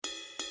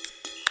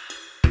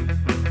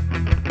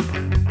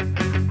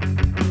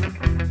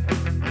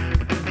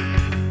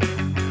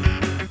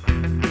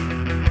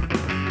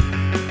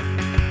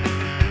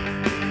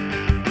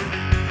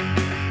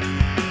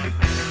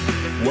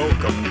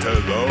to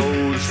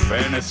Those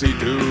Fantasy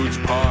Dudes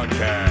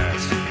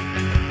podcast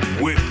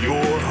with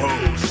your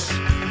hosts,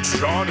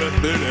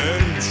 Jonathan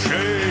and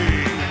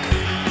Jake.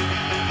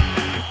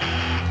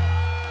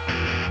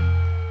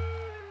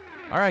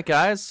 All right,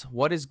 guys,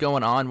 what is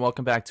going on?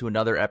 Welcome back to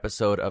another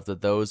episode of the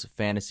Those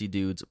Fantasy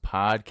Dudes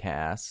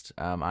podcast.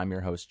 I'm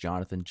your host,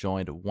 Jonathan,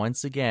 joined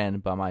once again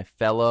by my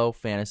fellow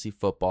fantasy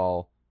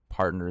football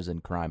partners in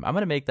crime. I'm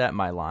going to make that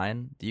my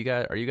line.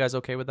 Are you guys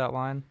okay with that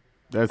line?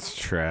 That's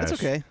trash. That's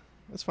okay.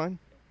 That's fine.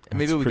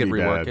 Maybe we could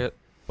rework it,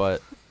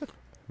 but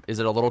is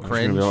it a little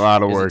cringe? It's gonna be a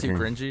lot of is working. it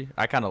too cringy?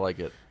 I kind of like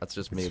it. That's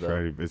just me,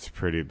 though. It's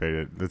pretty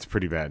bad. That's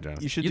pretty bad, John.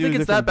 You should You do think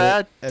a it's that different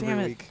bad? bit every Damn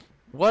it. week.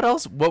 What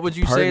else? What would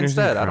you say Partners in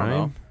instead? I don't know.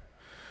 crime?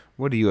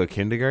 What are you, a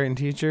kindergarten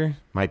teacher?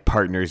 My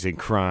partners in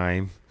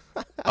crime.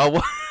 Oh,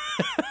 what?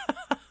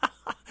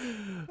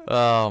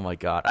 Oh my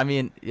God. I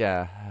mean,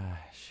 yeah.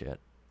 Shit.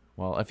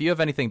 Well, if you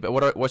have anything, but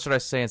what should I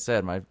say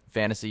instead? My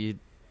fantasy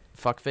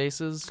fuck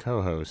faces?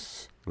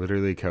 Co-hosts.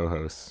 Literally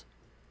co-hosts.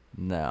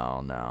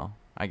 No.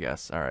 I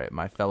guess. All right.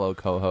 My fellow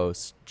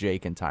co-hosts,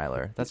 Jake and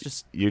Tyler. That's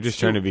just... You're just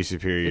trying to be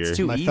superior. It's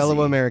too My easy.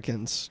 fellow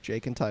Americans,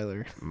 Jake and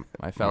Tyler.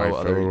 My fellow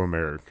other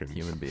Americans.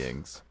 human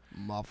beings.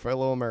 My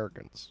fellow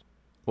Americans.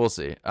 We'll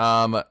see.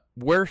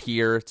 We're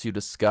here to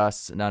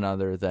discuss none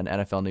other than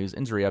NFL news,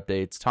 injury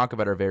updates, talk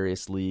about our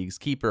various leagues,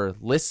 keeper,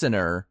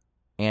 listener,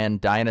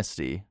 and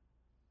dynasty.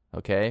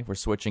 Okay? We're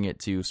switching it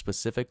to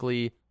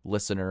specifically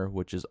listener,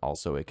 which is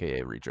also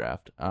AKA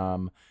redraft.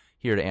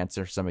 Here to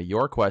answer some of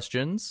your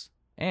questions,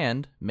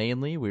 and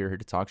mainly we're here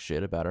to talk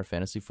shit about our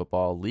fantasy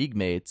football league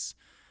mates.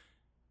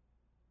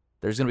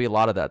 There's going to be a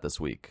lot of that this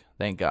week.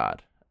 Thank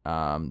God.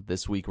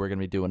 This week we're going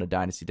to be doing a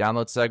Dynasty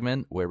Download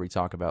segment where we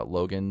talk about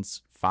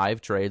Logan's 5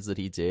 trades that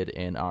he did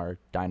in our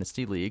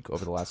Dynasty League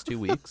over the last 2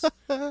 weeks.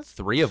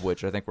 3 of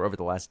which I think were over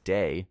the last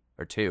day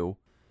or 2,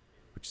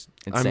 which is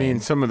insane. I mean,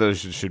 some of those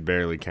should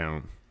barely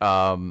count.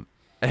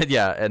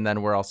 And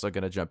then we're also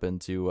going to jump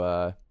into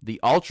the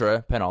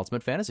Ultra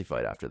Penultimate Fantasy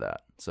Fight after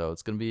that. So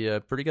it's going to be a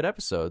pretty good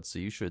episode, so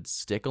you should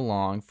stick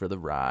along for the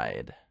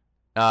ride.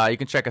 You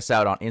can check us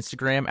out on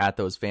Instagram at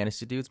Those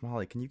Fantasy Dudes.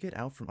 Molly, can you get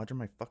out from under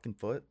my fucking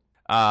foot?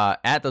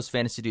 At Those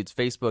Fantasy Dudes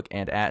Facebook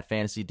and at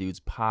Fantasy Dudes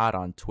Pod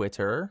on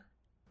Twitter.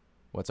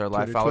 What's our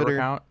live follower Twitter.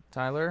 count,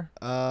 Tyler?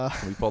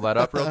 Can we pull that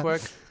up real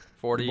quick?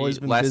 40 boy's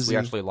been less. busy. We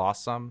actually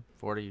lost some.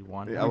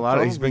 41.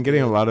 He's been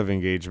getting a lot of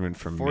engagement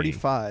from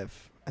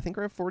 45. I think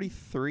we're at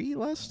 43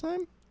 last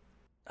time.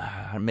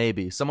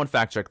 Maybe. Someone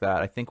fact check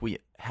that. I think we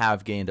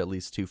have gained at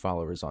least 2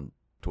 followers on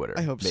Twitter.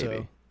 I hope Maybe. so.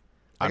 I'm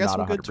I got not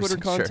some good 100% Twitter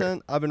sure.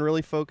 content. I've been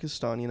really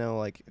focused on,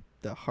 like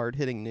the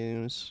hard-hitting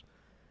news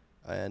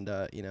and,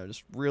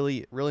 just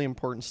really, really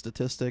important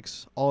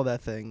statistics, all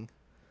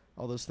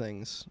those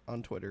things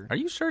on Twitter. Are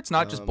you sure it's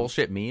not just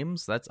bullshit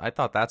memes? I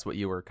thought that's what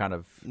you were kind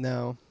of...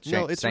 No, it's a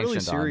really sanctioned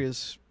on.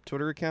 serious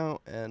Twitter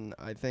account, and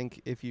I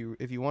think if you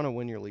want to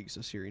win your leagues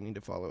this year, you need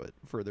to follow it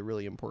for the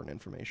really important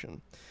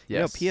information.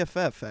 Yes.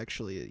 PFF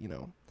actually,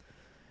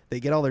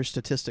 they get all their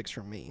statistics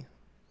from me.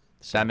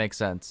 So. That makes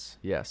sense.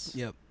 Yes.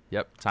 Yep.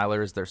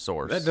 Tyler is their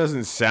source. That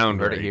doesn't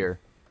sound Heard right. it here.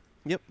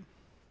 Yep.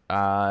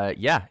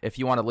 If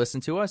you want to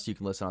listen to us, you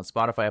can listen on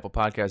Spotify, Apple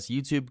Podcasts,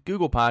 YouTube,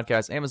 Google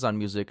Podcasts, Amazon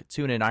Music,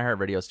 TuneIn,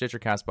 iHeartRadio, Stitcher,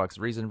 CastBox,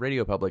 Reason,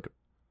 Radio Public,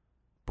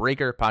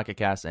 Breaker, Pocket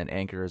Cast, and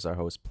Anchor is our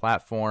host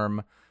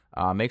platform.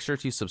 Make sure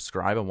to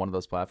subscribe on one of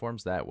those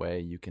platforms. That way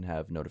you can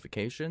have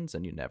notifications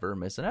and you never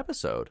miss an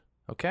episode.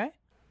 Okay?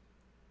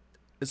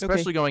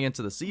 Especially going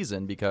into the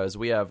season, because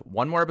we have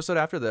one more episode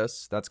after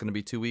this. That's going to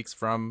be 2 weeks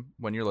from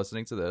when you're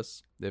listening to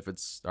this, if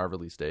it's our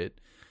release date.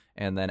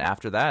 And then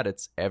after that,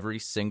 it's every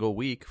single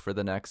week for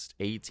the next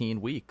 18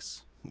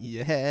 weeks.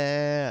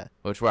 Yeah.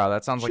 Which, wow,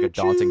 that sounds like a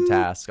daunting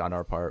task on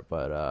our part,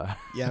 but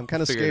yeah, I'm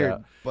kind of figure it scared,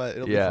 out. but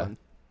it'll be fun.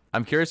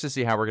 I'm curious to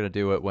see how we're going to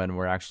do it when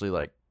we're actually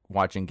like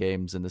watching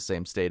games in the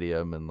same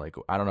stadium, and like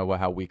I don't know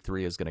how week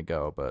 3 is going to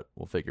go, but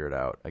we'll figure it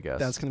out, I guess.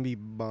 That's going to be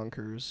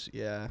bonkers.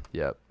 Yeah.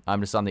 Yep.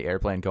 I'm just on the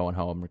airplane going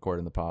home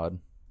recording the pod.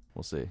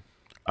 We'll see.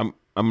 I'm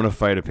going to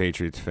fight a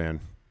Patriots fan.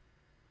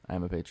 I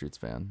am a Patriots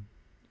fan,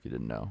 if you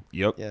didn't know.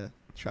 Yep. Yeah.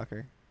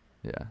 Shocker.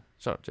 Yeah.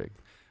 Shut up, Jake.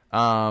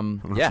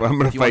 I'm if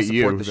going to fight support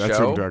you. the That's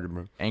show, what I'm talking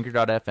about.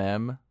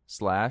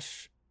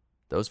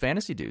 Anchor.fm/Those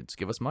Fantasy Dudes.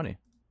 Give us money.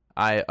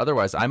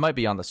 Otherwise I might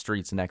be on the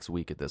streets next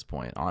week at this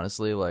point.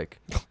 Honestly, like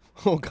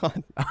Oh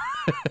God.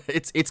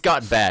 it's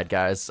gotten bad,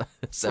 guys.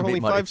 Send For me only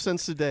money. 5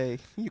 cents a day,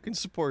 you can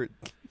support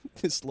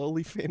this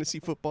lowly fantasy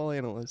football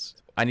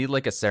analyst. I need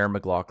like a Sarah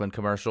McLachlan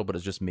commercial, but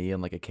it's just me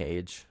in like a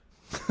cage.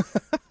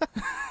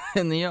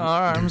 In the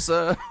arms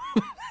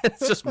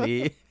it's just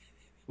me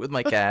with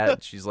my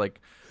cat. She's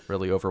like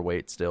really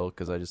overweight still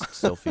because I just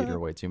still feed her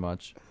way too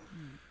much.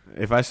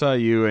 If I saw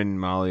you and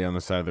Molly on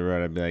the side of the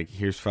road, I'd be like,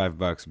 "Here's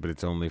 $5, but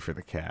it's only for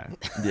the cat."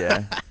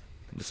 Yeah.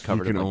 I'm just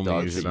covered You in can like only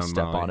dogs. use it You on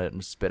step Molly. on it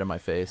and spit in my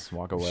face and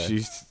walk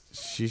away.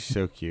 She's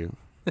so cute.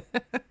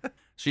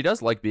 She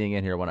does like being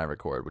in here when I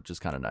record, which is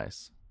kind of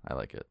nice. I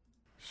like it.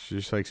 She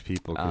just likes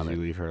people because you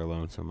leave her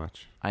alone so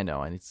much. I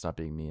know. I need to stop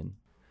being mean.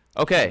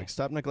 Okay.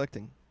 Stop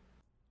neglecting.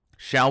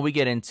 Shall we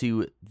get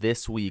into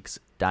this week's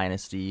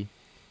Dynasty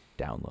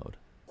download.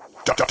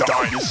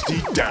 Dynasty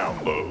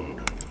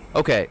Download.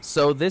 Okay,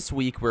 so this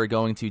week we're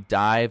going to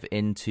dive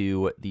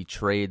into the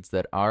trades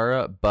that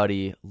our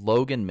buddy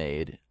Logan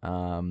made.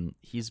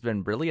 He's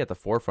been really at the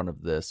forefront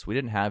of this. We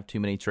didn't have too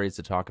many trades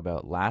to talk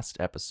about last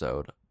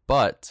episode,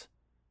 but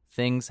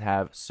things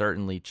have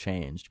certainly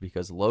changed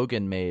because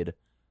Logan made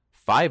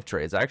 5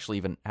 trades. I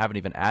actually haven't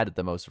even added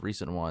the most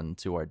recent one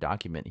to our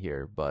document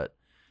here, but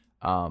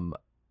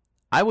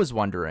I was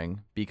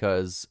wondering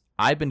because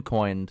I've been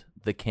coined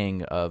the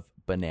king of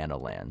Banana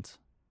Land,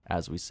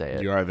 as we say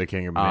it. You are the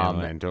king of Banana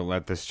Land. Don't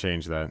let this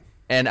change that.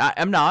 And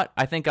I'm not.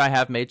 I think I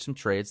have made some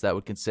trades that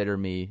would consider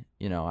me,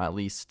 at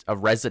least a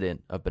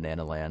resident of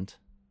Banana Land.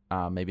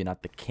 Maybe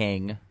not the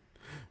king.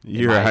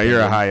 You're a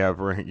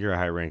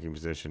high ranking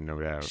position, no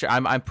doubt. Sure,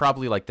 I'm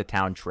probably like the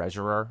town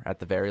treasurer at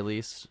the very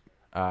least.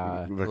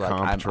 I'm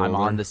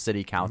on the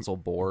city council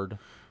board.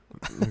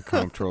 The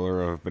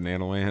comptroller of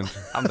Banana Land.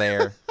 I'm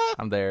there.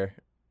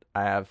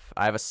 I have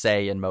a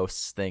say in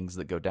most things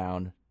that go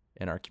down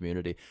in our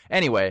community.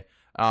 Anyway,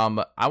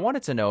 I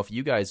wanted to know if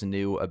you guys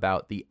knew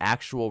about the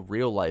actual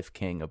real life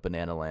king of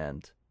Banana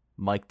Land,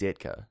 Mike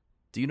Ditka.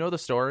 Do you know the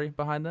story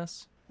behind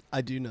this?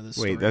 I do know this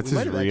story. Wait, that's we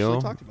his might have real?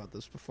 actually talked about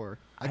this before.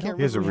 I can't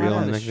He has remember a real if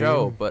we on the have.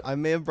 show, but I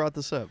may have brought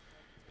this up.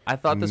 I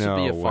thought this would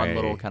be a No fun way.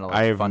 little kind of I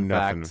like have fun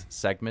nothing. fact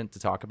segment to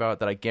talk about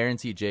that I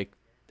guarantee Jake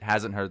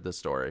hasn't heard this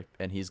story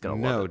and he's gonna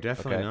love it. No,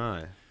 definitely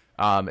okay?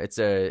 not. It's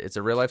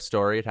a real life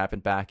story. It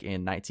happened back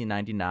in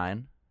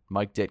 1999.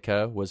 Mike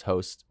Ditka was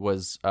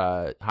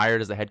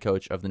hired as the head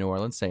coach of the New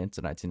Orleans Saints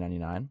in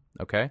 1999.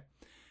 Okay.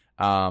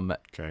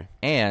 Okay.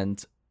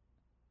 And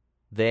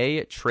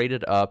they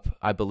traded up,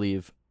 I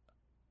believe,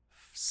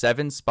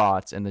 7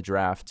 spots in the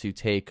draft to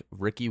take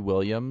Ricky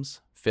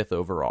Williams, 5th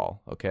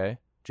overall. Okay.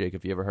 Jake,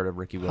 have you ever heard of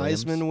Ricky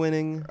Williams? Heisman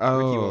winning Ricky Oh,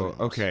 Williams.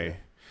 okay.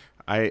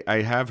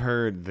 I have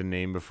heard the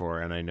name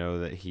before, and I know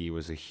that he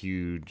was a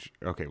huge.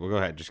 Okay, well, go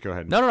ahead. Just go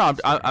ahead. No. I'm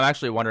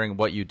actually wondering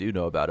what you do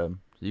know about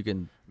him. You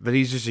can. That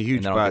he's just a huge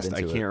And then I'll get bust. I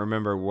into can't it.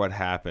 remember what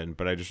happened,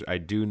 but I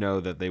do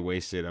know that they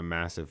wasted a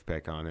massive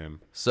pick on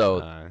him.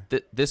 So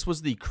this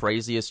was the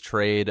craziest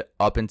trade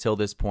up until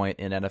this point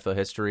in NFL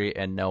history,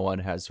 and no one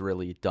has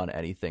really done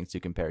anything to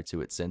compare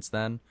to it since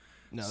then.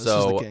 No, this is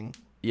the king.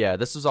 Yeah,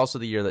 this was also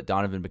the year that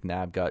Donovan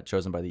McNabb got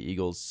chosen by the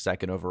Eagles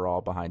 2nd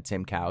overall behind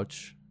Tim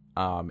Couch.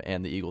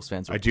 And the Eagles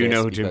fans were I do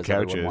know who pissed Tim because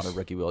Couch everyone is. wanted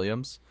Ricky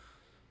Williams.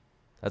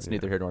 That's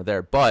neither here nor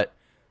there. But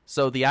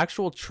so the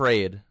actual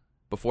trade,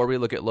 before we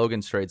look at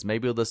Logan's trades,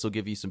 maybe this will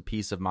give you some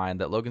peace of mind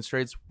that Logan's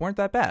trades weren't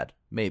that bad.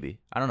 Maybe.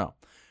 I don't know.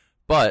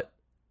 But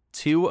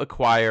to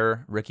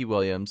acquire Ricky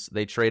Williams,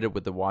 they traded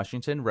with the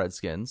Washington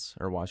Redskins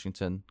or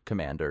Washington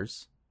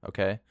Commanders,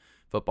 okay?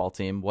 Football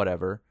team,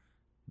 whatever.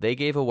 They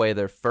gave away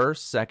their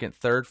 1st, 2nd,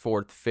 3rd,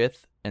 4th,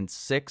 5th, and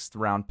 6th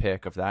round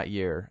pick of that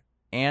year,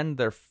 and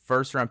their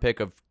 1st round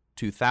pick of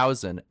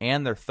 2000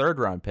 and their 3rd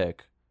round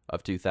pick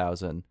of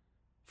 2000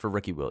 for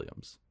Ricky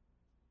Williams.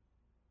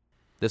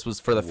 This was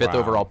for the 5th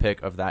overall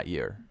pick of that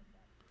year.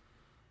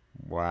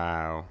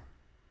 Wow.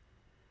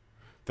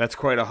 That's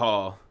quite a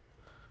haul.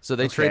 So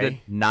they traded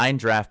 9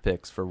 draft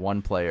picks for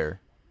one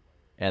player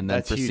and then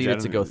That's huge. proceeded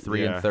to go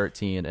 3 Yeah. and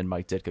 13, and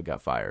Mike Ditka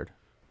got fired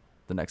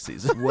the next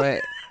season.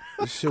 What?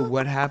 So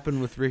what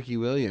happened with Ricky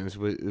Williams?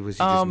 Was he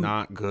just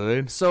not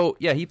good? So,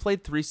 yeah, he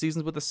played 3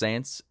 seasons with the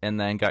Saints and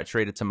then got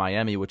traded to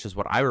Miami, which is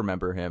what I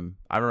remember him.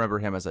 I remember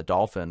him as a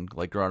Dolphin,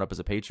 like growing up as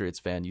a Patriots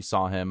fan. You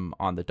saw him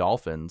on the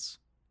Dolphins,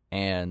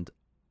 and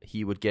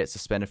he would get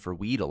suspended for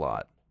weed a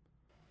lot.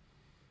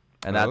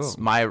 And that's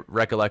my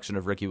recollection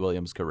of Ricky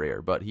Williams'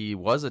 career. But he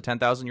was a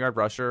 10,000-yard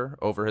rusher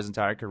over his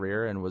entire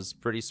career and was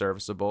pretty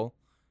serviceable.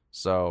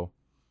 So,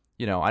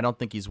 I don't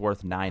think he's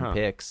worth 9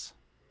 picks.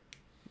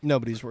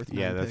 Nobody's worth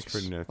 9 Yeah, that's picks.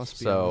 pretty nuts. Let's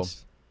be So-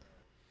 honest.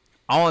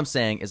 All I'm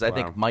saying is I Wow.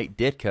 think Mike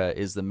Ditka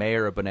is the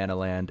mayor of Banana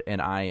Land,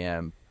 and I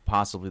am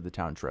possibly the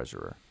town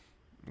treasurer.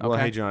 Well,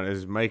 Okay. hey John,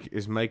 is Mike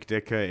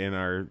Ditka in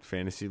our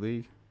fantasy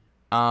league?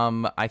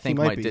 I think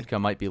might Mike be.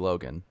 Ditka might be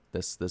Logan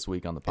this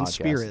week on the In podcast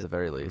spirit. at the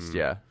very least.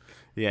 Yeah.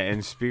 Yeah,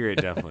 in spirit,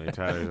 definitely.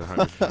 Tyler's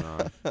 100%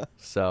 on.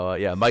 So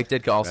yeah, Mike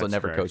Ditka also That's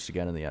never correct. coached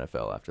again in the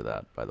NFL after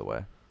that, by the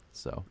way.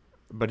 So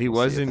But he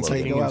We'll was see if in Logan-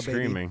 Kicking Go and out, baby.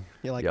 Screaming.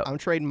 You're like, Yep. I'm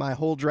trading my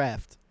whole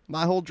draft.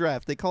 My whole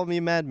draft. They called me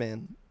a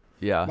madman.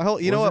 yeah,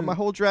 You know what? Wasn't- My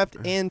whole draft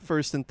and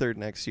 1st and 3rd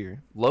next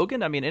year.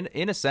 Logan. I mean,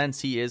 in a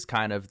sense, he is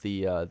kind of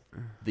the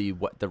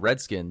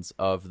Redskins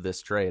of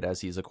this trade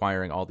as he's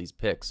acquiring all these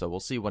picks. So we'll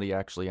see what he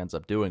actually ends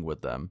up doing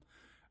with them.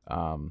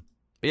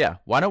 But yeah,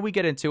 why don't we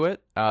get into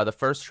it? The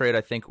first trade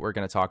I think we're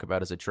going to talk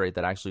about is a trade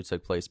that actually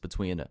took place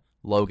between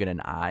Logan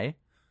and I.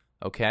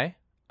 Okay.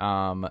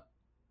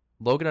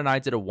 Logan and I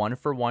did a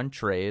 1-for-1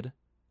 trade.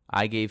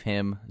 I gave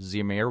him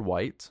Zamir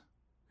White,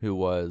 who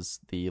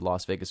was the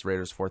Las Vegas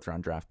Raiders 4th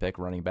round draft pick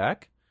running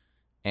back.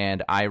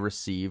 And I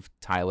received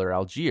Tyler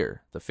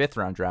Algier, the 5th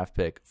round draft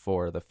pick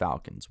for the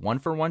Falcons.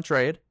 1-for-1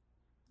 trade.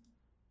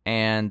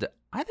 And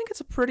I think it's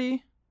a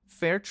pretty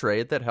fair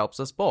trade that helps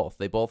us both.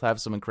 They both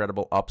have some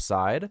incredible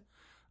upside,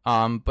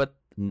 but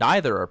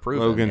neither are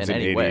proven Logan's in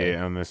an any idiot way.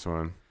 on this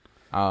one.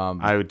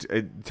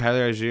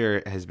 Tyler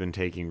Algier has been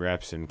taking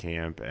reps in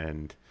camp,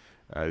 and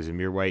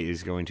Zamir White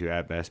is going to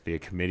at best be a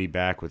committee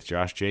back with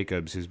Josh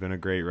Jacobs, who's been a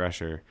great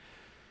rusher.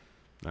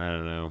 I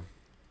don't know.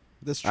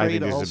 This I think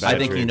trade there's a also bad I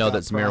think trade. you know got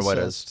that Zamir White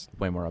has processed.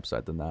 way more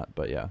upside than that,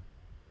 but yeah.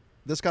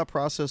 This got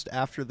processed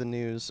after the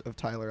news of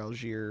Tyler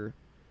Algier,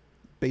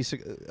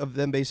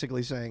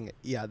 basically saying,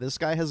 yeah, this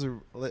guy has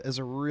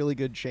a really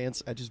good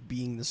chance at just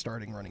being the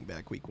starting running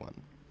back week 1.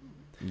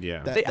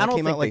 Yeah. That, I that don't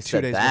came think out like they 2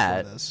 said days that.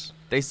 before this.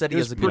 They said It he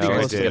was has a good pretty No,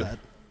 chance close it to did. that.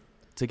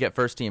 to get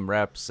first team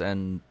reps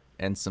and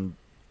some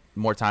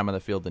more time on the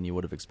field than you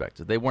would have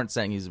expected. They weren't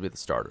saying he's going to be the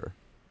starter.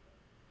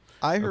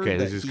 I heard Okay,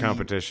 that this is he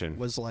competition.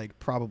 was like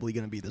probably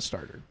going to be the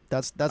starter.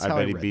 That's I how bet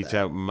I he read beats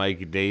that. out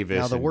Mike Davis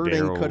Now the and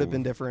wording Darryl- could have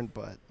been different,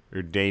 but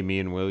or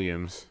Damian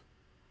Williams.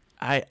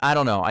 I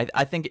don't know.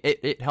 I think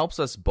it helps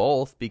us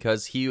both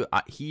because he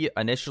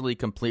initially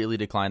completely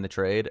declined the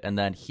trade, and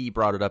then he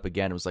brought it up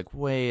again. It was like,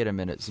 wait a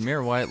minute,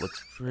 Zamir White looks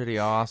pretty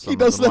awesome. He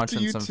does I've been that to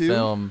watching you some too?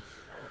 film.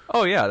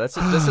 Oh yeah, this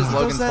is he Logan's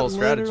does that whole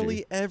strategy.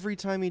 literally every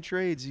time he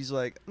trades. He's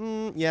like,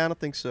 yeah, I don't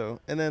think so.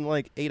 And then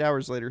like 8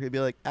 hours later, he'll be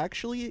like,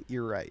 actually,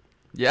 you're right.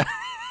 Yeah,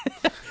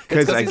 Because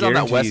because I he's on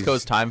that guarantee West he's-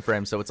 Coast time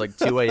frame, so it's like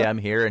 2 a.m.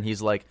 here, and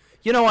he's like,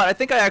 you know what? I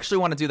think I actually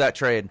want to do that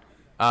trade.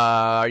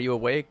 Are you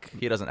awake?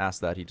 He doesn't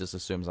ask that. He just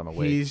assumes I'm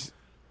awake.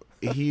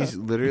 He's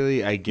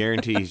literally, I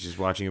guarantee he's just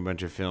watching a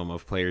bunch of film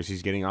of players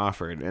he's getting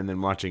offered and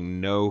then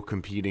watching no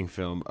competing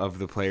film of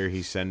the player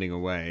he's sending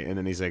away. And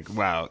then he's like,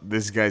 wow,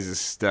 this guy's a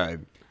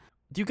stud.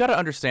 You got to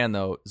understand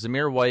though,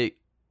 Zamir White.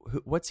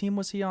 What team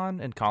was he on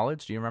in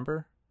college? Do you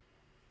remember?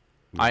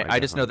 No,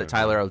 I just know that definitely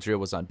Tyler don't. Algier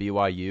was on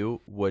BYU,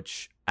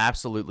 which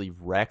absolutely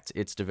wrecked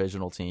its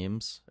divisional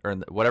teams or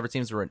whatever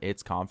teams were in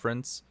its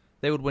conference.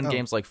 They would win Oh.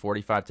 games like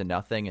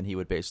 45-0, and he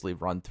would basically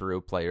run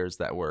through players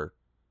that were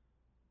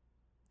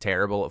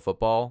terrible at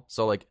football.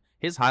 So like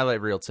his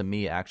highlight reel to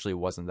me actually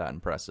wasn't that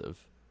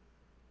impressive.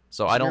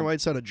 So I Zamir don't.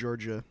 White's out of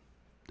Georgia,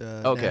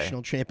 Okay.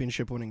 national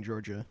championship winning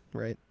Georgia,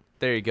 right?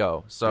 There you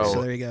go.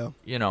 So there you go.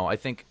 You know, I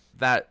think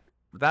that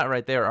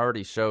right there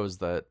already shows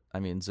that, I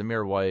mean,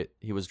 Zamir White,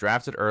 he was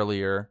drafted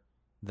earlier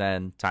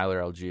than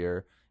Tyler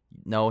Algier.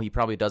 No, he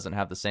probably doesn't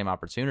have the same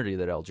opportunity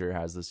that Algier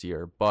has this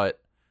year, but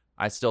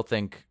I still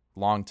think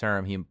long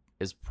term he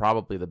is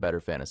probably the better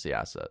fantasy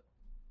asset.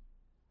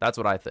 That's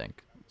what I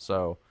think.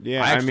 So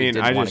Yeah, I I actually mean,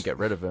 didn't I want just- to get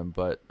rid of him,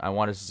 but I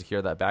wanted to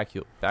secure that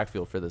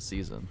backfield for this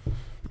season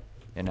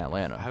in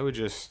Atlanta.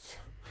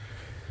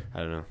 I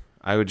don't know.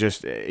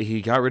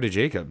 He got rid of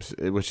Jacobs,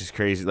 which is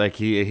crazy. Like,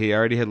 he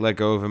already had let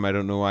go of him. I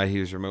don't know why he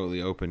was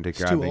remotely open to He's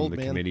too grabbing old, the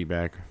man. committee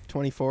back.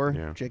 24.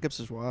 Yeah. Jacobs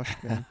is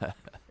washed, man.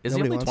 Is he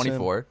Nobody only wants him.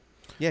 24?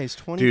 Yeah, he's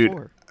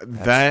 24.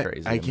 That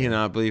crazy I to me.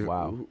 cannot believe.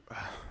 Wow.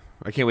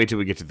 I can't wait till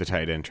we get to the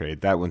tight end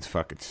trade. That one's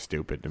fucking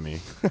stupid to me.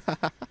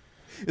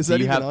 Is Do that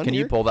you even have? on Can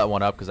here? you pull that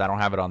one up? Because I don't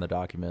have it on the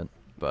document.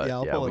 But Yeah,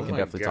 I'll pull we it can up.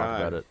 definitely Oh my talk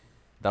about God. it.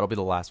 That'll be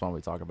the last one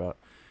we talk about.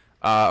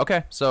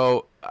 Okay,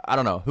 so I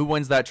don't know who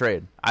wins that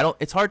trade.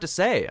 It's hard to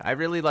say. I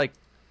really like. How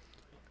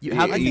You can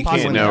think can't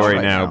he wins know that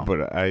right now? now,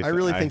 but I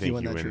really think think you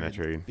win you that win that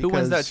trade. trade. Who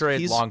wins that because trade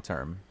he's- long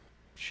term?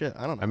 Shit,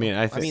 I don't know. I mean,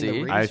 the See,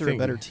 Raiders I are a think-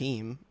 better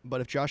team,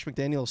 but if Josh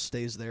McDaniels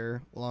stays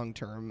there long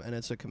term and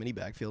it's a committee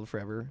backfield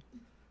forever,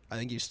 I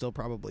think you still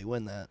probably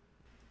win that.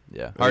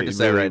 Yeah, hard to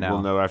say Really, right now.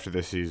 We'll know after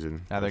this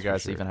season. Other that's for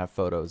guys sure. even have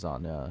photos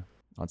on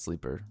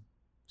Sleeper.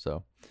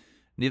 So,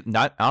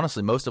 not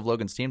honestly, most of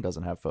Logan's team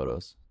doesn't have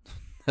photos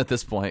at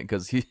this point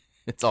because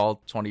it's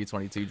all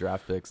 2022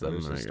 draft picks that Oh are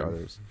my just God.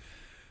 starters.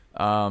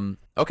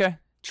 Okay,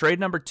 trade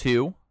number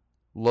 2.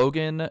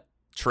 Logan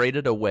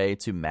traded away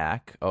to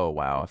Mac. Oh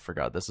wow, I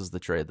forgot. This is the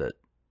trade that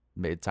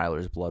made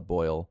Tyler's blood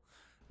boil.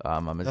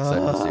 I'm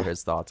excited to hear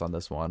his thoughts on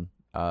this one.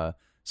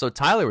 So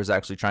Tyler was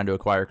actually trying to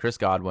acquire Chris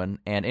Godwin,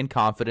 and in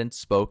confidence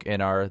spoke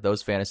in our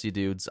Those Fantasy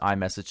Dudes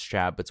iMessage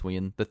chat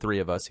between the three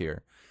of us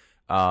here,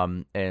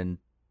 and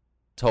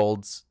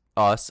told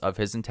us of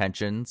his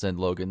intentions and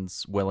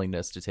Logan's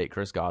willingness to take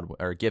Chris Godwin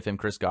or give him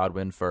Chris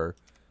Godwin for,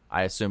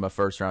 I assume, a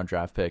first-round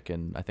draft pick,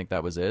 and I think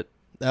that was it.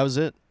 That was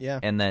it. Yeah.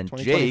 And then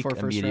 2024 Jake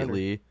first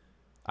immediately,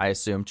 I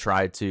assume,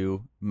 tried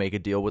to make a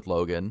deal with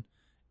Logan.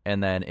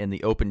 And then in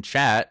the open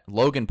chat,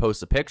 Logan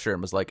posts a picture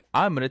and was like,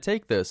 I'm going to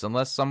take this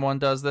unless someone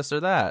does this or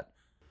that.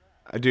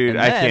 Dude,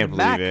 And I then can't believe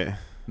Mac it.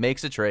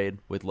 Makes a trade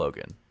with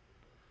Logan.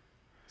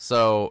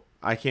 So,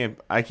 I can't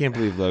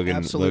believe Logan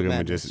Absolute would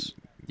madness. just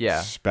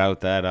yeah.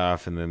 spout that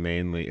off in the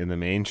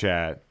main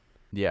chat.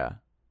 Yeah.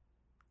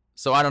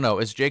 So I don't know.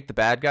 Is Jake the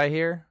bad guy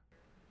here?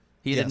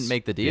 He Yes. didn't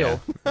make the deal.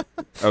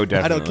 Oh, definitely.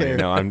 I don't care.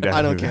 No, I'm definitely.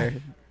 I don't care.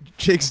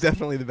 Jake's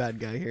definitely the bad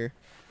guy here.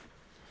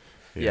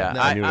 Yeah,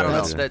 No, I knew don't that know.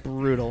 was That's gonna-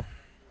 brutal.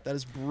 That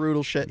is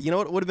brutal shit. You know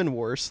what would have been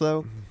worse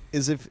though,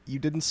 is if you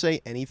didn't say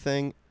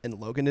anything and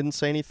Logan didn't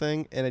say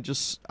anything, and I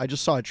just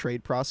saw a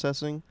trade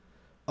processing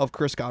of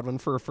Chris Godwin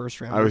for a first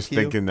round. I was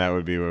thinking that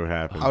would be what would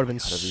happen. I would have been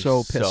God, I'd be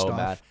so pissed off.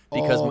 mad.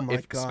 Because oh my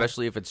God.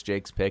 especially if it's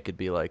Jake's pick, it'd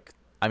be like,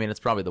 I mean, it's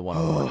probably the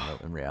 101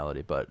 in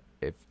reality, but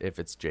if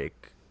it's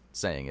Jake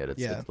saying it, it's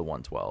Yeah. the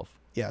 112.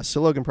 Yeah,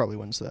 so Logan probably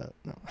wins that.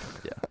 No.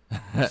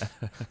 Yeah.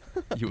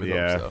 You would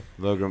hope so.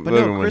 Logan. But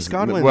Logan no, Chris wins.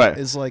 Godwin What?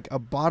 is like a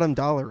bottom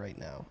dollar right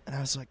now. And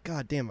I was like,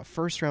 God damn, a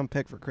first-round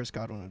pick for Chris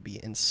Godwin would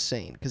be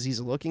insane because he's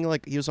looking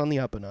like he was on the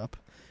up and up.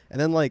 And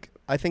then, like,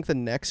 I think the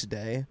next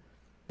day,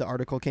 the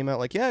article came out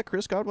like, yeah,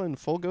 Chris Godwin,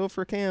 full go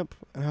for camp.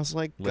 And I was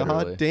like,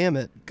 Literally. God damn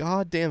it.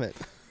 God damn it.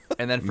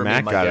 And then for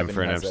Matt me, Mike got him Evans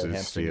for an has a absolute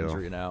hamstring steal.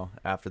 injury now.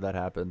 After that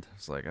happened,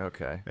 it's like,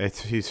 okay,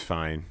 He's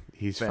fine.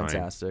 He's fine.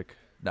 fantastic.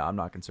 No, I'm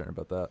not concerned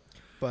about that.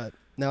 But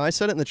now I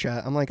said it in the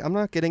chat. I'm like, I'm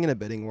not getting in a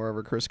bidding war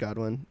over Chris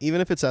Godwin, even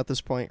if it's at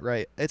this point,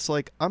 right? It's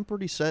like I'm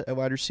pretty set at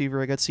wide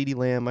receiver. I got CeeDee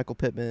Lamb, Michael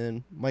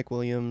Pittman, Mike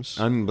Williams.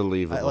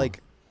 Unbelievable.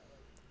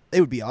 It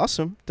would be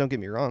awesome. Don't get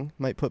me wrong.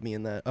 Might put me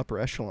in that upper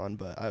echelon,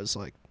 but I was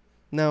like,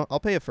 no, I'll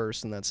pay it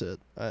first, and that's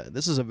it.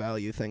 This is a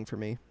value thing for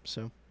me.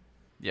 So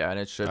Yeah, and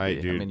it should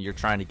be. I mean, you're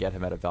trying to get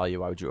him at a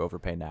value. Why would you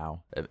overpay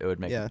now? It would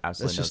make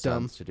absolutely no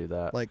sense to do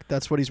that. Like,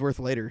 that's what he's worth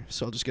later,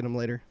 so I'll just get him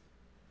later.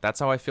 That's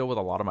how I feel with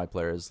a lot of my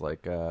players,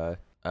 like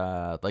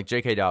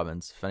J.K.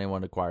 Dobbins. If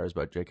anyone inquires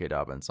about J.K.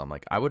 Dobbins, I'm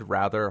like, I would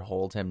rather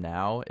hold him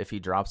now. If he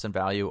drops in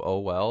value, oh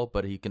well,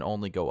 but he can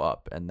only go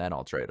up, and then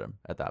I'll trade him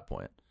at that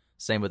point.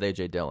 Same with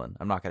A.J. Dillon.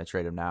 I'm not going to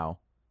trade him now.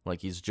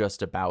 Like, he's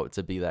just about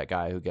to be that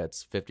guy who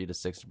gets 50 to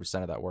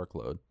 60% of that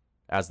workload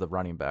as the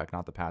running back,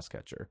 not the pass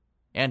catcher.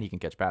 And he can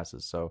catch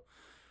passes, so,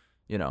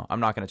 I'm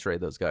not going to trade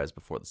those guys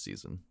before the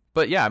season.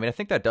 But yeah, I mean, I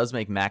think that does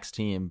make Mac's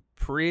team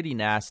pretty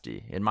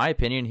nasty. In my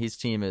opinion, his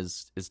team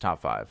is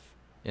top 5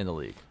 in the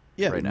league.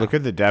 Yeah, right now. Look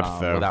at the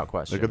depth, though. Without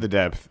question. Look at the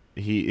depth.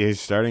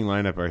 His starting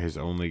lineup are his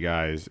only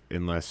guys,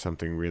 unless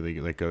something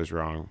really goes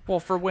wrong.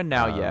 Well, for win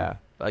now, yeah,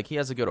 like he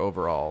has a good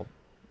overall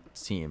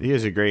team. He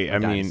is a great. I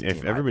mean, if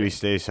team, everybody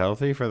stays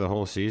healthy for the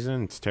whole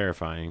season, it's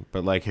terrifying.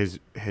 But like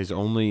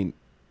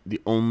the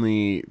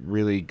only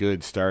really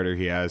good starter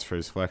he has for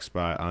his flex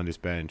spot on his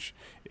bench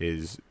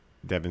is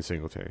Devin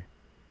Singletary.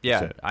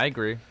 Yeah, I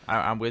agree.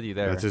 I'm with you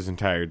there. That's his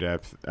entire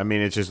depth. I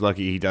mean, it's just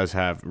lucky he does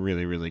have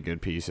really, really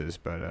good pieces.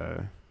 But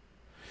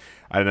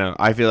I don't know.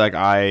 I feel like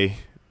I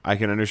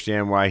can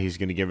understand why he's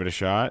going to give it a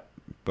shot,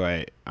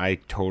 but I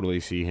totally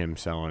see him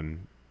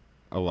selling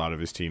a lot of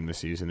his team this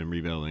season and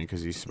rebuilding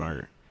because he's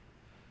smart.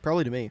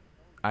 Probably to me.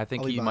 I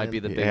think I'll he be might buying be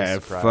the him.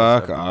 biggest surprise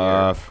fuck of the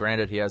off. year.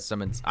 Granted, he has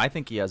I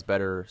think he has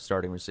better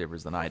starting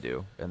receivers than I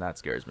do, and that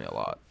scares me a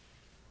lot.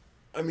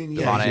 I mean,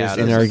 Devontae yeah,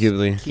 Adams,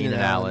 inarguably. Keenan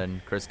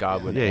Allen, Chris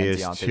Godwin, Yeah, he and has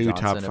Deontay 2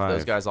 Johnson. top If 5.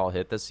 those guys all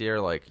hit this year,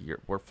 like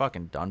we're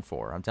fucking done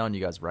for. I'm telling you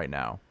guys right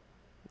now.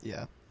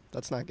 Yeah,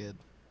 that's not good.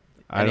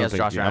 And he has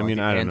Josh Allen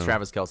I don't and know.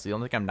 Travis Kelce. The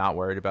only thing I'm not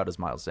worried about is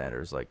Miles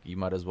Sanders. Like, you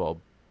might as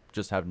well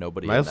just have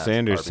nobody. Miles in that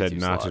Sanders RB2 said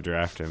not to slot.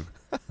 draft him.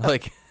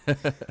 Like,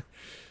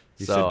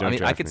 He so said, I "Don't mean, I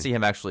draft could me." see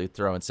him actually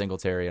throwing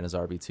Singletary in his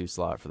RB2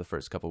 slot for the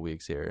first couple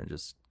weeks here and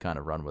just kind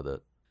of run with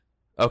it.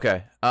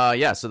 Okay,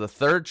 yeah. So the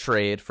third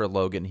trade for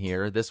Logan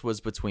here. This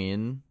was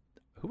between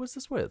who was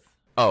this with?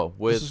 Oh,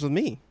 This is with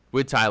me.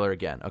 with Tyler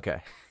again.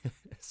 Okay,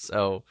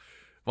 so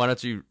why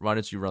don't you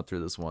run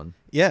through this one?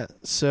 Yeah,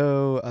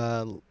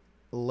 so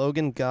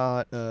Logan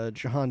got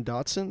Jahan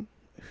Dotson,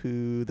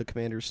 who the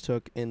Commanders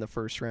took in the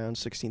first round,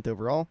 16th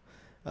overall.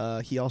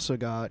 He also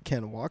got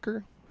Ken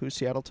Walker, who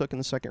Seattle took in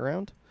the second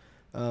round.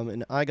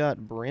 And I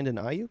got Brandon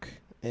Ayuk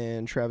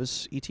and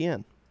Travis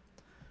Etienne.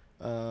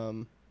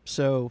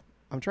 So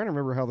I'm trying to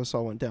remember how this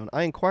all went down.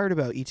 I inquired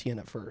about Etienne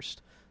at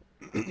first,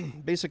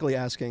 basically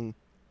asking,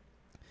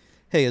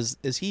 hey, is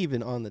he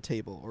even on the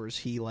table, or is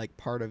he like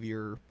part of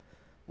your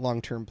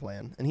long-term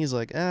plan? And he's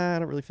like, I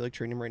don't really feel like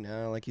trading him right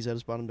now. Like, he's at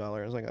his bottom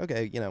dollar. I was like,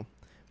 okay,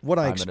 what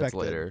I 5 expected. minutes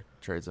later,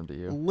 trades him to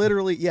you.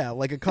 Literally, yeah,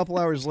 like a couple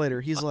hours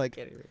later, he's like,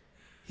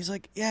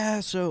 yeah,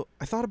 so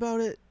I thought about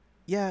it.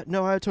 Yeah,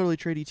 no, I would totally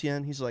trade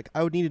ETN. He's like,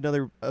 I would need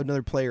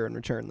another player in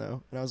return,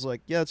 though. And I was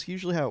like, yeah, that's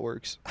usually how it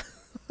works.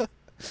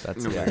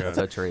 That's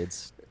how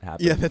trades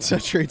happen. Yeah, that's how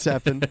trades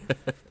happen.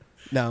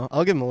 No,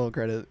 I'll give him a little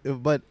credit.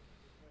 But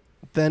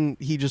then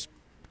he just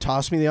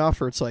tossed me the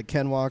offer. It's like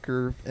Ken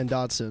Walker and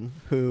Dotson,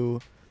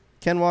 who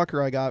Ken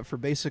Walker I got for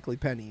basically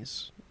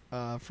pennies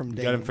from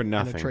Dane got him for in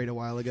nothing. a trade a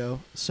while ago.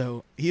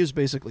 So he was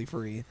basically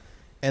free.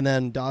 And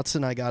then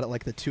Dotson I got at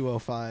like the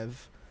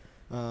 205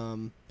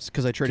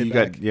 because I traded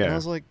back. Yeah. And I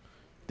was like,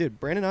 dude,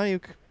 Brandon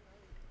Ayuk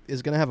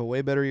is going to have a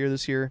way better year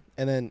this year.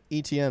 And then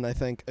ETN, I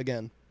think,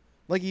 again,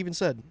 like you even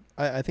said,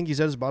 I think he's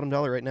at his bottom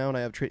dollar right now, and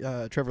I have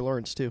Trevor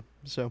Lawrence too.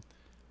 So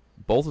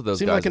both of those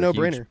seemed guys like a are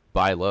no-brainer. huge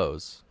buy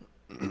lows.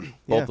 Yeah.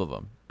 Both of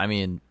them. I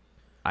mean,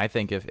 I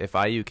think if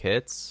Ayuk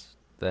hits,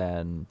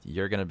 then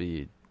you're going to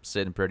be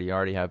sitting pretty. You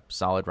already have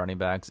solid running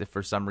backs. If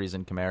for some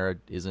reason Kamara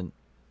isn't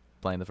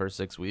playing the first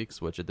 6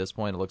 weeks, which at this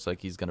point it looks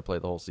like he's going to play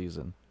the whole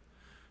season,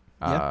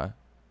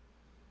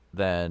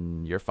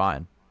 then you're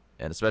fine.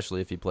 And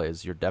especially if he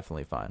plays, you're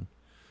definitely fine.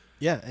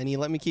 Yeah, and he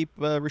let me keep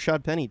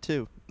Rashad Penny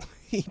too.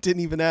 He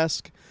didn't even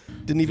ask.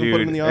 Didn't even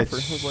put him in the offer. I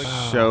was like,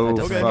 so that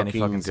doesn't make any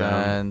fucking fucking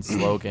dumb. sense.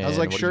 Logan, I was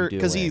like, what sure, are you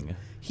because doing?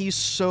 he's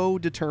so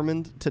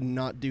determined to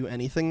not do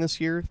anything this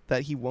year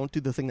that he won't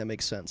do the thing that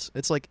makes sense.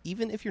 It's like,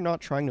 even if you're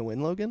not trying to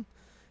win, Logan,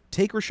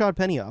 take Rashad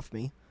Penny off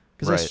me,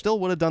 because I Right. still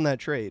would have done that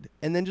trade,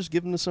 and then just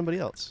give him to somebody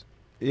else.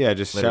 Yeah,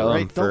 just Literally. sell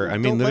him Right? for.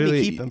 Don't let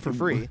literally me keep him for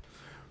free.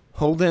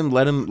 Hold him,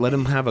 let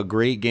him have a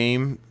great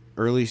game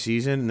early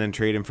season, and then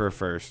trade him for a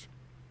first.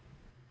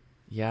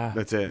 Yeah.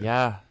 That's it.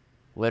 Yeah,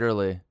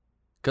 literally.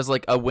 Because,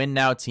 like, a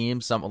win-now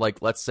team,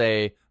 let's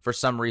say, for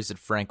some reason,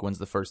 Frank wins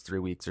the first 3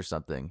 weeks or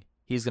something.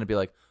 He's going to be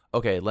like,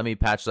 okay, let me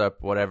patch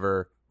up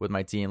whatever with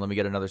my team. Let me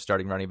get another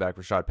starting running back,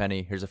 Rashad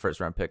Penny. Here's a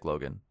first-round pick,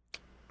 Logan.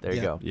 There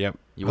you go. Yep.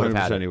 You would have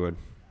had it. He would.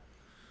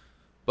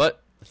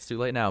 But it's too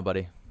late now,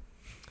 buddy.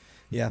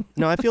 Yeah.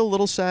 No, I feel a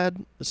little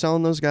sad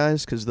selling those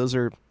guys because those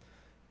are,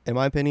 in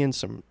my opinion,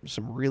 some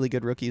really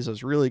good rookies. I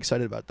was really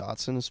excited about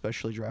Dotson,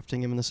 especially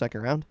drafting him in the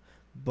second round.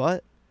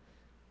 But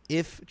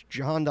if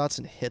Jahan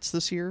Dotson hits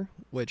this year,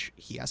 which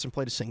he hasn't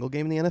played a single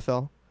game in the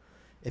NFL,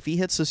 if he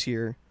hits this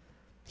year,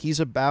 he's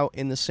about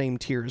in the same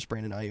tier as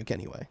Brandon Ayuk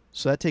anyway.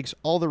 So that takes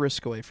all the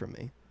risk away from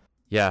me.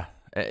 Yeah,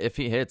 if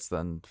he hits,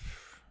 then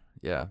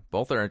yeah,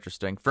 both are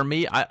interesting. For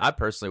me, I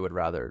personally would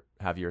rather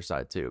have your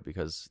side too,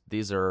 because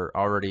these are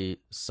already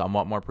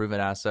somewhat more proven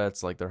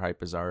assets. Like, their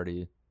hype is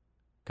already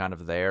kind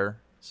of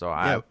there. So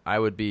I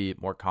would be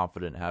more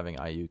confident having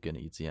Ayuk and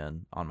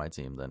Etienne on my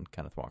team than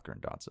Kenneth Walker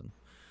and Dotson.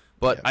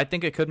 But I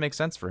think it could make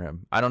sense for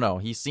him. I don't know.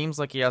 He seems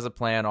like he has a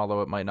plan,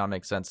 although it might not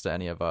make sense to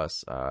any of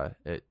us.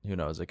 Who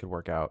knows? It could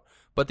work out.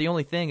 But the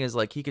only thing is,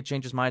 like, he could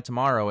change his mind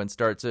tomorrow and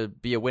start to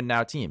be a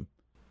win-now team.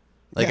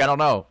 Like, I don't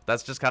know.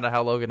 That's just kind of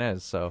how Logan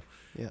is. So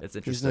it's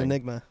interesting. He's an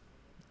enigma.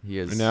 He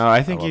is. No,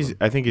 I think he's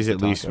a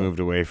at least taco. moved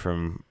away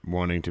from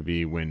wanting to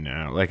be win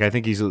now. Like, I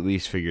think he's at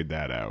least figured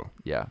that out.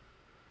 Yeah.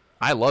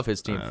 I love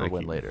his team for like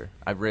win later.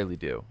 I really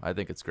do. I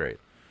think it's great.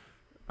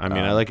 I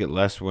mean, I like it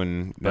less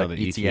when now but that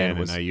Etienne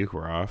and Ayuk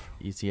were off.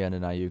 Etienne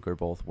and Ayuk are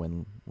both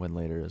win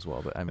later as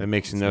well. But I mean, That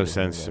makes no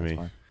sense to me.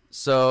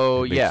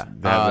 So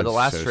that the was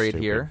last so trade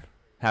stupid. here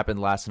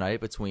happened last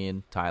night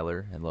between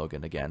Tyler and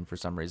Logan again for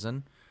some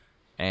reason,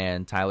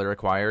 and Tyler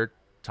acquired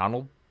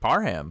Donald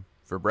Parham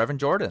for Brevin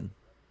Jordan.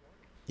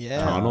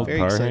 Yeah, Donald very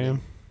Parham.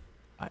 exciting.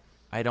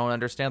 I don't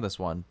understand this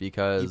one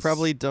because You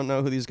probably don't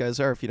know who these guys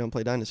are if you don't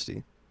play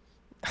Dynasty.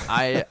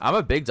 I'm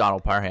a big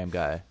Donald Parham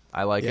guy.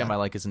 I like him. Yeah. I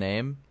like his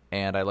name,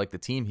 and I like the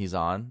team he's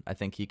on. I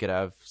think he could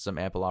have some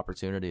ample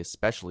opportunity,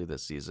 especially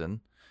this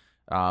season.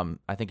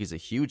 I think he's a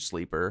huge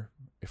sleeper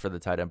for the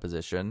tight end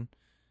position.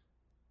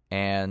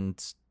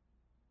 And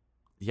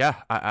yeah,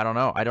 I don't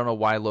know. I don't know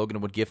why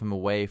Logan would give him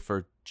away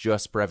for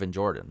just Brevin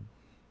Jordan.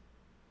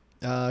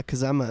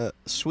 Because I'm a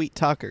sweet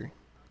talker.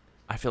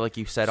 I feel like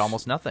you said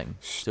almost nothing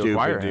to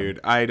acquire Stupid, him. dude.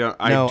 I do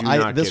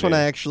not this get one it.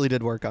 I actually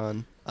did work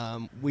on.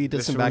 We did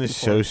This some one back is and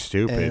so forth,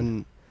 stupid.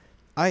 and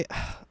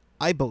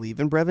I believe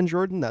in Brevin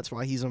Jordan. That's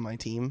why he's on my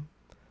team.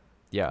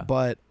 Yeah.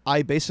 But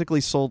I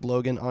basically sold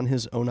Logan on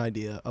his own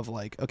idea of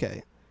like,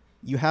 okay,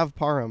 you have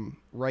Parham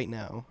right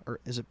now, or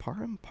is it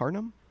Parham?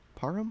 Parham?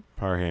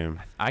 Parham.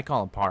 I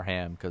call him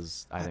Parham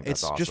because I think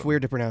It's that's awesome. just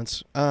weird to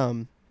pronounce.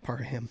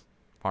 Parham,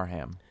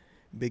 Parham.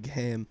 big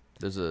ham.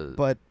 There's a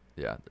But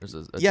there's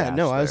a yeah, dash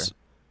no, there.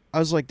 I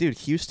was like, dude,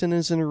 Houston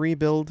is in a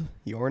rebuild.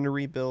 You're in a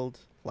rebuild.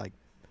 Like,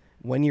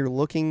 when you're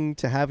looking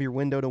to have your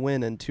window to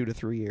win in 2 to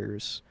 3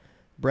 years,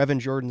 Brevin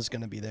Jordan's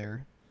going to be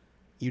there.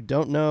 You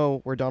don't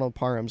know where Donald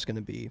Parham's going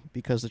to be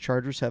because the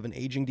Chargers have an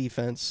aging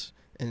defense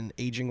and an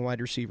aging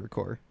wide receiver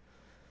core.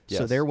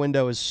 So Yes. their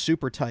window is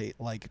super tight,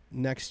 like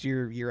next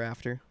year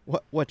after.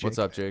 What, Jake? What's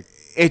up, Jake?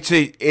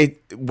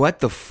 What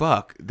the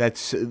fuck?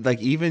 That's like,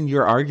 even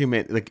your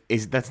argument, like,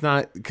 that's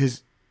not,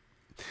 because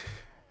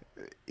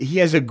he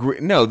has a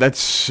no. That's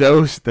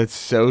so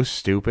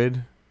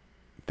stupid.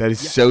 That is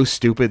so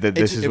stupid that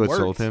this is it what worked.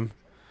 sold him.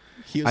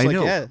 He was I like,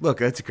 know. yeah. Look,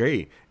 that's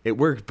great. It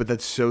worked, but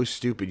that's so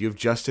stupid. You have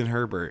Justin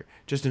Herbert.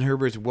 Justin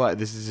Herbert's what?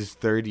 This is his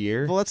third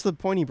year? Well, that's the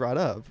point he brought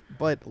up.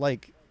 But,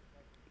 like,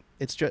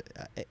 it's just,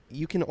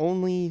 you can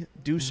only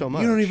do so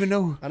much. You don't even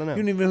know. I don't know.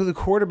 You don't even know who the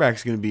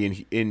quarterback's going to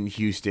be in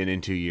Houston in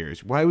 2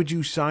 years. Why would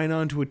you sign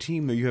on to a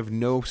team that you have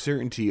no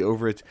certainty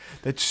over it?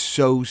 That's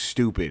so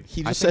stupid.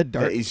 He just said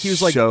dart. that is He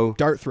was like, so-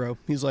 dart throw.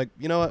 He's like,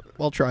 you know what?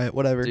 I'll try it.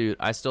 Whatever. Dude,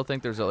 I still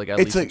think there's at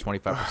It's least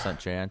like- a 25%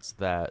 chance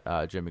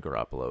that Jimmy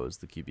Garoppolo is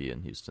the QB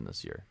in Houston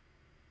this year.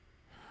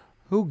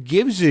 Who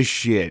gives a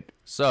shit?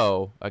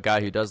 So, a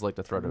guy who does like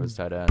to throw to his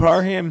tight end.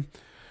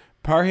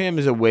 Parham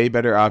is a way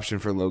better option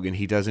for Logan.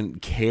 He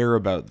doesn't care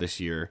about this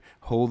year.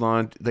 Hold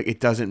on. Like, it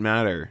doesn't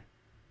matter.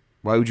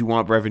 Why would you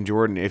want Brevin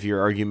Jordan if your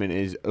argument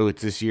is, oh,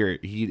 it's this year?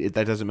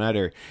 That doesn't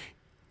matter.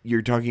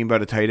 You're talking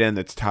about a tight end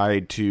that's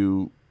tied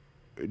to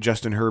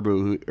Justin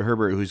Herbert,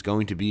 who's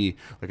going to be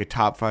like a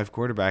top 5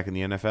 quarterback in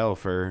the NFL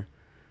for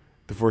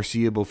the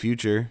foreseeable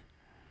future.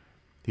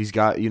 He's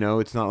got,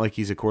 it's not like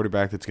he's a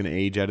quarterback that's going to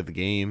age out of the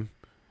game.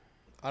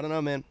 I don't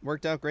know, man.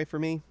 Worked out great for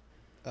me.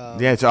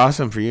 Yeah, it's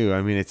awesome for you.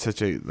 I mean, it's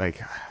such a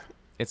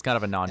It's kind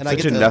of a And I such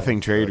get a to-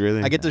 nothing trade,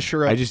 really. I get to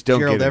sure up I just don't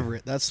Gerald get it.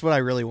 Everett. That's what I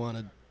really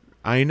wanted.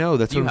 I know,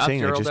 that's You what I'm have saying.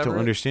 I Gerald just don't Everett?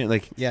 understand.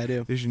 Like, Yeah, I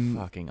do. there's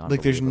Fucking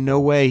there's no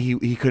unbelievable. way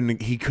he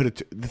could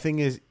have. The thing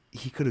is,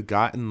 he could have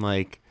gotten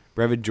like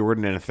Brevin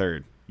Jordan and a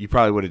third. You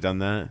probably would have done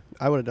that.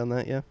 I would have done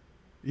that, yeah.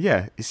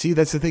 Yeah, see,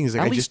 that's the thing. Is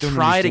like, At I least just don't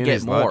try to understand get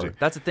his more. logic.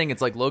 That's the thing.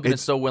 It's like Logan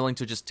is so willing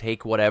to just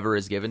take whatever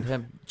is given to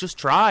him. Just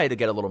try to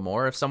get a little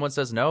more. If someone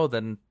says no,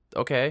 then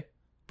okay.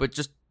 But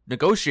just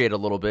negotiate a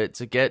little bit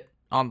to get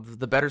on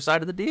the better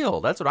side of the deal.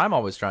 That's what I'm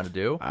always trying to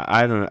do.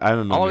 I don't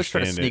I'm always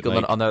trying to understand sneak it.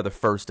 Like, another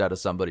first out of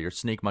somebody or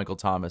sneak Michael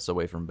Thomas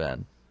away from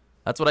Ben.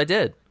 That's what I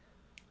did.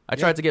 I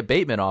tried to get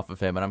Bateman off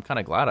of him, and I'm kind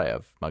of glad I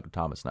have Michael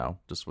Thomas now,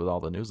 just with all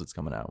the news that's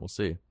coming out. We'll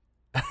see.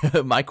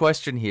 My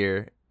question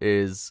here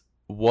is,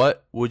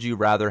 what would you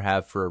rather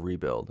have for a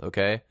rebuild,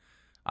 okay?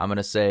 I'm going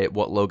to say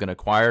what Logan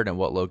acquired and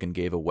what Logan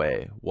gave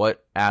away.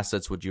 What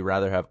assets would you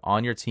rather have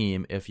on your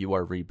team if you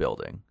are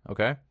rebuilding,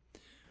 okay?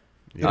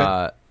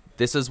 Yeah.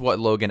 This is what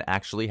Logan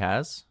actually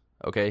has,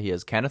 okay? He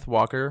has Kenneth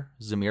Walker,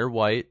 Zamir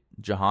White,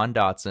 Jahan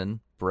Dotson,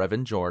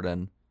 Brevin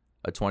Jordan,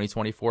 a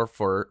 2024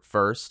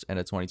 first and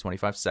a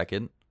 2025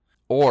 second,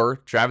 or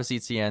Travis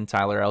Etienne,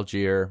 Tyler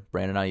Algier,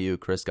 Brandon Ayuk,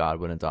 Chris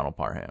Godwin, and Donald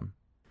Parham.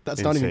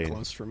 That's not even Insane.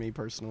 close for me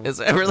personally. Is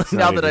it really? It's not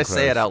Now that even I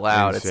say it close. out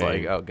loud, Insane.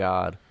 it's like, oh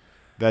god.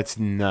 That's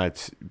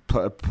nuts.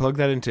 Plug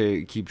that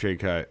into keep trade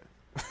cut.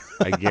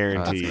 I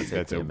guarantee That's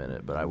gonna take me a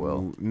minute, but I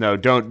will. No,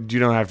 don't. You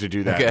don't have to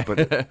do that. Okay. But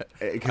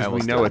I because we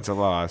almost know did. it's a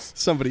loss.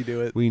 Somebody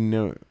do it. We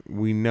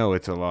know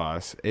it's a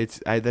loss.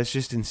 That's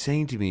just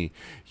insane to me.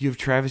 You have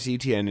Travis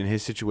Etienne in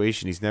his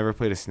situation. He's never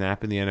played a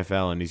snap in the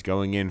NFL, and he's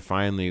going in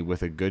finally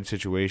with a good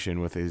situation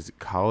with his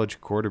college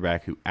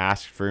quarterback who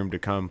asked for him to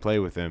come play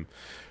with him.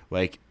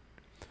 Like,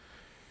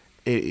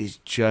 it is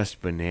just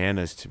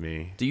bananas to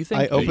me. Do you think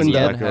I opened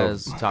Etienne up-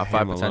 has top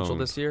 5 him potential alone.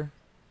 this year?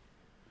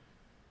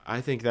 I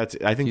think that's you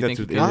within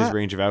think he his could?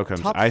 range of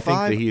outcomes. Top I think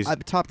five, that he's.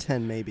 top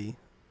 10 maybe.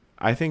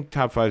 I think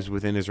top 5's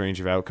within his range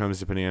of outcomes,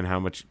 depending on how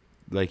much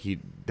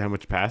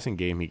passing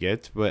game he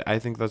gets. But I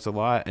think that's a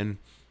lot, and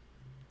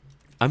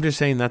I'm just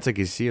saying that's like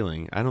his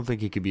ceiling. I don't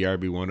think he could be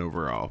RB1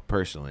 overall.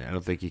 Personally, I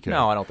don't think he could.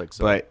 No, I don't think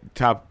so. But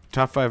top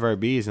 5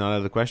 RB is not out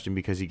of the question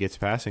because he gets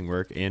passing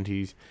work and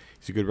he's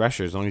a good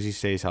rusher as long as he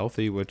stays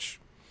healthy. Which,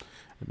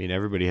 I mean,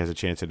 everybody has a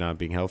chance of not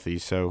being healthy.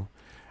 So,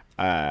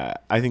 I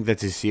think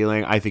that's his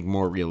ceiling. I think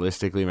more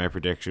realistically, my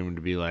prediction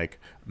would be like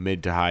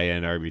mid to high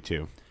end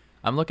RB2.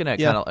 I'm looking at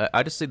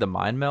I just see the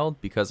mind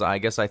meld because I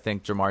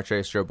think Jamar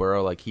Chase, Joe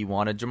Burrow, like he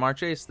wanted Jamar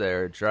Chase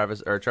there.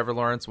 Trevor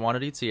Lawrence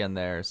wanted Etienne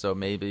there. So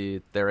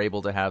maybe they're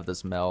able to have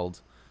this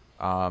meld,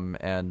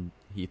 and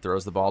he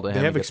throws the ball to him. They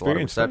have he gets a lot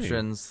of experience, don't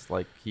receptions.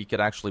 Like he could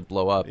actually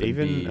blow up. And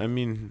Even be, I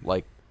mean,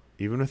 like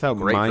even without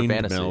great for mind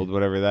fantasy. meld,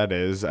 whatever that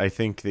is, I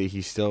think that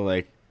he's still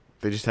like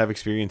they just have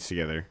experience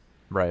together.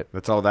 right.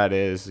 That's all that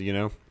is, you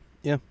know.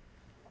 Yeah.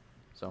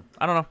 So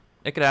I don't know.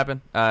 It could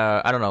happen.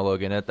 I don't know,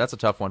 Logan. That's a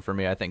tough one for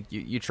me. I think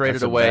you traded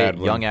That's a away bad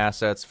one. young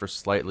assets for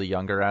slightly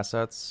younger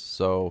assets.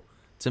 So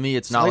to me,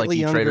 it's not like Slightly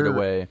you traded younger-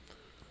 away.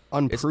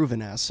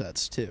 Unproven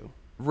assets too.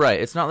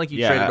 Right. It's not like you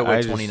Yeah, traded away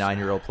I just-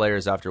 29-year-old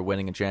players after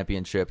winning a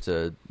championship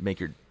to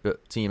make your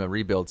team a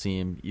rebuild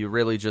team. You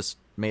really just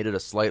made it a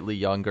slightly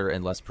younger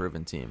and less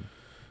proven team.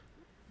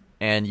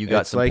 And you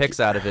got It's some like- picks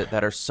out of it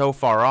that are so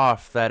far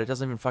off that it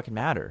doesn't even fucking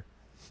matter.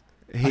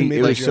 I made It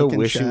a was so joke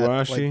in chat,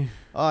 wishy-washy. like,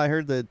 oh, I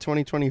heard the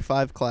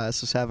 2025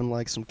 class is having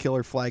like some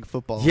killer flag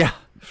football. Yeah.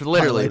 Literally.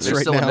 highlights They're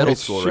right still in now. middle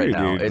It's school true, right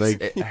now. dude.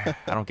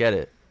 I don't get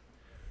it.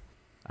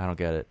 I don't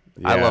get it.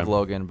 I Yeah. love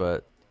Logan,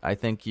 but I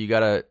think you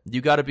gotta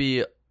be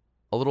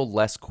a little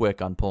less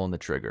quick on pulling the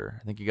trigger.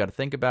 I think you gotta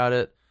think about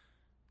it.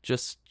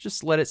 Just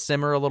let it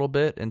simmer a little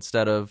bit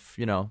instead of,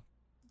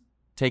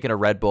 taking a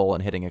Red Bull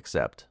and hitting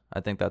accept. I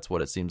think that's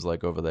what it seems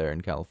like over there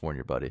in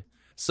California, buddy.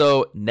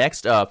 So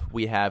next up,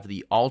 we have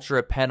the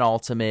ultra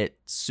penultimate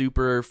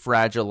super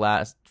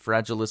fragilistic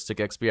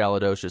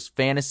expialidocious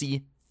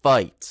fantasy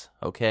fight.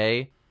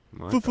 Okay.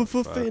 What the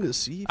fuck?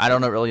 Fantasy. I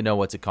don't really know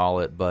what to call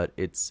it, but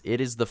it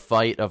is the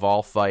fight of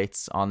all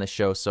fights on the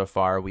show so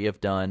far. We have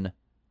done,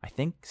 I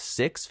think,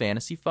 6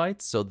 fantasy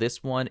fights, so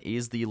this one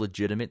is the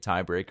legitimate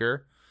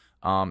tiebreaker.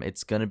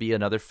 It's gonna be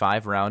another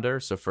 5-rounder,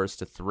 so first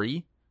to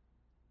 3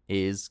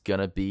 is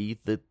gonna be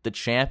the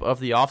champ of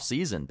the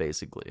offseason,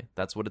 basically.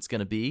 That's what it's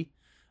gonna be.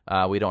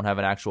 We don't have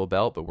an actual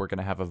belt, but we're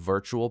gonna have a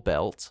virtual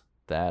belt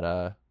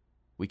that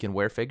we can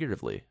wear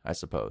figuratively, I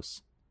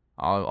suppose.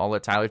 I'll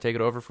let Tyler take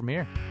it over from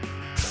here.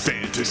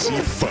 Fantasy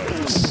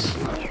fights.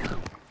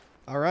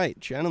 All right,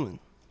 gentlemen.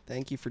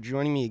 Thank you for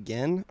joining me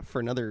again for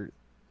another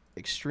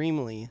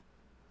extremely,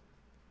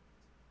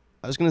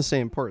 I was going to say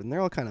important. They're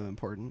all kind of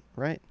important,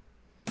 right?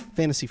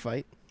 Fantasy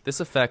fight. This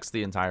affects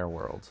the entire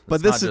world. But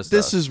It's not this is just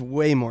this us. is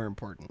way more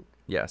important.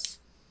 Yes.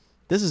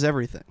 This is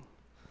everything.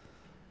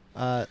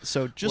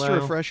 So just a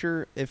Well-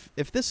 refresher, if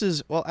this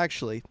is, well,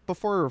 actually,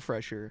 before a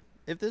refresher,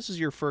 if this is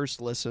your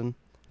first listen,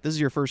 this is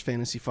your first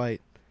fantasy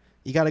fight,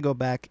 you got to go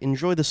back,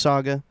 enjoy the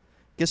saga,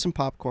 get some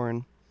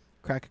popcorn,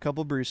 crack a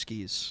couple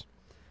brewskis,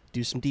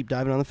 do some deep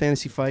diving on the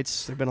fantasy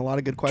fights. There've been a lot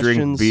of good questions.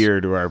 Drink beer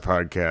to our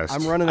podcast.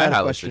 I'm running I out of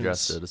highly questions.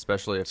 suggest it,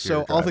 especially if So you're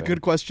all the driving.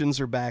 good questions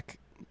are back,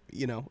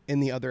 in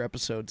the other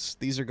episodes.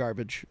 These are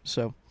garbage.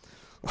 So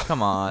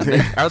Come on.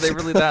 Are they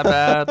really that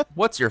bad?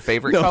 What's your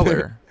favorite No,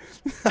 color?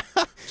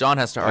 John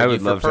has to I argue would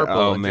for love to. purple.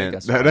 Oh and Jake man,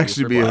 has to that'd argue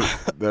actually for be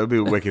black. that would be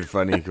a wicked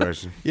funny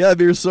question. Yeah, it'd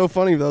be so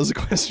funny if that was a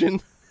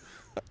question.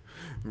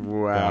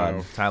 Wow.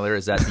 God, Tyler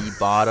is at the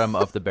bottom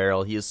of the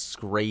barrel. He is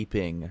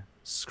scraping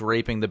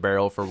the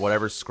barrel for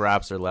whatever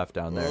scraps are left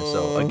down there.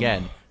 So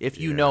again, if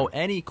you know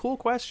any cool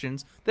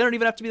questions, they don't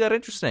even have to be that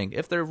interesting.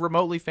 If they're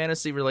remotely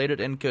fantasy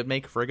related and could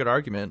make for a good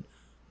argument,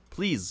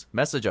 please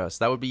message us.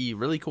 That would be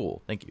really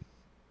cool. Thank you.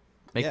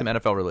 Make them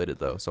NFL related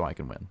though, so I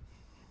can win.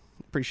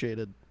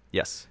 Appreciated.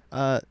 Yes.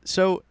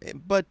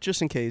 But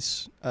just in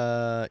case,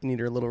 you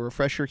need a little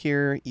refresher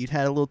here. You'd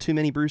had a little too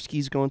many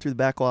brewskis going through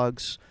the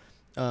backlogs.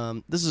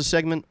 This is a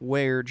segment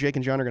where Jake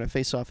and John are going to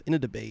face off in a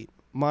debate,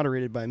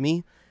 moderated by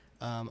me.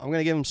 I'm going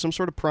to give them some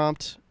sort of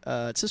prompt.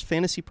 It says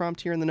fantasy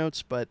prompt here in the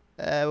notes, but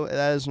that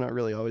has not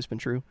really always been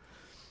true.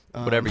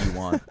 Whatever you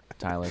want,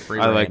 Tyler. Free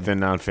I reign. like the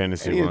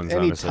non-fantasy ones.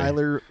 Any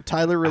Honestly,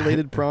 Tyler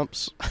related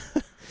prompts.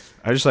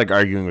 I just like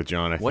arguing with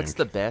John. What's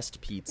the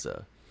best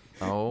pizza?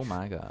 Oh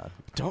my God.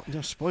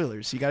 No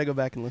spoilers. You got to go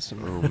back and listen.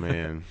 Oh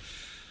man.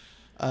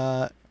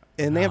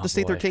 And they have to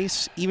state their boy.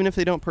 case even if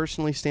they don't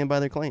personally stand by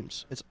their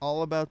claims. It's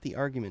all about the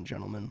argument,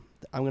 gentlemen.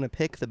 I'm going to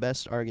pick the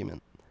best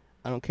argument.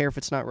 I don't care if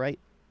it's not right.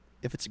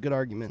 If it's a good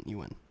argument, you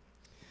win.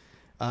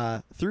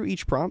 Through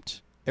each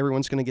prompt,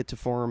 everyone's going to get to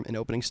form an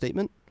opening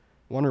statement,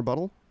 one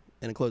rebuttal,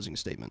 and a closing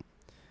statement.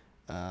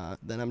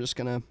 Then I'm just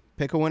going to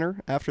pick a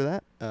winner after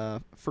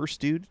that. First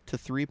dude to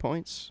 3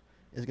 points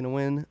is going to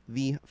win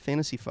the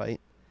fantasy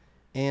fight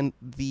and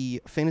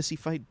the fantasy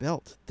fight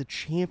belt, the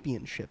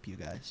championship, you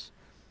guys.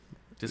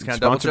 Discount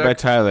double Sponsored by check.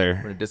 Tyler.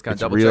 We're gonna discount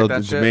It's double real. check that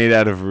It's shit. made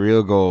out of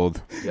real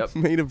gold. Yep.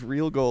 Made of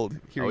real gold.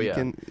 Here Oh, you yeah.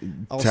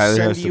 can. I'll Tyler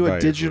send has to you buy a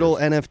it digital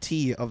first.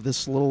 NFT of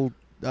this little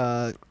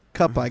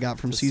cup I got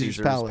from The Caesar's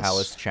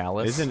Palace.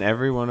 Chalice. Isn't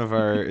every one of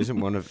our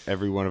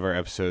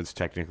episodes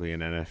technically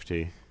an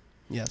NFT?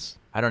 Yes.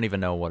 I don't even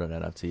know what an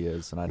NFT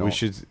is, and I don't. We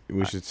should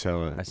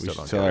sell it. I We still should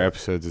don't sell get our it.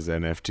 episodes as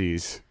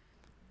NFTs.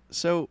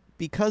 So,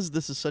 because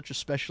this is such a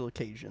special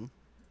occasion,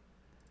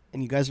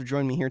 and you guys are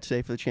joining me here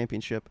today for the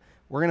championship,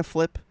 we're going to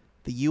flip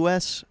the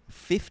U.S.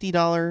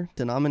 $50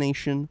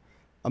 denomination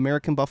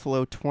American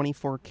Buffalo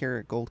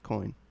 24-karat gold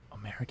coin.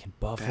 American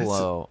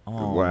Buffalo.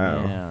 Oh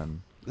Wow.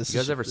 man. This You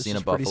guys is- ever this seen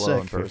is a pretty buffalo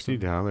in sick. person?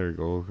 $50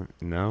 gold.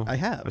 No, I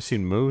have. I've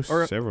seen moose.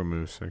 Or- Several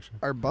moose actually.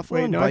 Are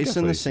buffalo and I bison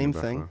definitely the seen same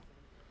a thing?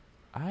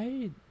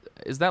 buffalo.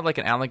 Is that like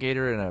an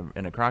alligator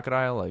and a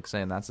crocodile? Like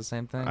saying that's the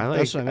same thing? I like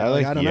That's what I meant. I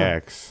Like, like I don't know.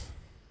 yaks.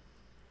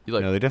 You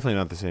like No, they're definitely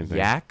not the same thing.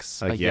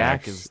 yaks? Like a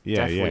yak yaks. is Yeah,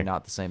 definitely yak.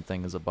 not the same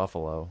thing as a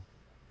buffalo.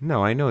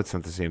 No, I know it's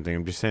not the same thing.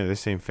 I'm just saying they're the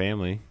same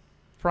family.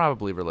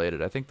 Probably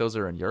related. I think those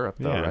are in Europe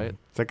though, Yeah, right?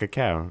 it's like a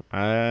cow. No, It's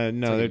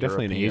like they're a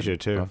definitely in European Asia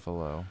too.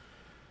 Buffalo.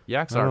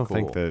 Yaks I are don't cool.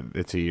 think that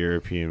it's a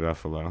European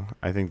buffalo.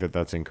 I think that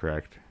that's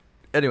incorrect.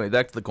 Anyway,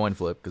 back to the coin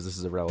flip because this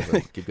is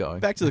irrelevant. Keep going.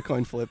 Back to the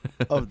coin flip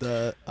of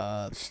the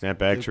Snap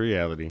back to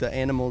reality. the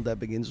animal that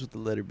begins with the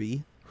letter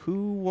B.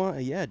 Who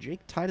won? Yeah, Jake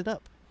tied it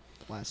up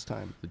last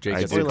time. Jake I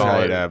gets did to spoiler call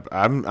tie it. it up.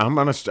 I'm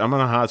on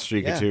a hot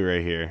streak Yeah. of 2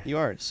 right here. You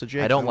are. So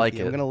Jake, I don't I'm, like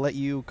I'm it. going to let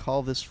you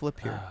call this flip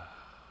here.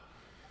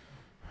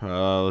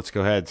 Let's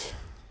go heads.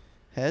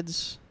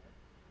 Heads.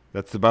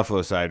 That's the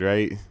buffalo side,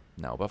 right?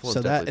 No, Buffalo's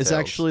So that definitely is tails.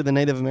 actually the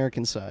Native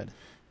American side.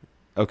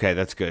 Okay,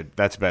 that's good.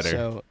 That's better.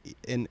 So,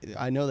 and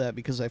I know that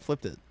because I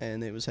flipped it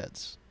and it was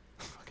heads.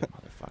 Fucking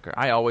motherfucker.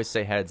 I always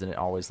say heads and it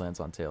always lands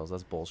on tails.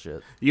 That's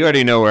bullshit. You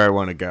already know where I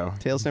want to go.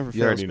 Tails never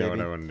You fails, already know baby.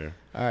 what I want to do.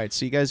 All right,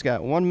 so you guys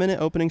got 1 minute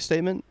opening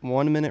statement,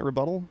 1 minute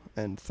rebuttal,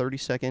 and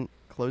 30-second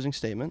closing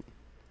statement.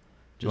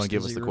 Do you want to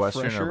give as us a the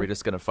question, or are refresher. we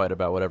just going to fight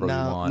about whatever we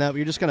No, want? no,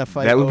 you're just gonna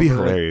fight. That would be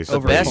over- hilarious. The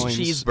over best coins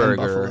and cheeseburger.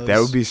 buffaloes. That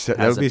would be so,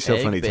 Has an so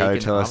egg, funny. Tyler,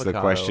 bacon, tell us the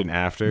avocado. question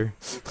after.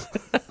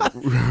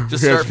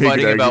 Just start Big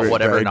fighting about argument.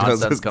 whatever Tyler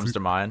tells nonsense us comes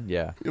to mind.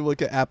 Yeah. You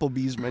look at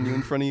Applebee's menu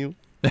in front of you.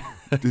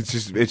 It's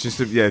just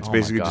yeah. It's Oh my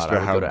basically God, just I about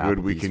would how go to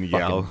good we Applebee's can fucking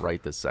yell.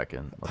 right this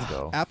second. Let's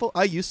go.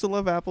 I used to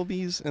love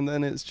Applebee's, and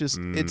then it's just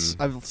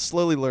I've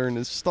slowly learned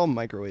it's just all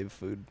microwave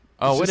food.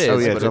 Oh, it It's is. just- Oh,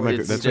 yeah, but it's all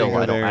it's that's still,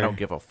 why you go I there. don't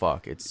give a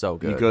fuck. It's so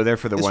good. You go there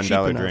for the It's cheap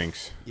 $1 enough.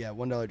 drinks, Yeah,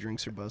 $1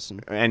 drinks are busting.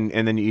 and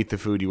then you eat the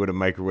food you would have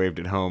microwaved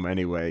at home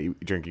anyway,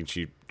 drinking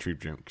cheap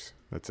drinks.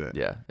 That's it.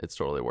 Yeah, it's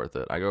totally worth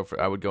it.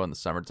 I would go in the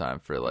summertime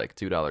for like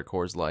 $2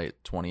 Coors Light,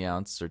 20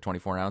 ounce or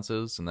 24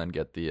 ounces, and then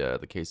get the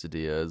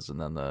quesadillas and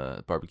then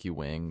the barbecue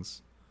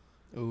wings.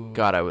 Ooh.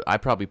 God, I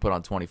probably put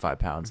on 25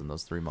 pounds in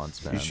those 3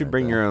 months, man. You should right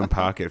bring there. your own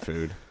pocket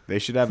food. They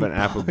should have an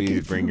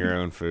Applebee's bring your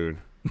own food.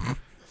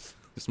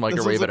 Just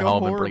microwave like at a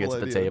home and bring it to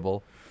horrible the idea.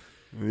 table.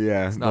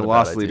 Yeah, not the a bad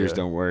lost leaders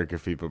idea. don't work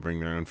if people bring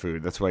their own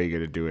food. That's why you got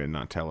to do it and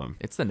not tell them.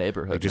 It's the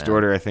neighborhood. Like just man.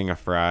 order a thing of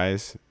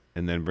fries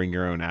and then bring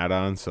your own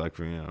add-ons. So like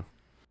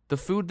The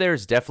food there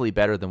is definitely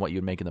better than what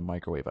you'd make in the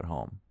microwave at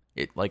home.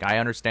 I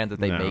understand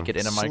that they No. make it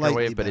in a Slightly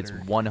microwave, but it's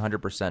better.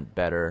 100%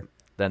 better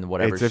than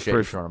whatever It's a shit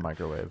you throw in a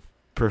microwave.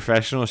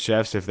 professional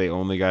chefs if they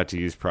only got to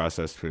use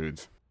processed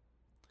foods.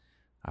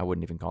 I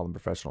wouldn't even call them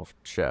professional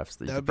chefs.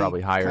 You That could would be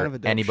probably hire kind of a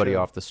dope anybody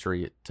show. off the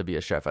street to be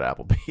a chef at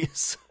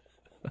Applebee's.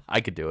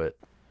 I could do it.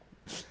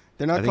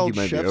 They're not I think called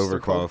you might be chefs. They're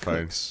called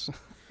overqualified. cooks.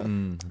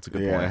 That's a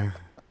good Yeah. point.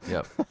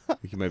 Yep. I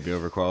think you might be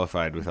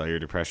overqualified with all your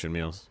depression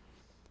meals.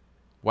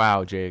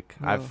 Wow, Jake.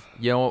 Oh.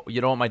 You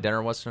know what my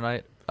dinner was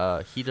tonight?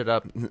 Heated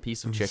up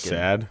piece of chicken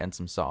Sad. and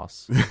some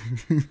sauce.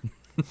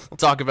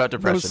 Talk about No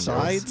depression.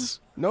 sides.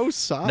 No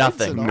sides.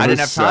 Nothing. At all? I didn't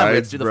have time.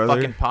 Let's sides, do the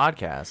brother. fucking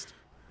podcast.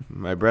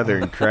 My brother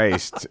in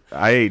Christ.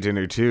 I ate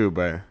dinner too,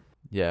 but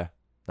Yeah.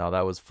 No,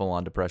 that was full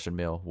on depression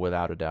meal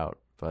without a doubt.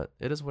 But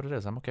it is what it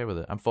is. I'm okay with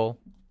it. I'm full.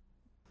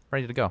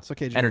 Ready to go. It's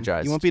okay, Jim.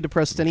 Energized. You won't be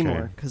depressed Okay.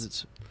 anymore because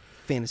it's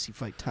fantasy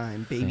fight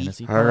time, baby.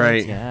 Fantasy All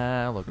right. points.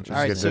 Yeah, look at All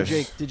right, get so this.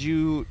 Jake, do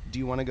you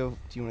want to go?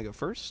 Do you want to go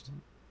first?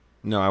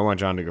 no, I want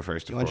John to go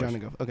first. You Of want course. John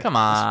to go? Okay. Come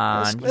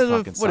on, you fucking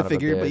Would son have of a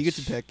figured, but you get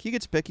bitch. to pick. You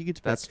get to pick. You get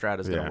to pick. That strat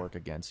is going Yeah. to work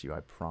against you. I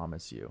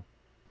promise you.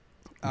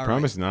 I All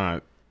promise right.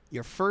 not.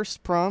 Your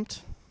first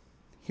prompt.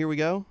 Here we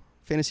go.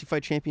 Fantasy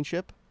Fight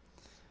Championship.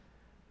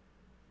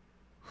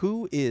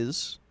 Who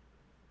is,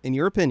 in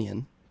your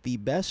opinion, the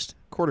best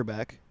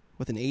quarterback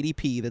with an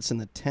ADP that's in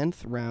the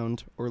 10th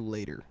round or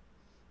later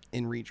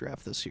in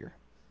redraft this year?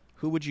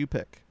 Who would you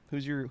pick?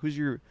 Who's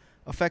your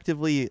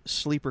effectively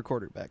sleeper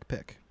quarterback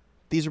pick?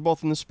 These are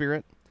both in the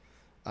spirit.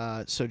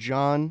 So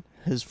John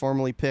has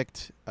formally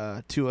picked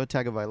Tua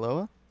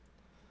Tagovailoa,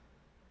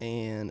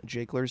 and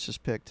Jake Lers has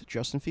picked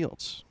Justin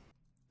Fields.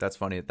 That's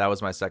funny. That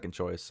was my second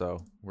choice,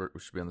 so we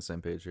should be on the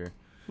same page here.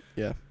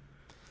 Yeah.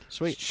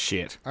 Sweet.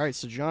 Shit. All right,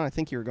 so John, I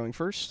think you were going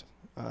first.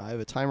 I have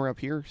a timer up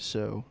here,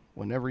 so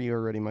whenever you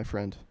are ready, my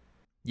friend.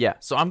 Yeah,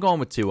 so I'm going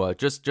with Tua,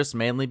 just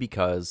mainly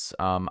because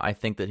I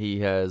think that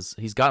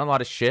he's gotten a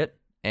lot of shit,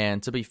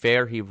 and to be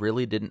fair, he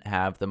really didn't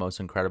have the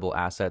most incredible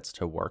assets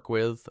to work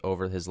with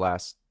over his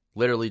last,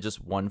 literally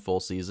just one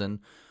full season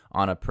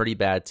on a pretty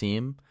bad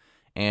team.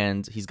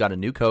 And he's got a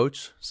new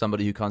coach,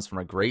 somebody who comes from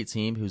a great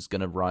team who's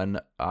going to run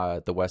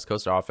the West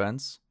Coast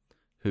offense,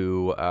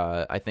 who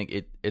I think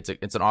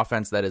it's an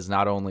offense that is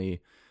not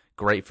only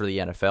great for the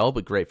NFL,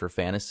 but great for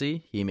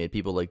fantasy. He made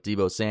people like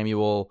Deebo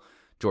Samuel,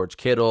 George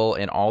Kittle,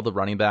 and all the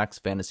running backs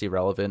fantasy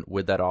relevant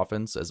with that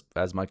offense,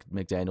 as Mike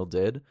McDaniel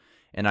did.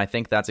 And I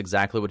think that's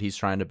exactly what he's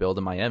trying to build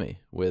in Miami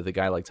with a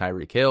guy like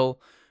Tyreek Hill.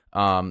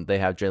 They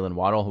have Jalen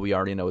Waddle, who we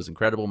already know is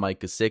incredible, Mike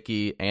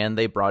Gesicki, and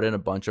they brought in a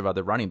bunch of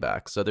other running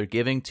backs. So they're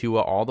giving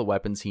Tua all the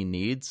weapons he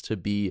needs to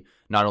be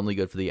not only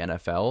good for the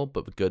NFL,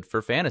 but good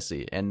for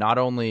fantasy. And not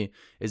only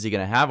is he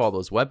going to have all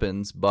those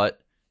weapons,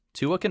 but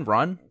Tua can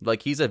run.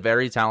 Like, he's a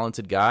very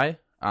talented guy.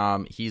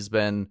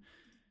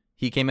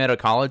 He came out of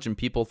college and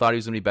people thought he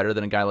was going to be better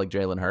than a guy like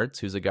Jalen Hurts,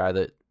 who's a guy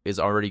that is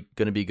already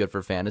going to be good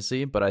for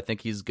fantasy, but I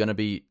think he's going to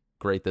be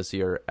great this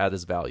year at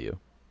his value.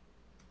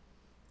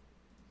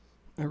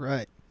 All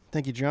right.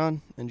 Thank you,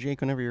 John. And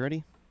Jake, whenever you're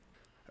ready.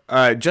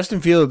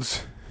 Justin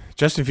Fields.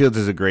 Justin Fields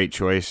is a great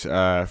choice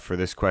for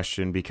this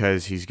question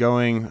because he's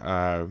going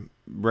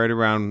right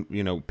around,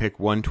 pick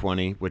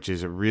 120, which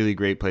is a really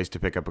great place to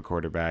pick up a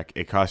quarterback.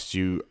 It costs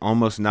you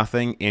almost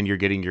nothing, and you're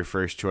getting your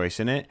first choice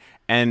in it.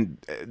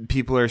 And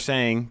people are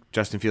saying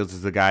Justin Fields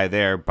is the guy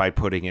there by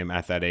putting him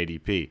at that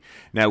ADP.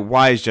 Now,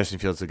 why is Justin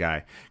Fields the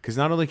guy? Because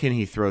not only can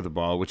he throw the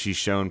ball, which he's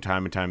shown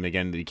time and time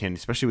again that he can,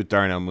 especially with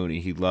Darnell Mooney,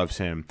 he loves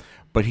him,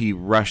 but he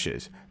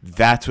rushes.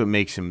 That's what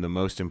makes him the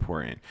most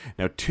important.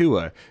 Now,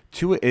 Tua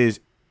is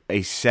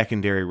a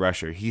secondary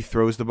rusher. He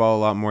throws the ball a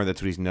lot more. That's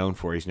what he's known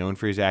for. He's known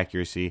for his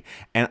accuracy.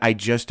 And I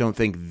just don't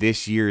think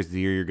this year is the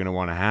year you're going to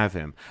want to have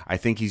him. I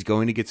think he's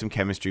going to get some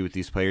chemistry with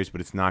these players, but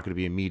it's not going to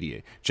be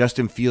immediate.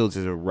 Justin Fields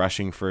is a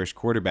rushing first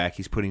quarterback.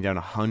 He's putting down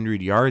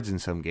 100 yards in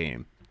some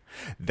game.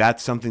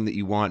 That's something that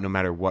you want no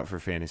matter what for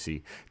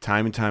fantasy.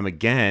 Time and time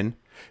again,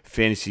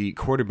 fantasy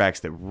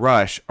quarterbacks that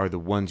rush are the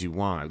ones you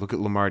want. Look at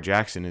Lamar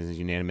Jackson in his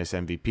unanimous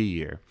MVP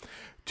year.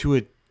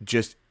 Tua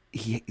just...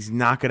 He's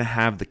not going to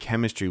have the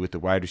chemistry with the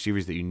wide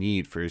receivers that you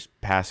need for his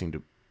passing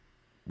to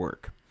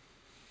work.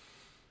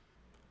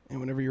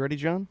 And whenever you're ready,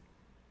 John.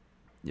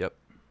 Yep.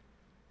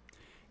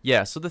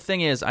 Yeah, so the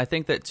thing is, I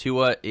think that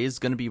Tua is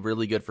going to be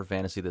really good for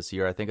fantasy this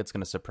year. I think it's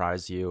going to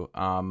surprise you.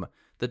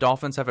 The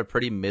Dolphins have a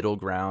pretty middle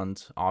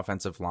ground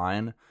offensive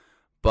line,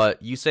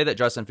 but you say that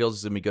Justin Fields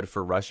is going to be good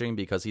for rushing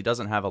because he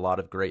doesn't have a lot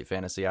of great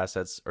fantasy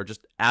assets or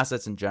just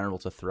assets in general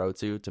to throw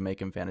to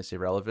make him fantasy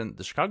relevant.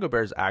 The Chicago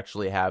Bears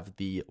actually have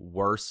the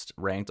worst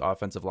ranked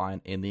offensive line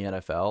in the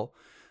NFL.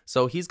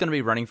 So he's going to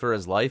be running for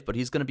his life, but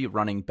he's going to be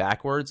running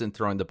backwards and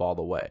throwing the ball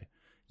away.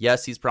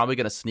 Yes, he's probably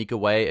going to sneak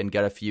away and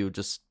get a few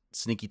just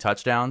sneaky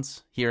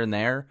touchdowns here and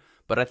there.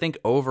 But I think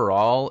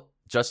overall,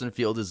 Justin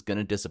Fields is going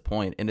to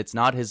disappoint, and it's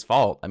not his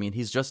fault. I mean,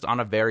 he's just on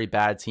a very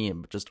bad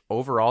team. Just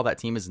overall, that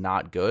team is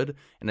not good,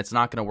 and it's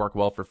not going to work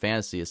well for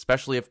fantasy,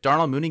 especially if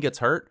Darnell Mooney gets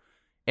hurt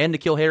and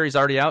N'Keal Harry's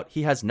already out.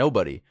 He has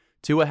nobody.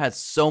 Tua has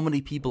so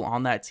many people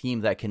on that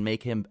team that can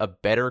make him a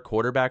better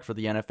quarterback for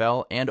the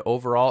NFL, and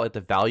overall, at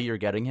the value you're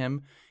getting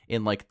him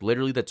in like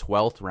literally the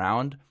 12th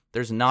round,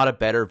 there's not a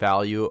better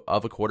value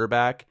of a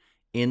quarterback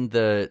in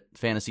the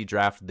fantasy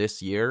draft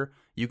this year.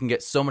 You can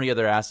get so many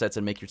other assets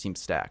and make your team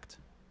stacked.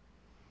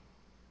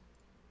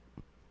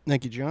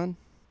 Thank you, John.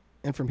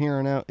 And from here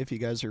on out, if you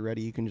guys are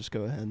ready, you can just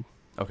go ahead.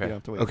 Okay. You don't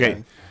have to wait.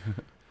 Okay.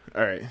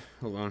 All right.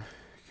 Hold on.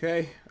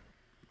 Okay.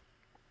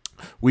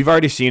 We've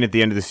already seen at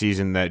the end of the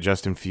season that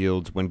Justin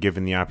Fields, when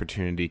given the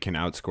opportunity, can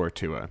outscore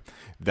Tua.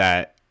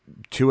 That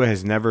Tua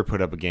has never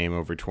put up a game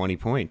over 20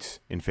 points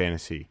in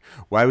fantasy.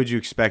 Why would you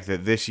expect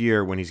that this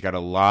year, when he's got a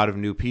lot of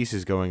new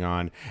pieces going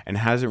on and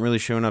hasn't really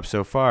shown up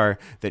so far,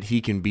 that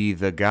he can be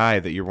the guy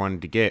that you're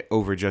wanting to get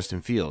over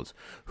Justin Fields,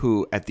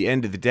 who at the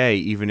end of the day,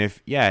 even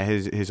if,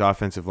 his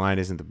offensive line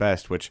isn't the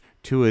best, which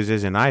Tua's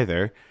isn't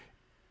either,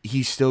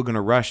 he's still going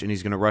to rush, and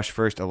he's going to rush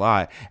first a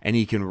lot, and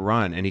he can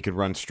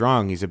run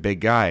strong. He's a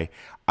big guy.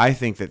 I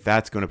think that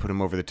that's going to put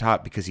him over the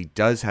top because he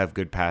does have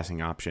good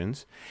passing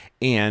options,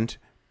 and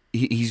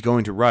he's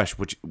going to rush,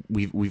 which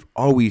we've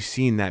always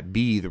seen that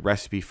be the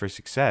recipe for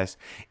success.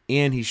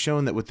 And he's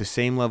shown that with the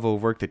same level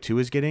of work that Tua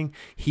is getting,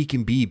 he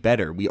can be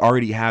better. We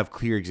already have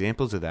clear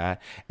examples of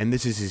that, and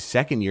this is his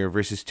second year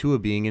versus Tua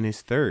being in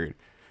his third.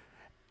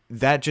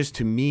 That just,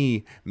 to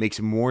me, makes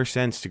more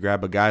sense to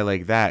grab a guy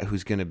like that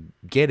who's going to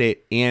get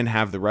it and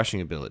have the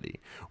rushing ability.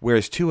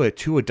 Whereas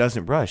Tua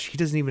doesn't rush. He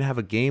doesn't even have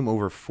a game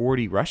over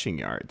 40 rushing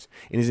yards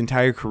in his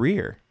entire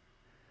career.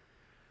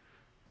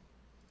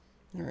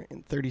 All right,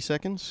 in 30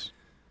 seconds.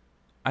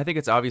 I think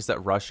it's obvious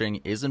that rushing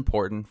is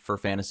important for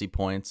fantasy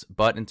points,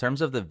 but in terms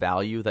of the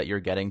value that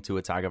you're getting to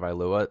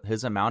Tagovailoa,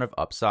 his amount of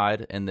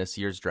upside in this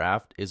year's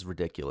draft is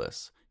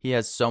ridiculous. He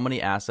has so many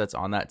assets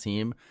on that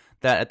team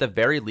that at the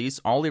very least,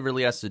 all he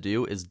really has to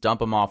do is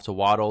dump him off to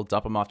Waddle,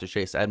 dump him off to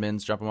Chase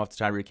Edmonds, dump him off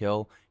to Tyreek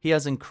Hill. He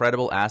has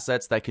incredible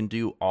assets that can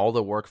do all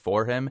the work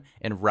for him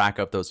and rack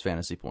up those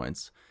fantasy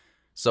points.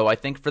 So I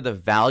think for the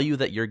value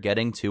that you're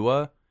getting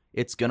Tua,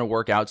 it's going to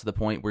work out to the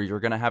point where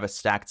you're going to have a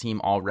stacked team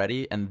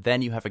already, and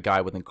then you have a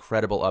guy with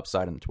incredible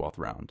upside in the 12th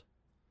round.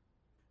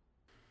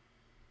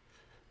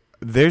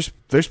 There's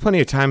plenty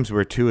of times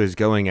where Tua is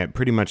going at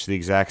pretty much the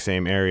exact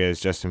same area as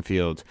Justin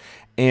Fields.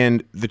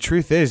 And the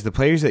truth is, the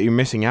players that you're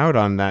missing out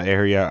on that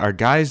area are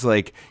guys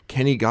like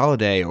Kenny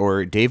Golladay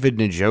or David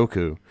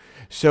Njoku.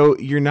 So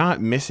you're not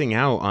missing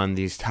out on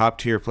these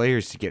top-tier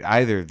players to get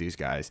either of these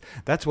guys.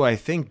 That's why I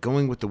think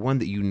going with the one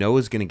that you know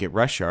is going to get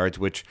rush yards,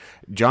 which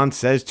John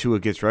says Tua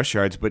gets rush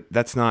yards, but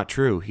that's not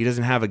true. He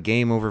doesn't have a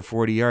game over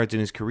 40 yards in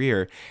his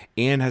career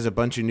and has a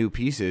bunch of new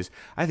pieces.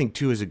 I think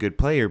Tua is a good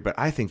player, but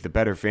I think the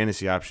better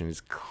fantasy option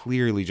is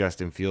clearly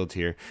Justin Fields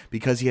here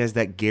because he has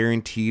that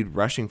guaranteed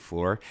rushing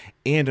floor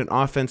and an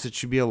offense that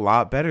should be a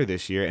lot better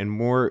this year and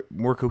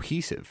more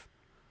cohesive.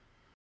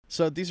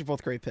 So these are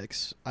both great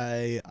picks.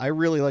 I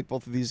really like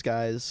both of these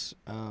guys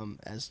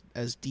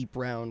as deep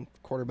round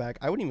quarterback.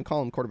 I wouldn't even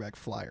call them quarterback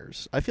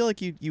flyers. I feel like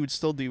you would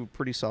still do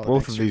pretty solid.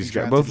 Both of these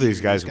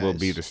guys will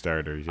be the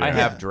starters. Yeah. I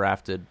have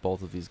drafted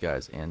both of these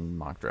guys in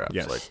mock drafts.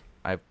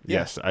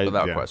 Yes.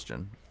 Without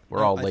question.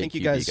 We're all late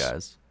QB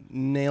guys.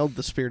 Nailed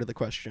the spirit of the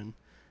question.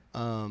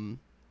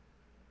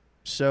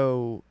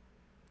 So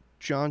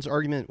John's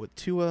argument with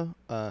Tua,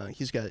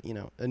 he's got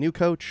a new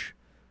coach,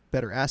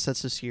 better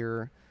assets this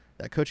year.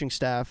 That coaching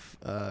staff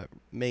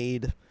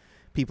made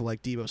people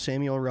like Deebo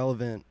Samuel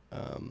relevant,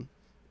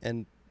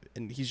 and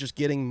he's just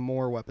getting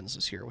more weapons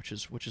this year, which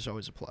is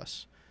always a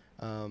plus.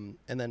 And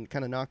then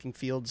kind of knocking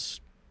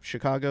Fields,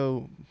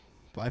 Chicago,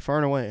 by far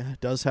and away,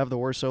 does have the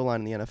worst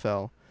O-line in the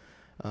NFL,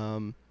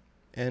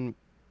 and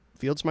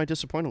Fields might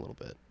disappoint a little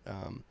bit.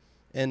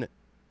 And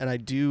I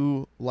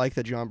do like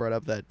that John brought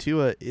up that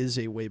Tua is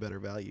a way better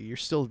value. You're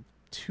still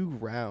 2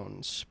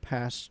 rounds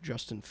past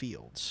Justin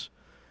Fields,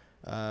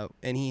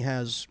 and he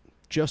has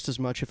just as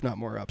much, if not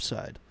more,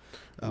 upside.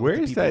 Where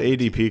is that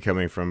ADP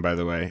coming from, by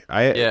the way?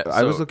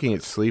 I was looking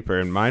at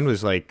Sleeper, and mine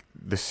was like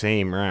the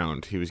same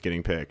round he was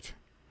getting picked.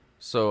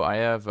 So I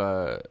have,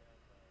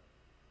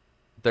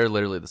 they're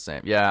literally the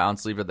same. Yeah, on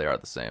Sleeper they are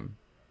the same.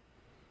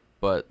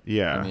 But,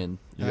 yeah. I mean,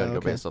 you got to go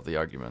based off the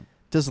argument.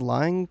 Does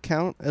lying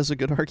count as a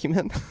good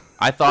argument?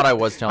 I thought I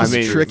was telling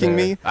you. Tricking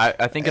me?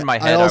 I think in my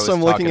head I was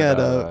talking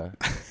about,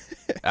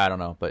 I don't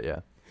know, but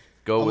yeah.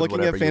 I'm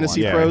looking at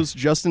Fantasy Pros.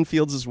 Justin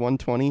Fields is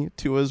 120.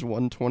 Tua is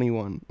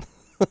 121.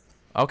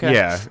 Okay.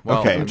 Yeah. Well,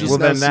 okay. I'm just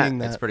then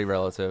that's pretty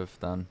relative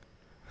then.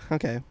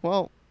 Okay.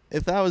 Well,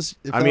 if that was,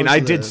 I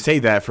did say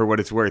that for what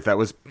it's worth. That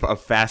was a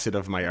facet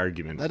of my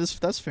argument.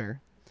 That's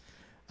fair.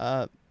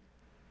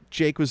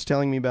 Jake was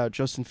telling me about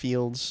Justin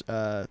Fields.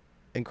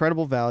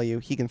 Incredible value.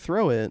 He can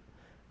throw it,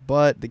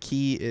 but the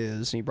key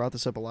is, and he brought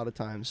this up a lot of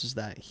times, is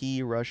that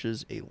he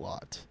rushes a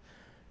lot,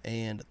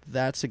 and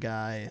that's a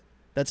guy.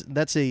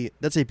 That's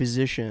a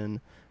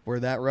position where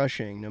that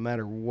rushing, no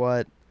matter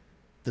what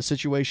the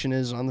situation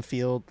is on the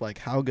field, like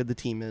how good the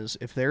team is,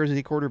 if there is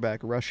a quarterback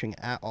rushing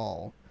at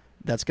all,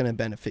 that's going to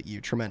benefit you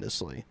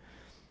tremendously.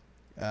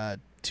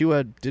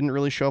 Tua didn't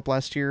really show up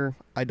last year.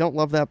 I don't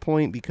love that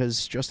point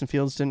because Justin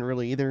Fields didn't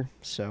really either,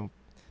 so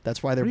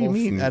that's why they're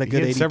both at a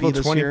good ADP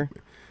this year.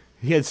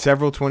 He had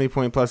several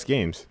 20-point plus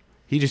games.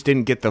 He just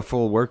didn't get the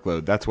full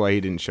workload. That's why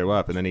he didn't show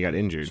up, and then he got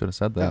injured. Should have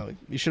said that. Oh,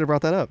 you should have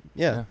brought that up.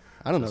 Yeah.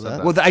 I don't know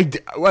that.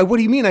 Well, what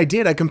do you mean I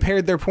did? I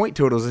compared their point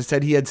totals. I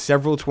said he had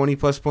several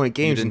 20-plus point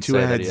games and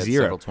Tua had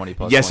 0.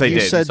 Yes, I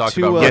did.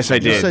 Yes, I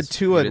did. You said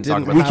Tua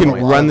didn't. We can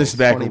run this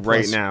back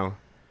right now.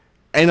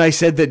 And I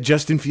said that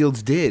Justin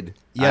Fields did.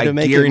 Yeah, to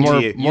make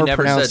it more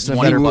never pronounced said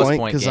and a better 20-plus point,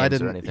 point because I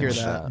games or didn't anything hear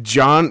like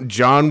that.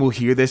 John will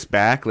hear this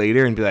back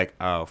later and be like,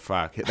 "Oh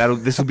fuck,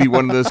 this will be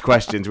one of those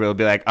questions where he'll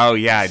be like, oh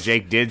yeah,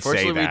 Jake did say that."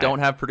 Fortunately, we don't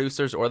have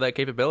producers or that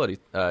capability,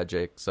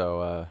 Jake.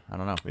 So I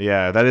don't know.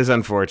 Yeah, that is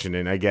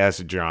unfortunate, I guess,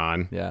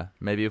 John. Yeah,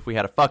 maybe if we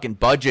had a fucking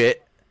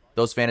budget,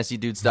 those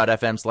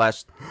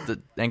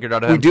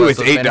fantasydudes.fm/anchor.fm. We do.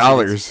 It's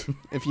 $8.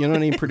 If you don't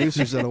need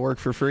producers that'll work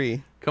for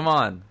free. Come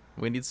on,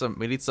 we need some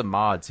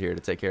mods here to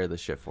take care of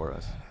this shit for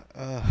us.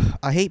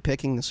 I hate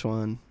picking this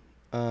one.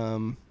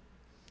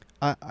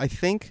 I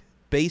think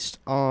based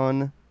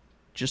on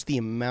just the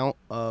amount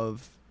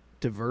of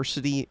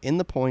diversity in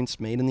the points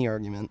made in the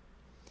argument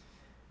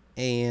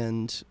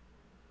and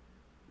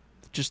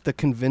just the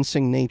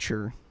convincing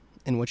nature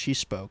in which he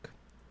spoke,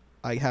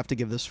 I have to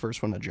give this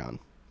first one to John.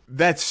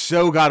 That's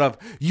so god off.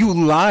 You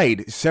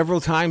lied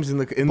several times in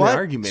the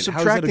argument. How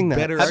is that a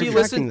better Have you argument?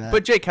 listened?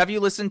 But Jake, have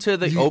you listened to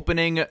the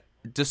opening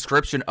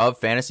description of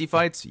fantasy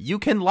fights? You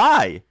can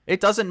lie. It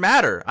doesn't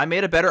matter. I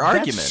made a better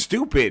argument. That's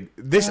stupid.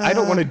 I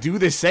don't want to do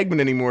this segment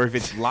anymore if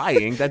it's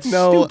lying. That's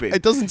No, stupid.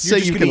 it doesn't say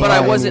you can But lie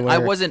I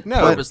wasn't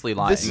anywhere. purposely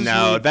lying.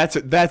 No, that's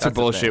a the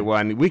bullshit thing.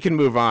 one. We can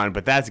move on,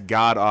 but that's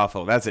god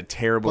awful. That's a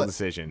terrible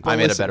decision. I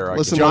made a better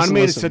argument. John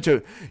made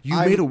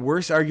made a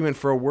worse argument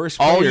for a worse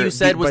player. All you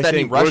said was that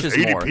he rushes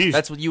more. ADPs.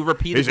 That's what you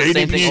repeated His the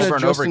same ADPs. thing over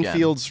and over Justin again.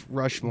 Fields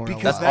rushed more.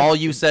 Because That's all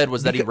you said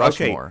was that he rushed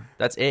okay. more.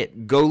 That's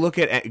it. Go look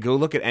at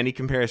any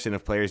comparison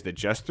of players that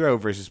just throw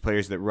versus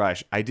players that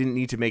rush. I didn't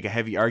need to make a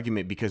heavy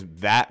argument because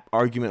that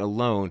argument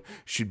alone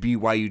should be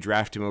why you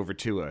draft him over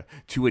Tua.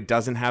 Tua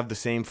doesn't have the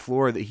same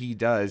floor that he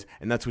does,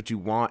 and that's what you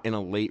want in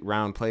a late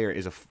round player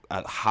is a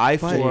high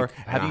floor.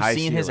 Have and a you high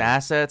seen his ceiling.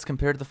 assets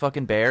compared to the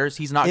fucking Bears?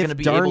 He's not If going to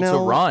be able to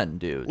Darnell- run,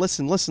 dude.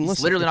 Listen. literally If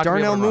not gonna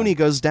be able Darnell to Mooney run.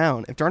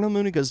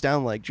 goes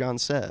down, like John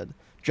said,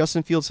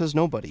 Justin Fields has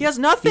nobody. He has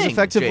nothing, He's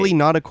effectively Jake.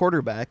 not a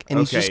quarterback, and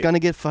he's just Okay. going to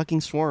get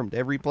fucking swarmed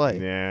every play.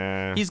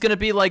 Yeah. He's going to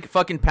be like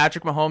fucking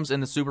Patrick Mahomes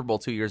in the Super Bowl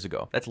 2 years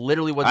ago. That's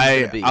literally what he's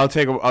going to be. I'll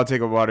take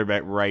a water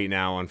bet right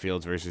now on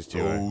Fields versus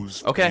Tua.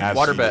 Okay,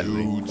 water bet.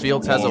 Absolutely.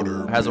 Fields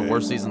has a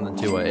worse season than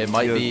Tua. It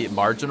might be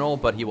marginal,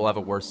 but he will have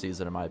a worse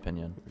season in my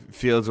opinion.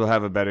 Fields will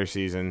have a better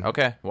season.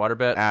 Okay, water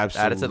bet. Add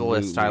it to the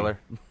list, Absolutely. Tyler.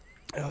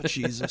 Oh,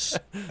 Jesus.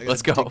 I gotta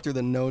Let's go. dig through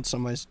the notes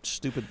on my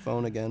stupid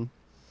phone again.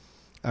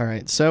 All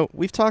right, so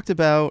we've talked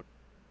about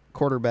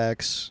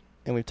quarterbacks,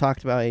 and we've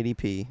talked about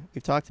ADP.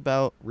 We've talked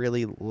about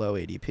really low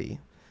ADP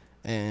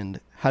and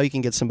how you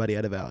can get somebody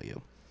out of value.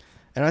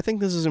 And I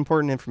think this is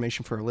important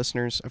information for our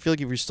listeners. I feel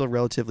like if you're still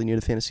relatively new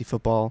to fantasy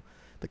football,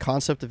 the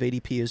concept of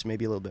ADP is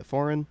maybe a little bit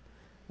foreign,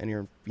 and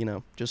you're,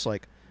 just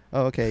like,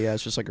 oh, okay, yeah,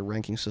 it's just like a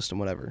ranking system,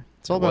 whatever.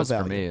 It's all about value.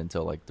 It was for me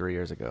until like 3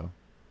 years ago.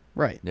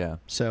 Right. Yeah.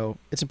 So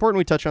it's important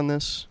we touch on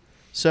this.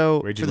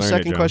 So Where'd for you the learn it,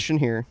 second John? question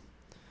here,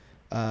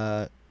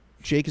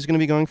 Jake is going to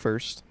be going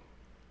first.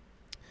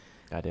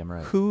 Goddamn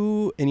right.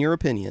 Who, in your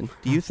opinion,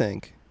 do you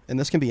think, and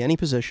this can be any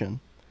position,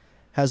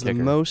 has the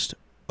Kicker. most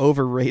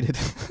overrated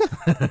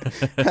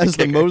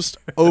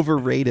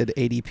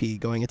ADP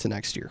going into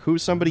next year?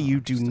 Who's somebody you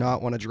do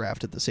not want to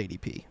draft at this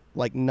ADP?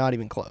 Like, not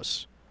even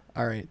close.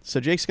 All right, so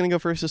Jake's going to go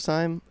first this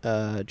time.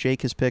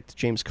 Jake has picked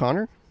James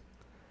Conner.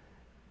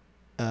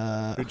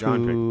 Who'd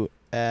John who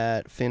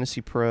at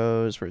Fantasy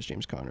Pros, where's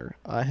James Conner?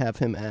 I have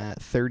him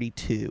at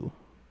 32.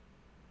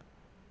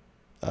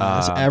 His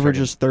I'm average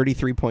checking.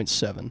 is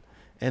 33.7.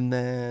 And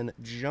then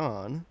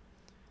John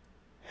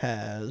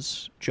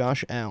has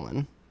Josh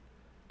Allen,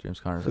 James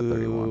Conner's at who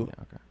 31. Yeah,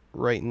 okay.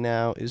 right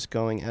now is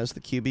going as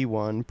the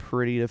QB1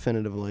 pretty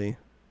definitively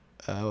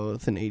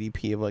with an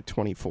ADP of like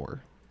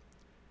 24.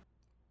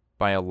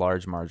 By a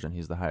large margin,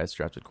 he's the highest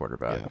drafted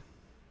quarterback. Yeah.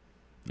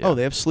 Yeah. Oh,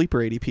 they have sleeper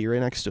ADP right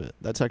next to it.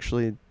 That's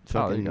actually there you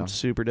fucking go.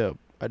 super dope.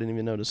 I didn't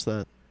even notice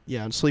that.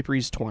 Yeah, and sleeper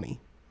he's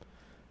 20,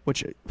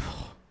 which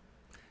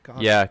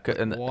God, Yeah,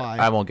 and why?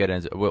 I won't get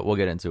into it. We'll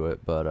get into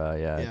it, but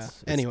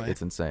Anyway.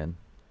 it's insane.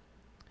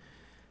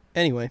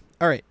 Anyway,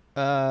 all right.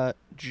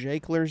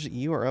 Jakelers,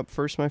 you are up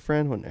first, my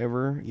friend,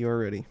 whenever you are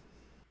ready.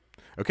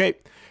 Okay.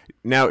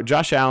 Now,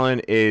 Josh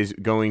Allen is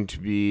going to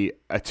be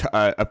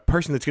a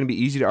person that's going to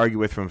be easy to argue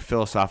with from a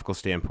philosophical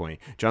standpoint.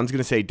 John's going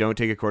to say, don't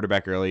take a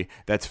quarterback early.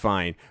 That's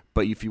fine.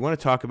 But if you want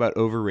to talk about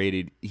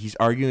overrated, he's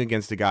arguing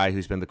against a guy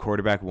who's been the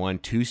quarterback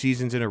 2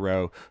 seasons in a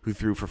row, who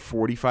threw for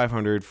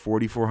 4,500,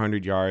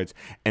 4,400 yards,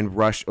 and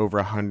rushed over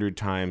 100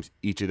 times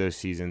each of those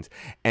seasons.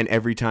 And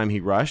every time he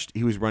rushed,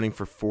 he was running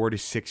for 4 to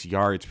 6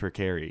 yards per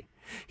carry.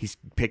 He's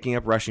picking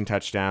up rushing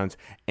touchdowns,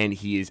 and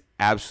he is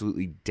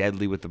absolutely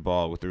deadly with the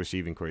ball with the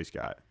receiving core he's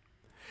got.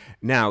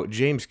 Now,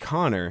 James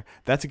Conner,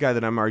 that's a guy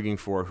that I'm arguing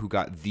for who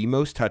got the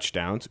most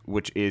touchdowns,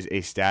 which is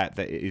a stat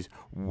that is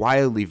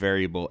wildly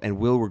variable and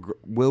will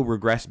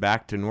regress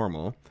back to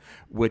normal,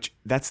 which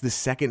that's the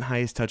second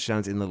highest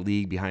touchdowns in the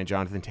league behind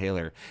Jonathan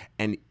Taylor,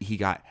 and he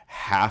got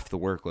half the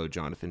workload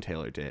Jonathan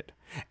Taylor did,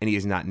 and he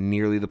is not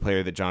nearly the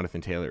player that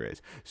Jonathan Taylor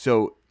is.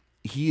 So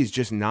he is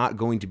just not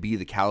going to be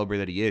the caliber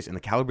that he is and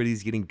the caliber that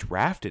he's getting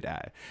drafted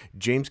at.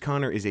 James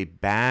Conner is a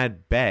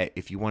bad bet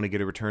if you want to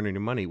get a return on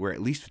your money, where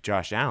at least with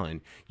Josh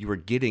Allen, you are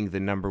getting the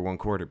number one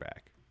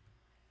quarterback.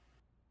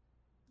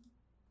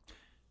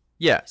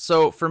 Yeah,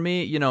 so for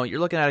me, you're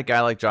looking at a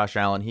guy like Josh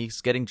Allen.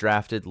 He's getting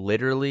drafted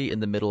literally in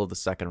the middle of the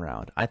second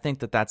round. I think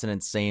that that's an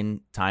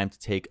insane time to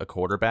take a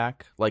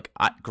quarterback.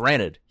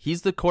 Granted,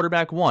 he's the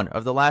quarterback one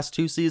of the last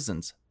 2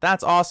 seasons.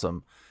 That's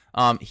awesome.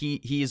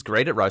 He is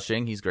great at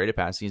rushing. He's great at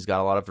passing. He's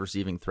got a lot of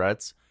receiving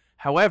threats.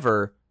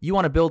 However, you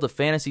want to build a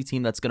fantasy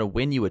team that's going to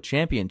win you a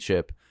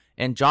championship,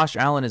 and Josh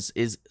Allen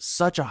is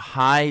such a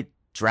high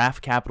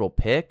draft capital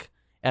pick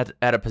at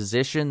a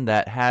position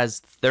that has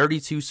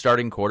 32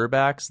 starting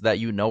quarterbacks that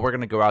we're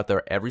going to go out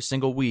there every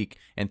single week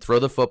and throw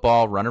the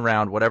football, run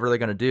around, whatever they're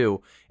going to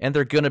do, and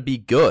they're going to be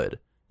good.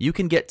 You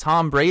can get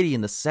Tom Brady in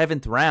the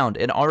 7th round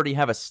and already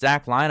have a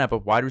stacked lineup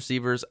of wide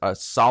receivers, a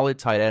solid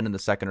tight end in the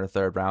 2nd or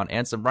 3rd round,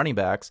 and some running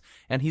backs,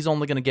 and he's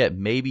only going to get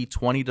maybe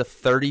 20 to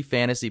 30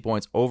 fantasy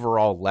points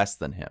overall less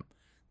than him.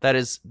 That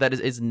is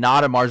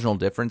not a marginal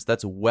difference.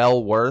 That's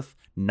well worth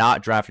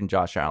not drafting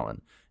Josh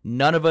Allen.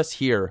 None of us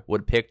here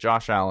would pick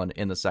Josh Allen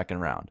in the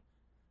 2nd round.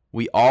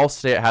 We all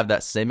have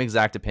that same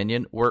exact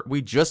opinion.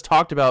 We just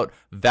talked about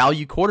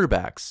value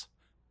quarterbacks.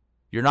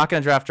 You're not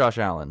going to draft Josh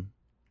Allen.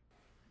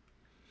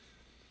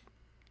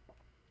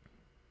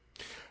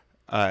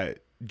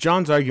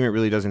 John's argument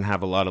really doesn't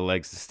have a lot of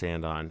legs to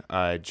stand on.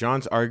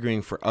 John's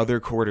arguing for other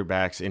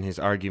quarterbacks in his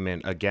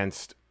argument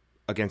against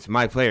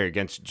my player,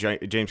 against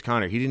James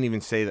Conner. He didn't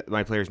even say that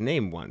my player's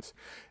name once.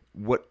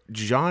 What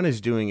John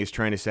is doing is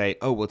trying to say,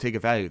 oh, we'll take a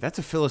value. That's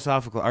a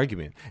philosophical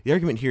argument. The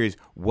argument here is,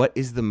 what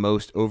is the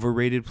most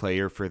overrated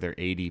player for their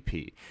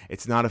ADP?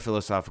 It's not a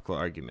philosophical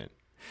argument.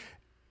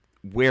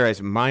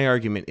 Whereas my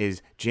argument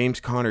is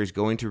James Conner is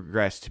going to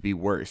regress to be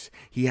worse.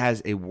 He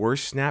has a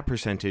worse snap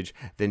percentage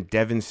than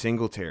Devin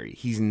Singletary.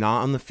 He's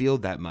not on the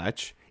field that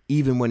much,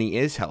 even when he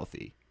is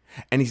healthy.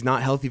 And he's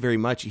not healthy very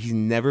much. He's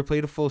never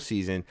played a full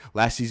season.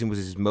 Last season was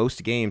his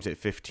most games at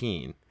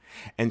 15.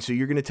 And so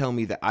you're going to tell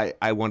me that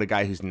I want a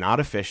guy who's not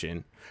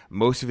efficient.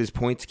 Most of his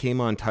points came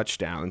on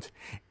touchdowns,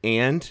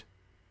 and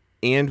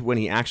when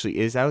he actually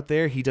is out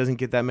there, he doesn't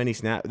get that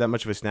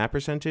much of a snap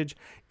percentage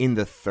in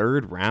the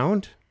 3rd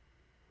round.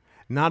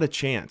 Not a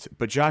chance.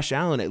 But Josh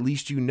Allen, at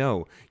least you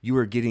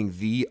are getting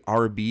the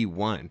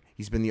RB1.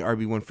 He's been the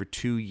RB1 for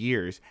 2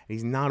 years, and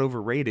he's not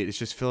overrated. It's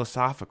just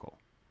philosophical.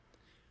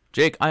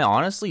 Jake, I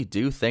honestly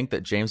do think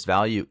that James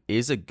Value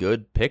is a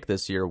good pick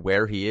this year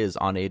where he is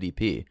on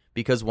ADP,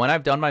 because when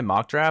I've done my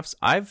mock drafts,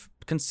 I've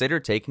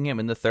considered taking him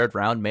in the 3rd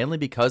round, mainly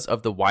because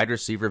of the wide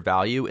receiver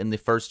value in the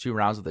first 2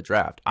 rounds of the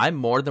draft. I'm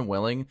more than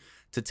willing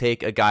to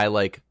take a guy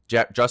like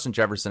Justin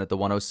Jefferson at the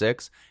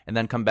 106 and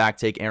then come back,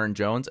 take Aaron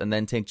Jones, and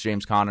then take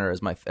James Conner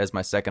as my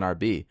 2nd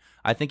RB.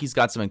 I think he's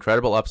got some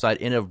incredible upside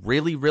in a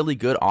really, really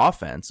good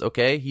offense,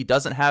 okay? He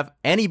doesn't have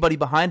anybody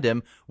behind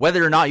him.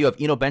 Whether or not you have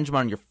Eno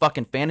Benjamin on your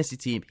fucking fantasy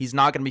team, he's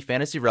not going to be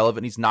fantasy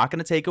relevant. He's not going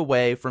to take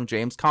away from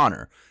James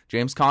Conner.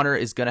 James Conner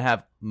is going to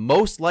have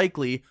most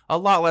likely a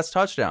lot less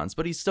touchdowns,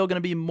 but he's still going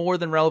to be more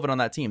than relevant on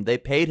that team. They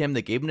paid him.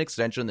 They gave him an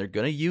extension. They're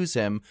going to use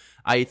him.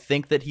 I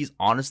think that he's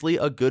honestly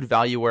a good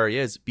value where he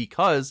is,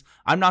 because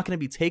I'm not going to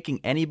be taking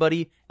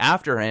anybody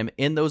after him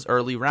in those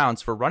early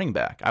rounds for running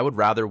back. I would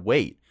rather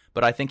wait.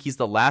 But I think he's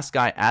the last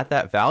guy at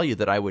that value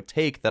that I would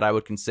take, that I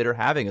would consider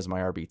having as my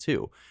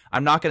RB2.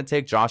 I'm not going to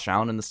take Josh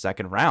Allen in the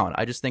 2nd round.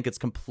 I just think it's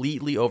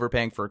completely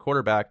overpaying for a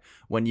quarterback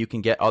when you can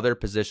get other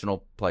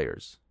positional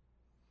players.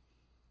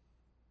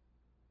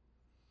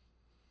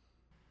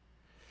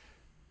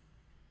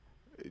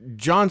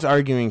 John's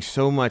arguing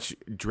so much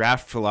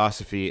draft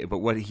philosophy, but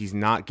what he's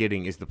not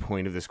getting is the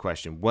point of this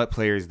question. What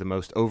player is the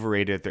most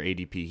overrated at their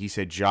ADP? He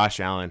said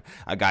Josh Allen,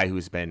 a guy who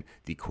has been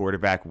the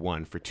quarterback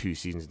 1 for 2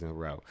 seasons in a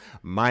row.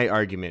 My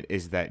argument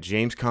is that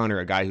James Conner,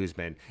 a guy who's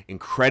been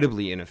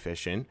incredibly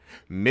inefficient,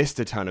 missed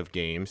a ton of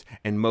games,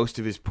 and most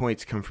of his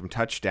points come from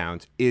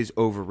touchdowns, is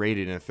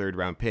overrated in a 3rd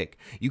round pick.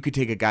 You could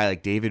take a guy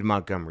like David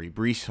Montgomery,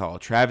 Breece Hall,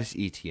 Travis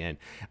Etienne.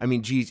 I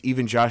mean, geez,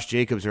 even Josh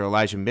Jacobs or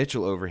Elijah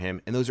Mitchell over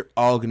him, and those are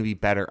all going to be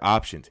better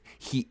options.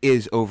 He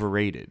is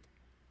overrated.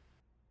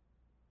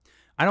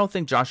 I don't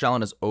think Josh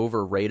Allen is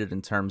overrated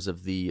in terms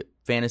of the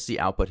fantasy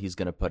output he's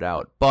going to put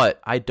out,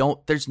 but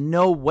there's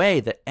no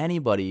way that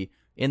anybody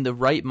in the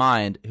right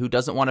mind who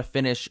doesn't want to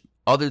finish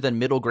other than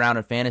middle ground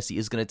in fantasy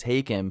is going to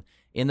take him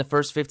in the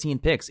first 15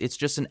 picks. It's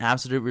just an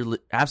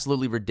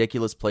absolutely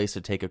ridiculous place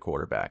to take a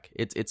quarterback.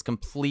 It's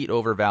complete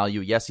overvalue.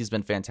 Yes, he's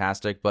been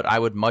fantastic, but I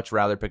would much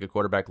rather pick a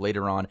quarterback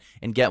later on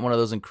and get one of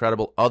those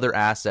incredible other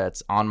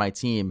assets on my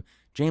team.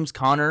 James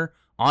Conner,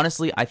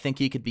 honestly, I think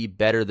he could be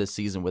better this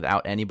season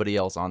without anybody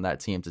else on that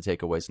team to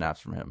take away snaps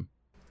from him.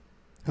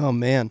 Oh,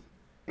 man.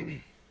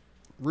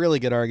 Really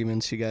good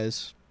arguments, you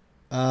guys.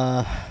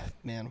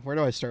 Man, where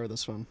do I start with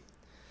this one?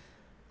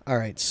 All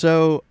right,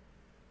 so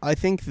I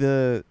think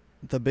the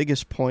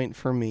biggest point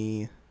for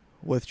me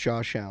with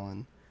Josh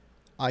Allen,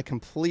 I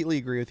completely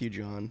agree with you,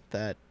 John,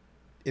 that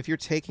if you're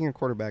taking a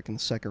quarterback in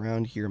the 2nd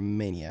round, you're a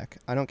maniac.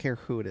 I don't care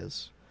who it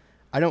is.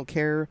 I don't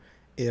care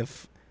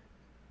if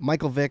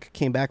Michael Vick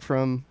came back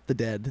from the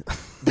dead.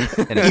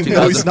 And it's Even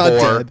though he's not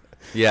 2004. dead.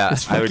 Yeah.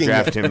 It's I would fucking-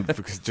 draft him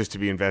just to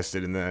be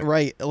invested in that.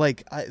 Right.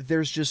 Like,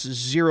 there's just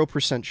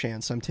 0%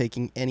 chance I'm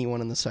taking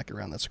anyone in the second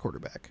round that's a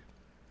quarterback.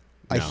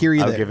 I No, hear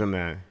you I'll there. give him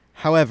that.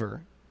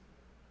 However,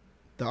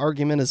 the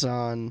argument is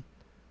on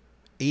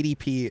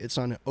ADP. It's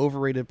on an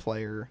overrated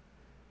player,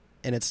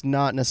 and it's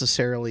not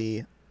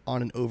necessarily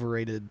on an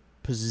overrated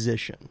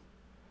position.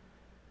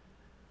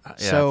 Yeah,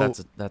 So-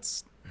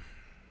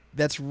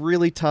 that's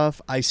really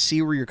tough. I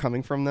see where you're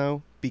coming from,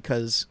 though,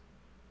 because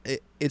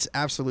it's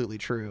absolutely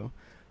true.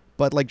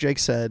 But like Jake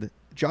said,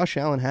 Josh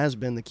Allen has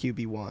been the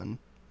QB1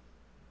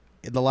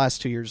 in the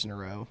last 2 years in a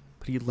row.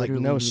 but he like,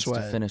 literally no needs to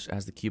sweat. finish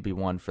as the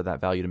QB1 for that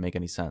value to make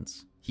any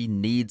sense. He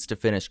needs to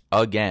finish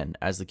again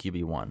as the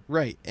QB1.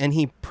 Right, and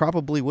he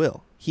probably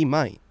will. He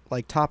might,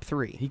 like top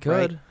 3. He could.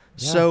 Right?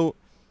 Yeah. So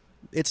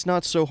it's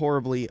not so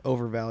horribly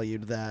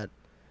overvalued that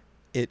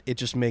it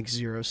just makes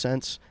 0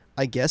 sense.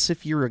 I guess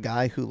if you're a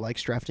guy who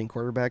likes drafting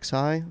quarterbacks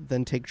high,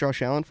 then take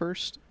Josh Allen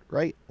first,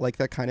 right? Like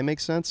that kind of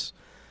makes sense.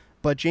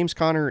 But James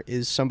Conner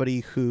is somebody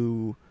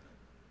who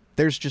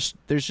there's just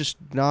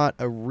not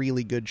a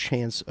really good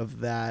chance of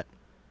that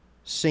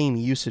same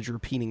usage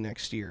repeating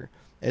next year.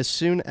 As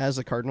soon as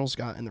the Cardinals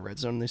got in the red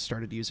zone, they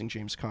started using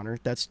James Conner.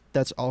 That's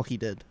all he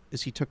did,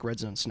 is he took red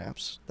zone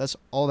snaps. That's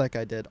all that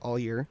guy did all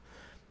year.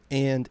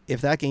 And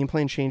if that game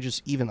plan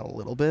changes even a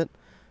little bit,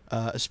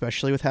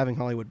 especially with having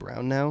Hollywood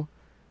Brown now,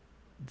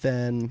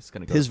 then He's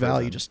gonna go his to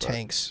value prison, just but-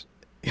 tanks.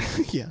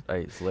 Yeah,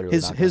 He's literally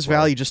his not gonna play.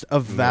 value just No,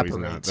 he's not.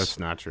 evaporates. That's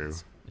not true.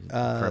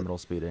 Criminal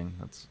speeding.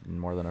 That's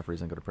more than enough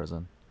reason to go to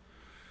prison.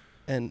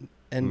 and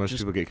Most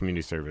just people get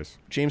community service.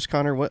 James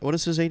Conner, what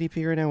is his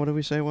ADP right now? What did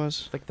we say it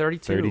was? It's like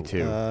 32.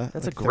 32. That's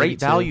like a great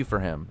 32. value for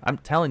him. I'm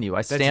telling you,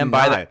 I stand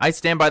by that. not. I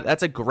stand by that.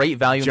 That's a great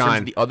value in terms John,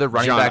 of the other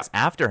running John, backs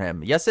after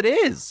him. Yes, it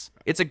is.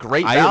 It's a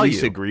great I at value.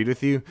 least agreed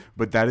with you,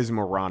 but that is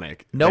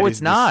moronic. No, That it's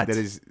is not. That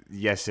is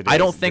yes, it is. I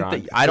don't think John.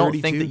 that I don't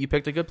think 32? that you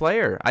picked a good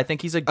player. I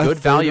think he's a good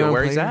value third-round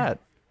where he's player? at.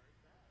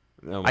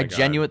 Oh my I God.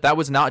 genuinely that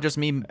was not just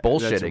me That's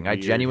bullshitting. a I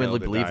weird genuinely hill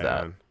to believe die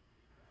that. on.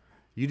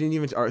 You didn't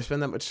even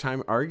spend that much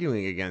time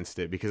arguing against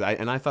it because I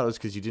thought it was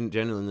because you didn't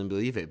genuinely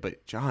believe it.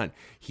 But John,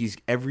 he's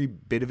every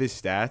bit of his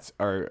stats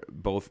are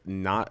both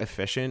not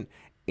efficient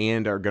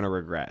and are gonna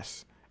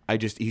regress.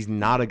 He's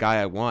not a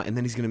guy I want, and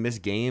then he's gonna miss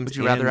games. Would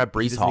you rather and have he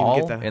Brees doesn't even Hall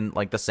get that- in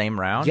like the same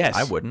round? Yes.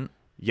 I wouldn't.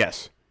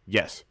 Yes.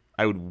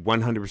 I would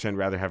 100%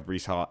 rather have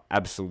Brees Hall.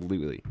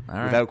 Absolutely, All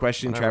right. without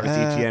question. Whatever.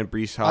 Travis Etienne,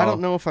 Brees Hall. I don't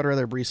know if I'd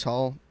rather Brees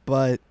Hall,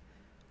 but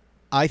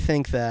I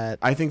think that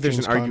I think there's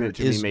James an argument Conner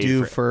to be is made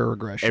due for for a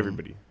regression.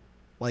 everybody.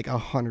 Like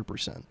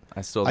 100%.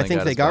 I still I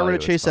think at they his got rid value, of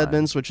it's Chase fine.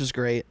 Edmonds, which is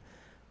great,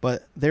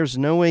 but there's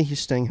no way he's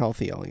staying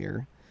healthy all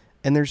year,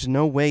 and there's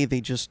no way they're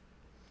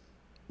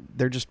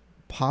just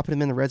popping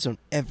him in the red zone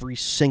every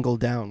single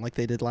down like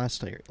they did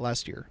last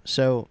year.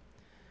 So,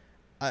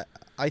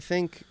 I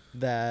think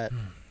that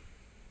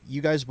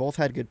you guys both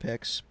had good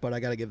picks, but I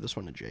got to give this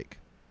one to Jake.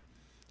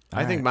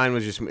 I think Alright. mine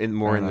was just more Fair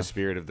in the enough.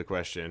 spirit of the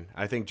question.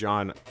 I think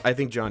John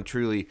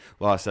truly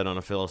lost that on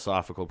a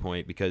philosophical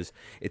point because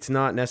it's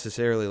not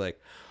necessarily like,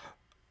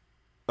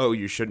 oh,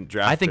 you shouldn't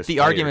draft. I think this the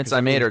player, arguments 'cause,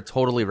 I made mean, are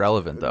totally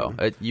relevant, though.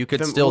 You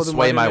could then- still well, then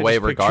sway why my didn't I way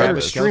just pick regardless.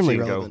 Travis Extremely Kelce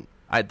and go-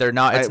 relevant. They're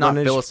not. It's I not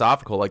wanna just-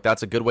 philosophical. Like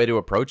that's a good way to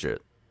approach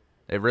it.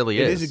 It really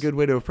It is. is a good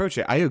way to approach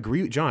it. I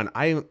agree, John.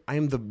 I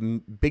am the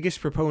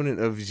biggest proponent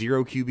of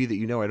zero QB that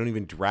you know. I don't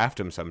even draft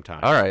him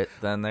sometimes. All right,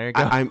 then there you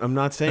go. I'm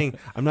not saying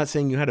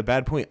you had a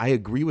bad point. I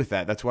agree with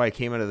that. That's why I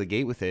came out of the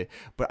gate with it.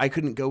 But I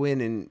couldn't go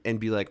in and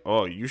be like,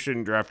 oh, you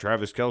shouldn't draft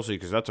Travis Kelce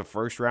because that's a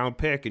first round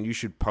pick, and you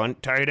should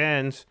punt tight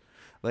ends.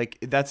 Like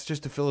that's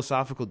just a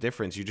philosophical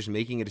difference. You're just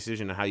making a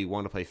decision on how you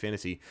want to play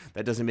fantasy.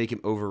 That doesn't make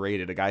him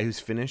overrated. A guy who's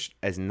finished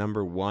as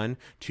number 1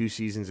 2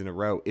 seasons in a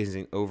row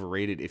isn't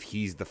overrated if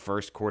he's the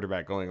first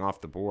quarterback going off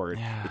the board.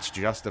 Yeah. It's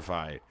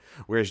justified.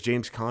 Whereas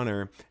James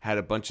Conner had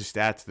a bunch of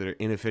stats that are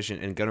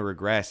inefficient and gonna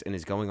regress and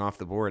is going off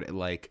the board at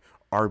like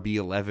RB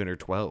 11 or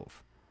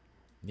 12.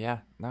 Yeah,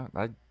 no,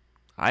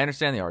 I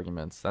understand the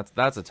arguments.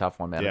 That's a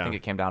tough one, man. I Yeah. think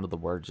it came down to the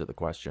words of the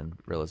question,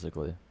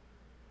 realistically.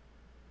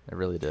 It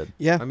really did.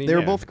 Yeah, I mean, they were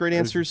yeah, both great it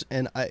was- answers,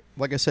 and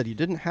like I said, you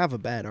didn't have a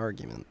bad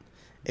argument.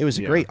 It was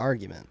a Yeah. great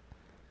argument,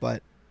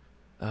 but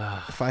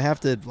if I have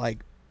to like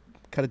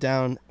cut it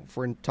down, if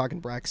we're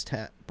talking brass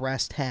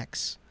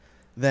tacks,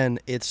 then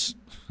it's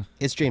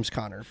James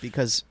Conner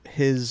because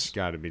It's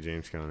got to be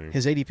James Conner.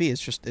 his ADP is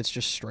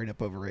just straight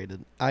up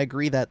overrated. I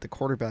agree that the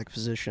quarterback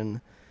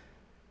position,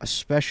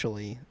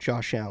 especially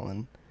Josh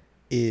Allen,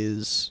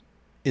 is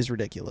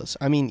ridiculous.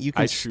 I mean,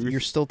 you're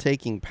still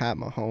taking Pat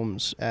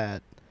Mahomes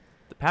at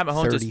Pat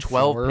Mahomes is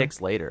 12 34.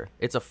 picks later.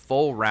 It's a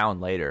full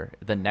round later.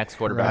 The next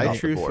quarterback Right. off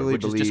I the board, truthfully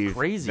which is just believe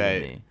crazy that- to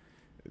me.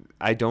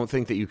 I don't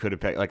think that you could have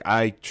picked. Like,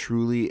 I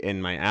truly,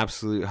 in my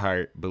absolute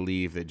heart,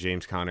 believe that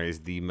James Conner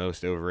is the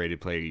most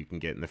overrated player you can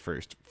get in the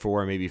first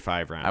 4, maybe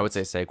 5 rounds. I would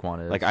say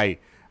Saquon is. Like, I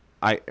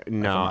Yeah,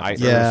 no.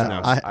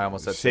 I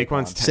almost said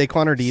Saquon's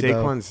Saquon or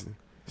Debo.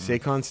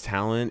 Saquon's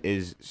talent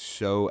is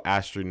so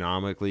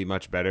astronomically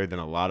much better than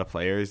a lot of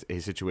players.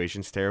 His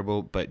situation's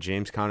terrible, but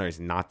James Conner is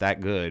not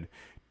that good.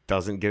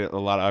 Doesn't get a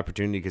lot of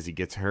opportunity because he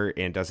gets hurt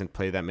and doesn't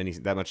play that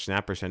much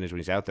snap percentage when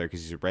he's out there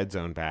because he's a red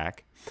zone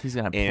back. He's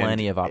gonna have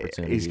plenty of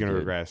opportunity. He's gonna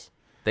regress.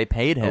 They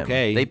paid him.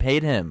 Okay. They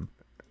paid him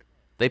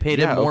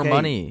more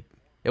money.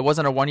 It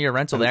wasn't a 1-year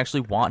rental. They actually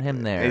want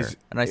him there.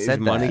 And I said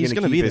is money that.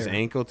 going to keep his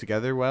ankle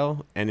together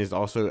well? And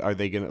are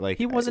they going to like?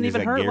 He wasn't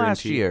even hurt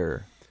last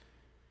year.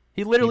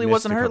 He literally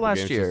wasn't hurt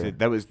last year.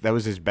 That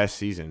was his best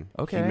season.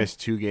 Okay. He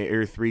missed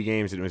 3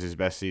 games and it was his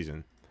best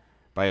season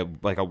by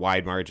a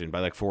wide margin.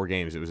 By 4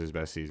 games, it was his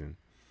best season.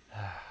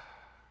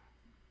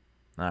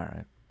 All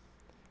right.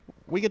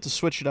 We get to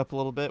switch it up a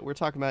little bit. We're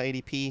talking about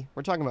ADP.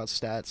 We're talking about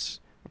stats.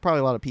 Probably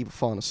a lot of people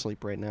falling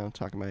asleep right now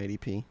talking about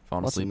ADP.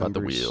 Falling asleep at the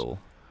wheel.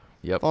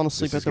 Yep. Falling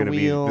asleep at the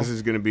wheel. This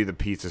is going to be the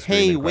pizza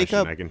screaming wake question,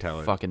 up. I can tell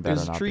it. Fucking better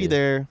There's not a tree be.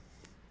 there.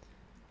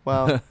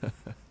 Well,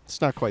 it's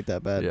not quite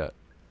that bad. Yeah.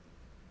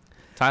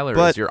 Tyler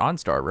But- is your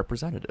OnStar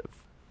representative.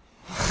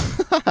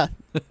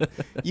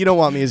 You don't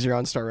want me as your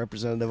OnStar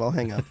representative. I'll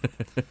hang up.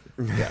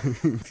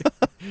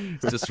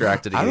 He's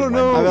distracted. I eating don't my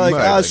know. I'll be like,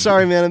 muffin.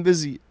 sorry, man, I'm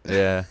busy.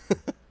 Yeah.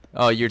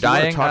 Oh, you're Do you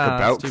wanna dying? talk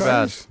about too bad.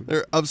 cars?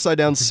 They're upside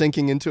down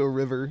sinking into a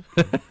river.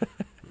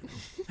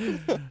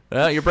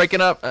 You're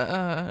breaking up.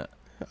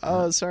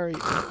 Oh, sorry.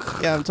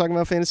 Yeah, I'm talking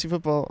about fantasy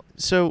football.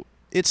 So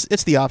it's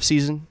the off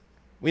season.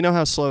 We know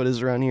how slow it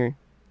is around here.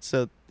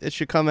 So it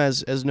should come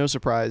as no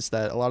surprise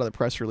that a lot of the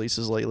press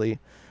releases lately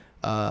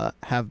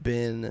have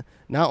been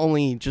not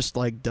only just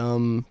like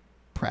dumb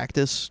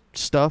practice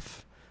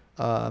stuff,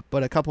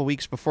 but a couple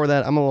weeks before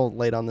that, I'm a little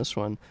late on this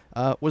one,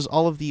 was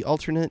all of the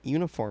alternate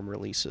uniform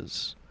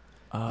releases.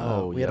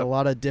 We had a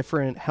lot of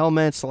different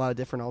helmets, a lot of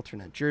different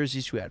alternate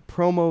jerseys. We had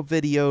promo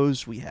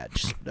videos. We had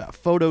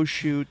photo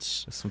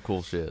shoots. Some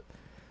cool shit.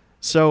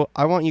 So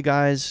I want you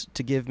guys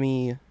to give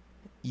me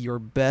your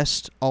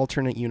best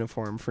alternate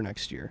uniform for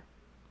next year.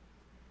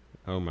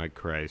 Oh my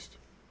Christ!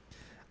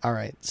 All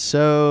right.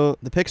 So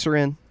the picks are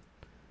in.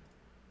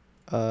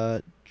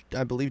 I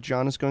believe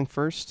John is going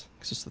first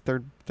because it's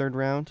the third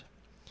round.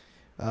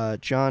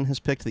 John has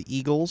picked the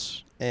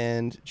Eagles,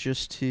 and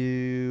just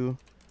to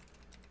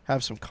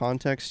have some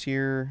context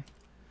here,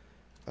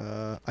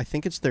 I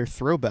think it's their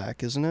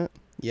throwback, isn't it?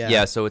 Yeah.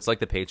 Yeah, so it's like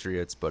the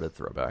Patriots, but a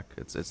throwback.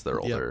 It's their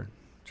older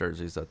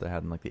jerseys that they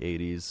had in like the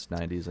 80s,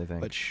 90s, I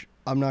think. Which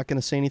I'm not going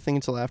to say anything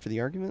until after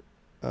the argument,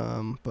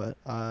 but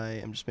I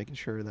am just making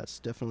sure that's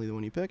definitely the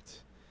one you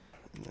picked.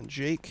 And then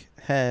Jake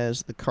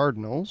has the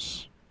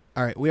Cardinals.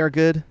 All right, we are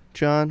good.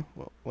 John,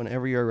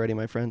 whenever you're ready,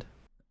 my friend.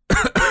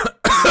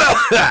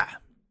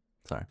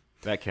 Sorry.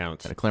 That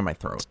counts. Gotta clear my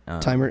throat.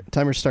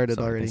 Timer started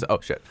already.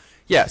 Oh, shit.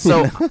 Yeah,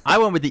 so I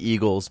went with the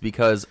Eagles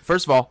because,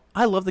 first of all,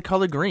 I love the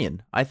color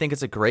green. I think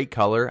it's a great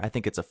color. I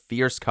think it's a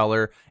fierce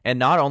color. And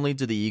not only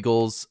do the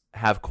Eagles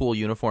have cool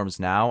uniforms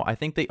now, I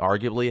think they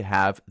arguably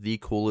have the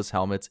coolest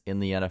helmets in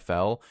the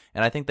NFL.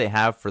 And I think they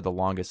have for the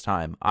longest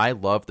time. I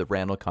love the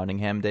Randall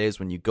Cunningham days.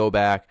 When you go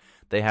back,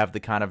 they have the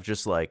kind of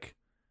just like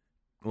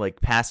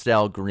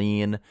pastel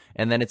green,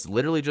 and then it's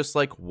literally just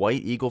like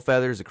white eagle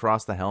feathers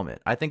across the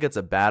helmet. I think it's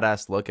a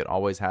badass look. It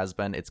always has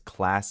been. It's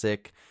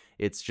classic.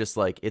 It's just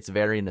like, it's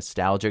very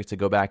nostalgic to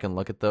go back and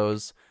look at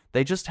those.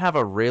 They just have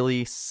a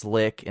really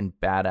slick and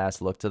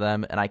badass look to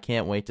them, and I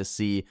can't wait to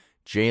see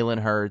Jalen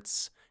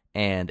Hurts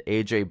and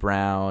AJ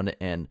Brown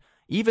and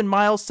even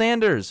Miles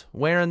Sanders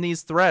wearing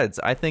these threads.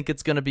 I think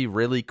it's going to be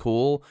really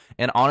cool.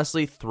 And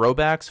honestly,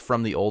 throwbacks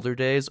from the older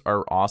days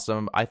are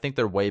awesome. I think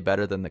they're way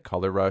better than the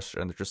Color Rush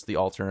and just the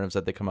alternatives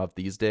that they come up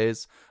these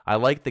days. I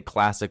like the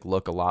classic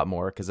look a lot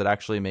more because it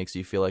actually makes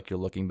you feel like you're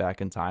looking back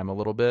in time a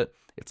little bit.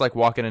 It's like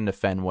walking into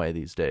Fenway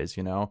these days,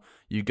 you know?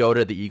 You go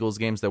to the Eagles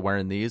games, they're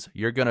wearing these,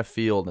 you're going to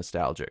feel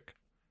nostalgic.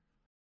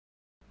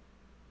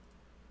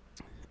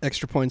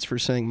 Extra points for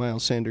saying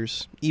Miles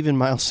Sanders. Even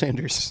Miles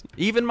Sanders.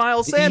 Even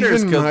Miles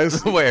Sanders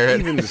could wear it.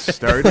 Even the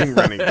starting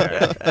running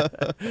back.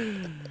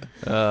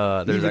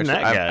 There's Even actually,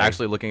 that I'm guy.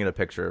 actually looking at a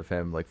picture of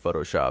him like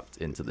photoshopped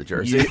into the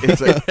jersey.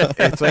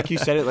 It's like you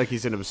said it like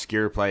he's an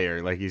obscure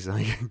player. Like he's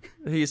like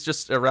He's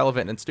just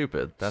irrelevant and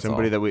stupid. That's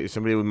somebody all.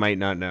 somebody we might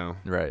not know.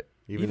 Right.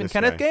 Even this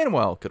Kenneth guy.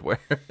 Gainwell could wear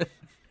it.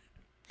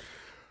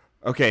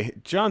 Okay,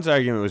 John's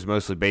argument was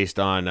mostly based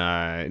on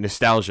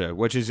nostalgia,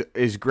 which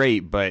is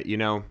great, but you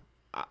know,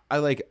 I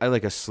like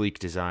a sleek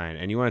design.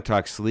 And you want to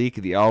talk sleek?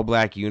 The all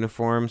black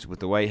uniforms with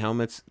the white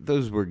helmets,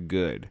 those were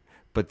good.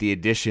 But the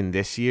addition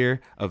this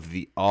year of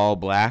the all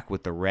black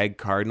with the red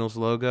Cardinals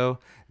logo,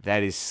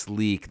 that is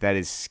sleek, that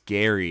is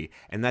scary,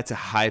 and that's a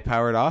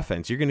high-powered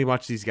offense. You're going to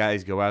watch these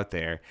guys go out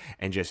there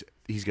and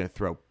he's going to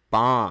throw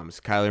bombs.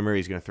 Kyler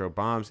Murray's going to throw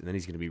bombs, and then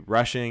he's going to be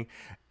rushing.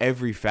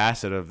 Every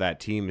facet of that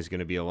team is going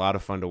to be a lot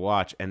of fun to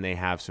watch, and they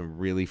have some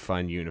really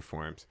fun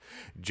uniforms.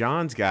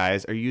 John's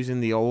guys are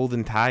using the old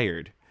and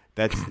tired.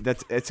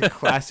 It's a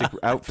classic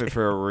outfit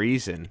for a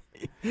reason.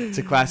 It's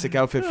a classic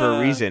outfit for a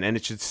reason, and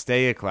it should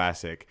stay a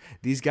classic.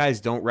 These guys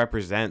don't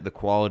represent the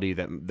quality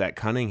that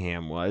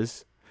Cunningham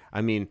was. I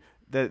mean,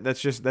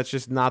 that's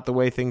just not the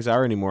way things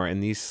are anymore.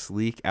 And these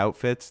sleek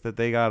outfits that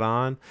they got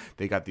on,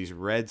 they got these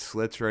red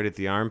slits right at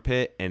the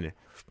armpit, and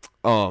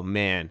oh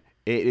man,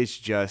 it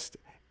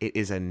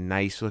is a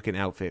nice looking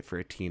outfit for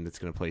a team that's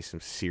going to play some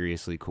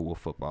seriously cool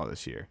football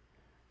this year.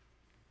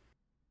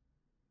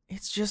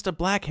 It's just a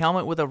black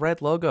helmet with a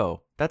red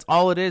logo. That's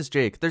all it is,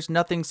 Jake. There's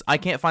nothing. I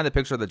can't find the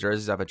picture of the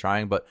jerseys. I've been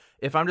trying, but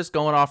if I'm just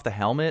going off the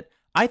helmet,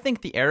 I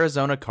think the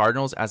Arizona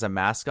Cardinals as a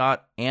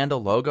mascot and a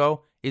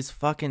logo is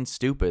fucking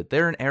stupid.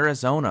 They're in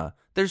Arizona.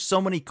 There's so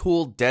many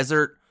cool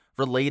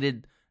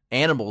desert-related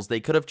animals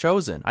they could have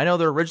chosen. I know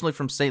they're originally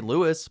from St.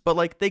 Louis, but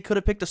like they could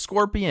have picked a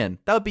scorpion.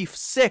 That would be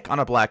sick on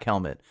a black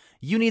helmet.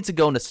 You need to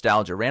go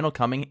nostalgia. Randall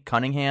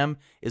Cunningham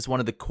is one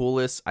of the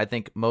coolest, I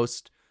think,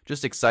 most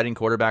just exciting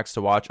quarterbacks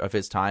to watch of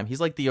his time. He's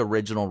like the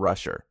original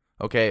rusher,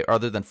 okay,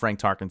 other than Frank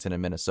Tarkenton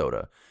in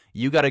Minnesota.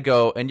 You got to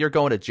go, and you're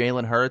going to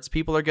Jalen Hurts.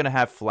 People are going to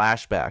have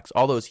flashbacks.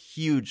 All those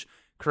huge,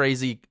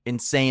 crazy,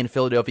 insane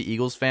Philadelphia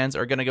Eagles fans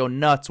are going to go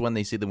nuts when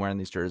they see them wearing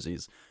these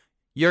jerseys.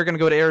 You're going to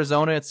go to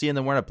Arizona and seeing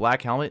them wearing a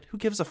black helmet? Who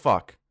gives a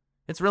fuck?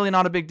 It's really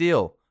not a big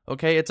deal.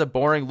 Okay, it's a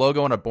boring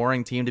logo and a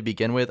boring team to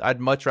begin with.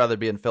 I'd much rather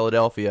be in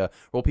Philadelphia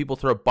where people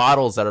throw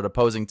bottles at an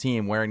opposing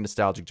team wearing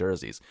nostalgic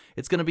jerseys.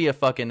 It's going to be a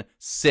fucking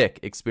sick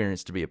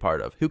experience to be a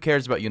part of. Who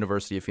cares about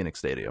University of Phoenix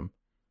Stadium?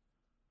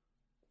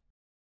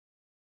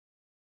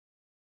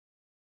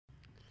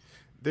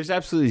 There's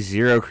absolutely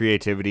zero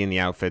creativity in the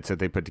outfits that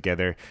they put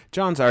together.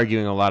 John's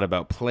arguing a lot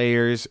about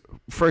players.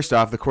 First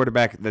off, the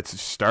quarterback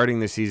that's starting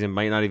this season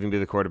might not even be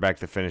the quarterback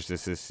that finished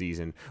this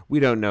season.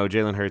 We don't know.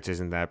 Jalen Hurts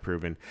isn't that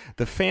proven.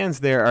 The fans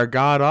there are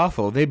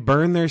god-awful. They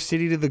burn their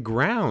city to the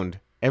ground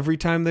every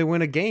time they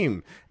win a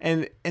game.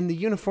 And the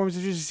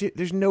uniforms,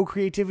 there's no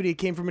creativity. It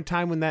came from a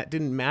time when that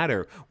didn't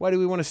matter. Why do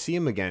we want to see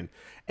them again?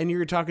 And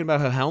you're talking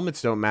about how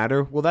helmets don't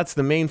matter. Well, that's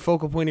the main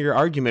focal point of your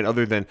argument,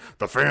 other than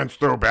the fans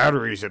throw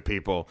batteries at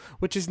people,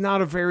 which is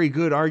not a very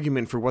good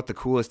argument for what the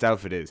coolest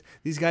outfit is.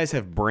 These guys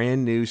have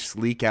brand new,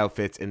 sleek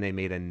outfits, and they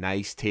made a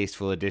nice,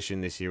 tasteful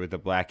addition this year with the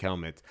black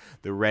helmets.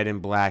 The red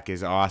and black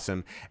is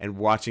awesome, and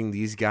watching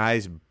these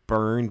guys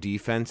burn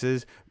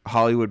defenses,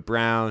 Hollywood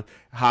Brown,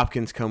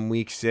 Hopkins come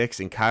week 6,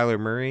 and Kyler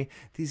Murray,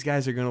 these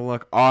guys are going to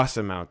look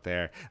awesome out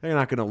there. They're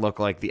not going to look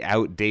like the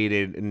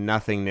outdated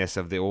nothingness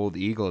of the old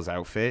Eagles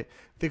outfit.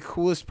 The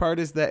coolest part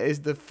is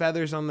the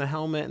feathers on the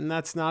helmet, and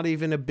that's not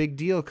even a big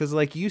deal because,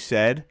 like you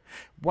said,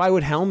 why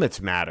would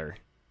helmets matter?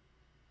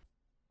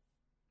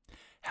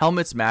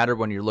 Helmets matter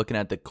when you're looking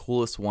at the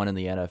coolest one in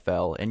the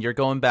NFL, and you're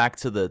going back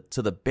to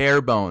the bare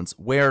bones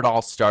where it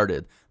all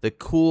started. The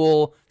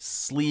cool,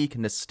 sleek,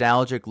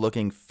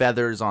 nostalgic-looking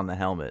feathers on the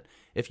helmet.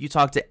 If you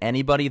talk to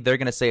anybody, they're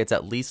going to say it's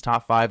at least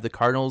top 5. The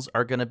Cardinals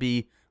are going to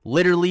be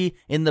literally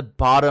in the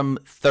bottom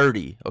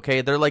 30,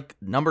 okay? They're like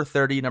number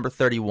 30, number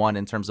 31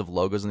 in terms of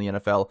logos in the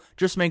NFL.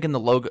 Just making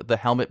the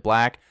helmet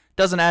black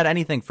doesn't add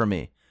anything for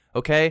me,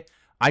 okay?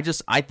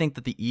 I think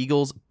that the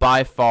Eagles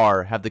by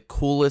far have the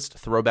coolest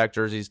throwback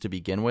jerseys to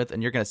begin with,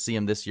 and you're going to see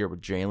them this year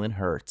with Jalen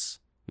Hurts,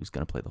 who's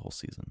going to play the whole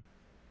season.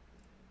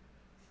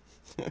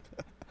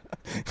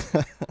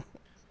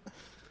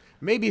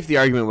 Maybe if the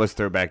argument was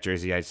throwback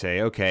jersey, I'd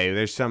say, okay,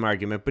 there's some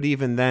argument. But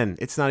even then,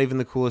 it's not even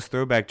the coolest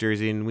throwback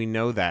jersey, and we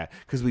know that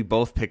because we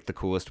both picked the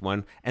coolest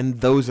one, and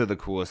those are the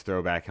coolest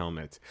throwback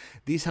helmets.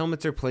 These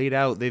helmets are played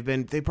out. They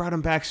brought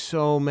them back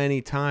so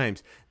many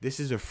times. This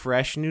is a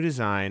fresh new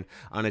design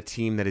on a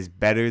team that is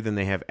better than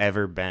they have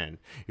ever been.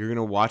 You're going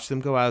to watch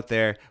them go out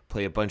there,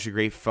 play a bunch of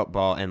great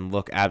football, and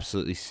look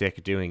absolutely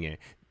sick doing it.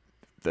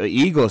 The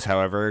Eagles,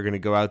 however, are going to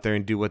go out there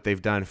and do what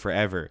they've done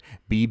forever.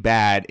 Be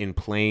bad in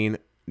plain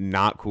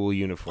not cool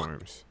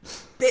uniforms.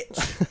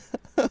 Bitch.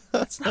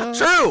 That's not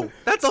true.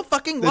 That's a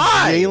fucking The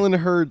lie. Jalen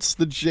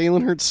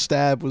Hurts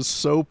stab was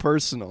so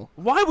personal.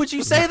 Why would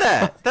you say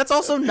that? That's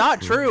also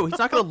not true. He's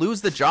not going to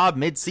lose the job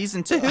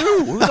mid-season to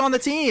who? Who's on the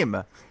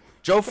team?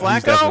 Joe Flacco?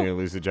 He's definitely going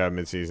to lose the job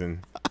midseason.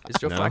 Is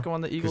Joe Flacco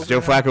on the Eagles?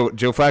 Joe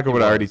Flacco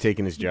would have already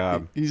taken his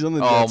job. He's on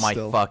the Oh Jets my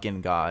still.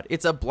 fucking god!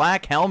 It's a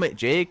black helmet,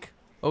 Jake.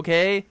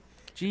 Okay,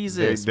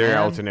 Jesus, Their man.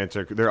 alternates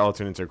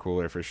are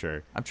cooler for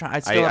sure. I'm trying. I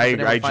still haven't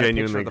been able to find a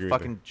genuinely picture of the agree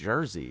fucking with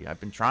jersey. I've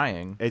been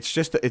trying. It's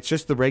just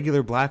the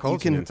regular black You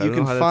alternates.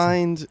 can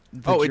find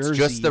the Oh, it's just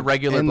jersey the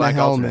regular and black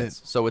the helmet,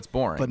 alternates, so it's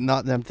boring. but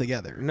not them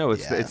together. No,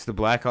 it's Yeah. the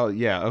black.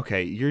 Yeah,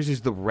 okay. Yours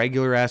is the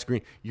regular ass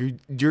green. Your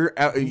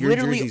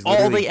literally jerseys all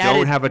literally they don't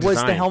added have a was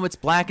design. the helmet's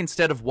black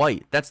instead of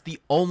white. That's the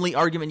only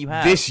argument you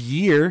have. This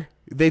year,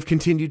 they've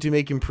continued to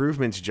make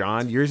improvements,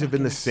 John. Yours have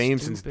been the same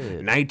since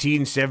stupid.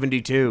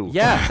 1972.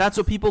 Yeah, that's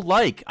what people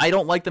like. I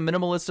don't like the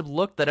minimalistic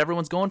look that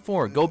everyone's going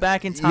for. Go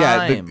back in time.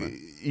 Yeah,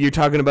 you're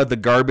talking about the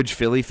garbage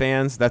Philly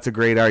fans. That's a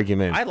great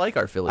argument. I like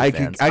our Philly I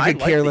fans. could like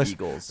care the less.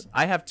 Eagles.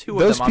 I have two of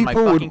Those them on my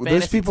people fucking would. Those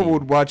fantasy people team.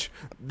 would watch.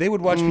 They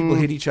would watch people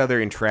hit each other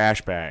in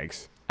trash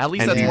bags. At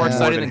least and that's be more more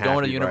exciting than than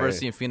going to the happy by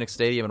University it. of Phoenix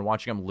Stadium and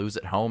watching them lose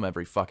at home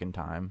every fucking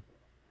time.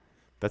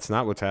 That's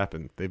not what's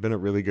happened. They've been a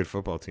really good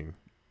football team.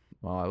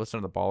 Well, I listen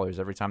to the Ballers.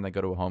 Every time they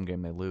go to a home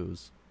game, they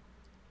lose.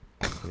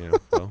 Yeah,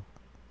 well,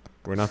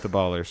 we're not the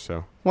Ballers,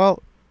 so.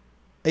 Well,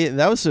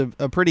 That was a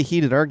pretty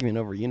heated argument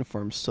over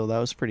uniforms, so that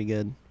was pretty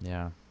good.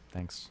 Yeah,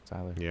 thanks,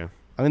 Tyler. Yeah.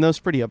 I mean, that was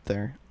pretty up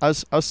there. I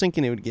was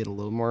thinking it would get a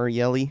little more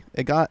yelly.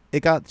 It got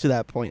to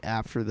that point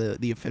after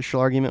the official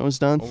argument was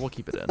done. Well, we'll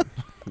keep it in.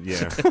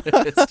 Yeah.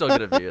 It's still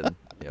gonna be in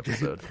the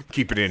episode.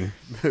 Keep it in.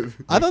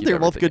 I thought keep they were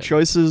both everything good in.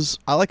 choices.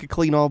 I like a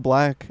clean all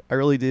black. I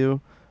really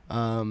do.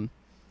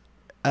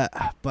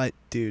 But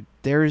dude,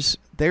 there's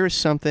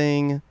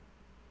something.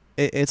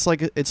 It's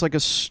like a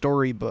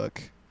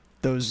storybook.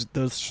 Those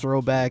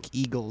throwback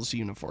Eagles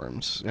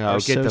uniforms. Oh, are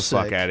get so the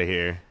fuck sick. out of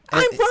here.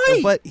 I'm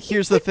right! But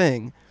here's the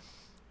thing.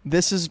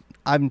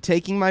 I'm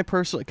taking my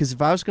personal, because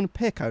if I was going to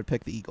pick, I would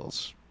pick the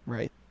Eagles,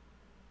 right?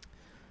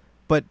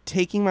 But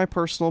taking my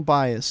personal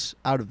bias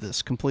out of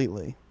this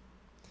completely,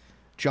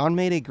 John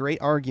made a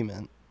great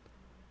argument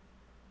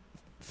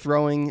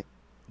throwing,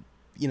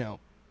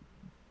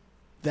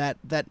 that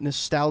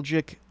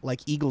nostalgic, like,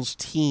 Eagles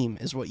team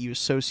is what you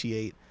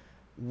associate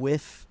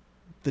with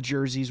the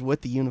jerseys,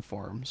 with the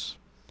uniforms.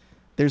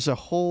 There's a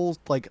whole,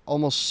 like,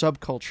 almost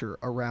subculture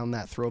around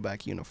that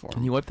throwback uniform.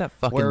 Can you wipe that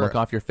fucking look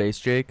off your face,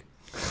 Jake?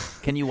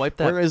 Can you wipe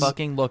that Whereas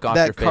fucking look off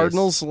your face? That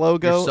Cardinals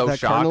logo, You're so that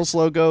shocked. Cardinals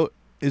logo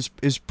is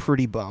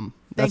pretty bum.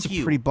 That's Thank a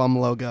you. pretty bum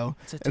logo.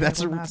 It's a And that's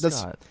terrible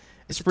mascot.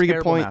 it's a a pretty good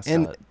terrible point. mascot.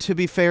 And to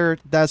be fair,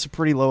 that's a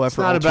pretty low effort. It's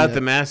not about alternate.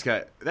 the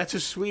mascot. That's a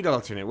sweet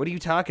alternate. What are you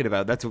talking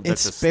about? That's a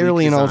It's sleek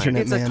barely an design.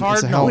 alternate, It's a man. It's a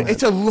Cardinal. helmet.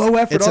 It's a low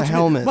effort It's a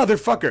alternate. helmet.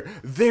 Motherfucker.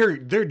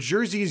 Their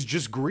jersey is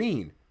just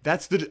green.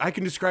 I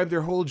can describe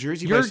their whole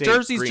jersey Your by saying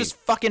jersey's green. just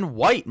fucking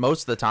white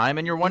most of the time,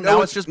 and your one No,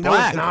 now it's just no,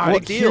 black. it's not. Well,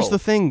 What deal? here's the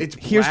thing. It's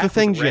Here's the black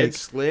thing, with red Jake.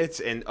 slits,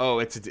 and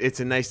it's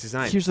a nice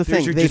design. Here's the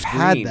Theirs thing. are They've just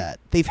had green. that.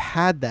 They've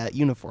had that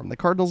uniform. The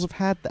Cardinals have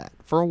had that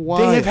for a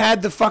while. They have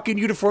had the fucking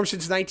uniform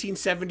since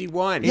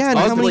 1971. Yeah, and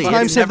It's how many ugly. It's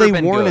times have never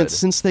they been worn good. it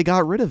since they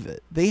got rid of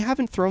it? They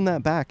haven't thrown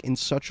that back in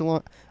such a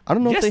long. I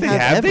don't know Yes, if they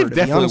have have. ever. They've to be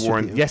definitely honest with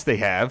worn. you. Yes, they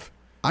have.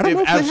 I don't know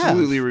if they have.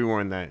 absolutely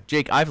reworn that.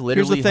 Jake, I've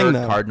literally thing, heard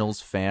though. Cardinals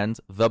fans,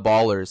 the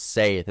ballers,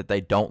 say that they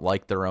don't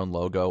like their own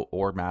logo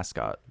or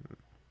mascot.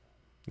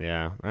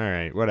 Yeah. All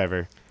right.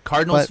 Whatever.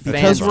 Cardinals But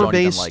because fans we're don't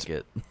even based- like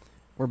it.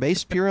 We're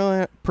based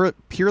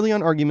purely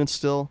on arguments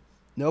still.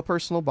 No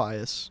personal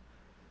bias.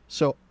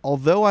 So,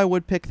 although I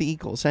would pick the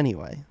Eagles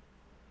anyway,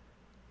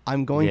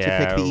 I'm going to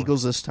pick the Yeah.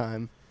 Eagles this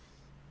time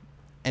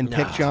and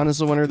pick John as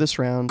the winner this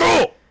round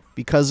Go!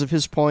 because of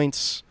his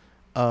points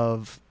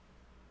of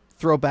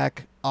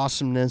throwback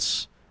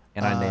awesomeness.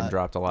 And I name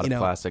dropped a lot of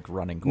classic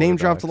running quarterbacks. Name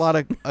dropped a lot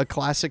of a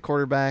classic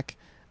quarterback.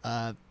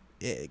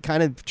 It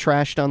kind of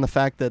trashed on the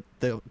fact that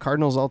the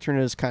Cardinals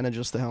alternate is kind of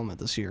just the helmet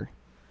this year.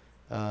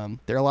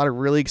 There are a lot of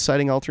really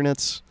exciting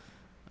alternates,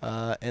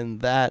 and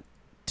that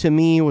to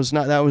me was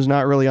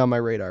not really on my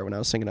radar when I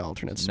was thinking of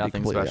alternates. Nothing to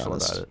be completely special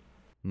honest. about it.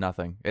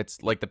 Nothing.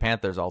 It's like the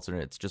Panthers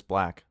alternate. It's just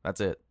black.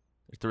 That's it.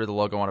 They threw the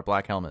logo on a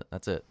black helmet.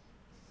 That's it.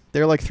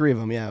 There are like three of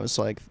them. Yeah, it was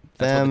like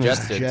That's them. what the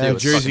Jets did, too. The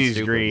It's fucking jersey's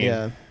stupid. green.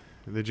 Yeah,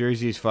 The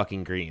jersey's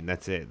fucking green.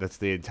 That's it. That's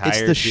the entire.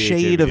 it's the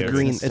shade of creativity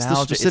green. it. It's the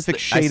Nostalgia. specific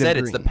shade I said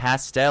of it's green. the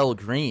pastel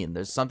green.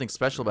 There's something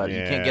special about it.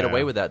 You can't get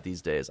away Yeah. with that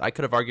these days. I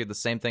could have argued the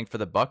same thing for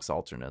the Bucks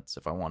alternates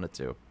if I wanted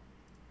to.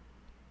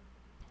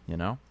 You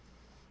know?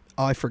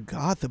 Oh, I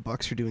forgot the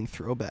Bucks are doing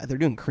throwback. They're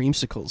doing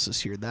creamsicles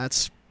this year.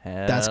 That's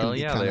gonna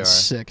be yeah, kind they of are.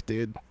 sick,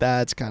 dude.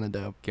 That's kind of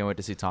dope. Can't wait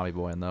to see Tommy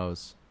Boy in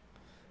those.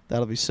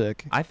 That'll be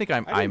sick, I think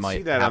I didn't might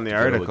see that have on the to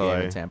go article, to a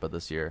game eh? in Tampa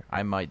this year.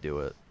 I might do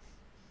it.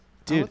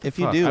 dude. what the If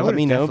you fuck? do, I let would've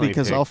me know definitely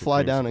because picked I'll the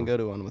fly down and creamsicle. go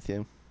to one with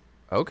you.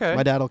 Okay.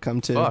 My dad will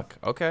come too. Fuck.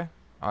 Okay.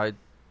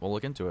 We'll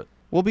look into it.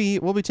 We'll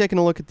be taking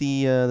a look at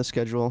the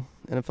schedule,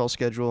 NFL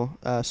schedule.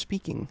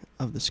 Speaking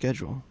of the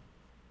schedule,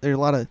 there are a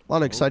lot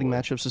of exciting boy.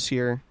 matchups this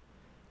year.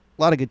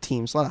 A lot of good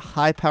teams, a lot of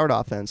high-powered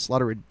offense, a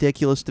lot of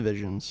ridiculous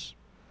divisions.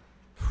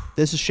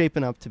 This is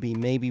shaping up to be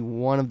maybe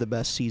one of the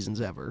best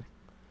seasons ever.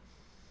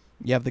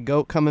 You have the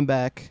GOAT coming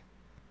back.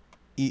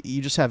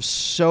 You just have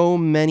so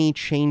many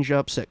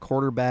change-ups at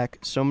quarterback,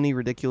 so many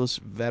ridiculous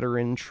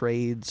veteran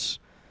trades.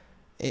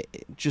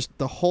 Just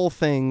the whole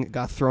thing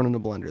got thrown in a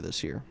blender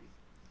this year.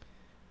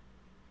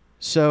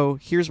 So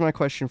here's my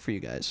question for you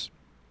guys.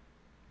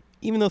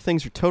 Even though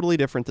things are totally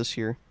different this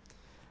year,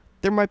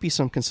 there might be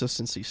some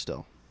consistency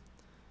still.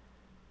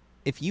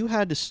 If you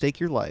had to stake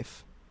your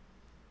life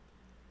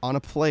on a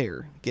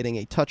player getting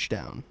a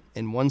touchdown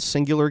in one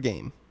singular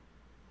game,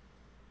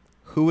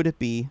 who would it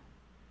be,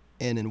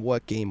 and in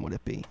what game would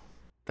it be?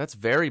 That's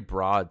very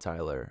broad,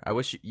 Tyler. I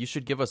wish you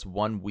should give us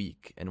 1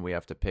 week, and we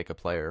have to pick a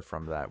player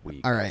from that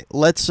week. All right,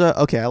 let's.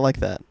 Okay, I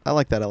like that. I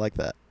like that. Jake,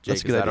 That's a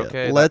is good that idea.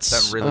 okay? Let's.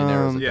 That really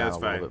narrows it Yeah, down that's a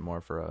little fine. bit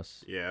more for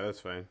us. Yeah, that's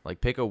fine. Like,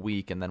 pick a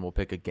week, and then we'll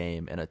pick a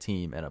game and a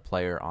team and a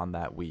player on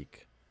that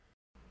week.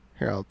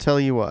 Here, I'll tell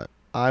you what.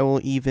 I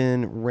will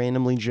even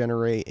randomly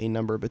generate a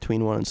number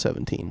between 1 and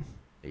 17.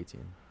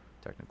 18,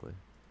 technically.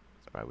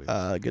 It's 5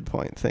 weeks. Good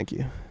point. Thank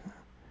you.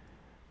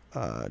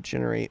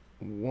 Generate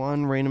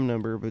one random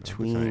number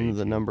between the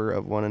 18. number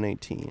of 1 and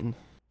 18.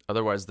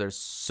 Otherwise, there's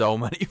so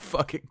many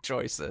fucking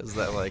choices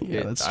that, like,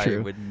 Yeah, that's true.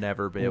 I would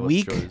never be able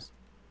Week to choose.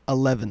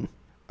 11.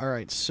 All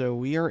right, so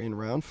we are in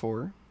round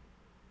 4.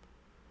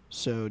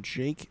 So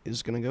Jake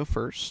is going to go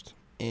first.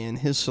 And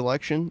his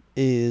selection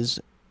is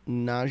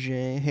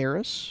Najee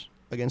Harris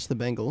against the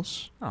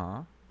Bengals.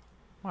 Aw.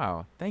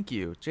 Wow. Thank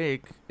you.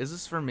 Jake, is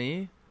this for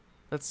me?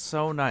 That's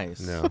so nice.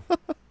 No.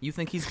 You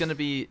think he's going to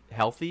be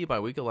healthy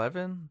by week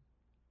 11?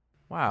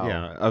 Wow.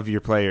 Yeah, of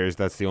your players,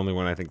 that's the only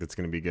one I think that's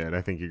going to be good.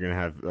 I think you're going to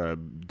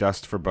have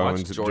Dust for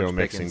Bones, Watch George Joe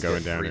Mixon Pickens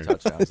going get down 3 there.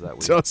 touchdowns that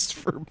week. Dust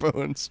for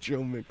Bones,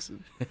 Joe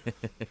Mixon.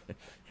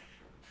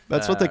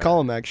 That's what they call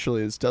him,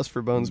 actually, is Dust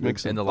for Bones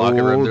Mixon. In the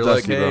locker room, they're like,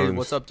 Dusty hey, Bones.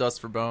 what's up, Dust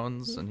for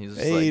Bones? And he's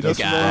just Hey, like, Dust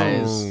you for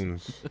guys.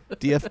 Bones.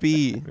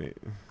 DFB.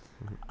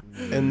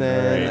 And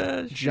then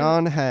Yeah,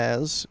 John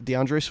has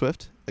DeAndre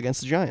Swift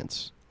against the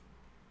Giants.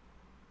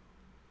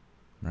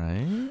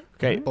 Right?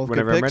 Okay, Both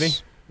whenever good I'm ready.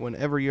 picks.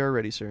 Whenever you're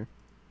ready, sir.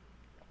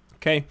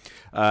 Okay,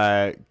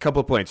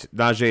 couple of points.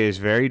 Najee is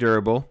very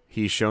durable.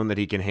 He's shown that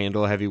he can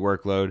handle a heavy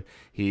workload.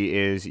 He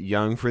is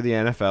young for the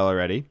NFL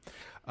already.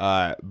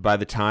 By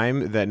the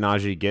time that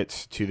Najee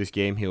gets to this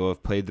game, he will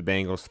have played the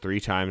Bengals 3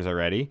 times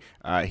already.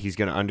 He's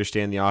going to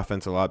understand the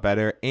offense a lot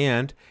better,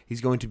 and he's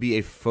going to be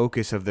a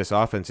focus of this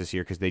offense this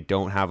year because they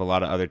don't have a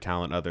lot of other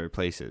talent other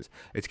places.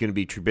 It's going to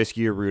be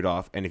Trubisky or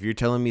Rudolph, and if you're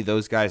telling me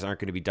those guys aren't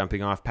going to be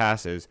dumping off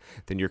passes,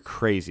 then you're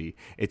crazy.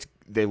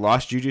 They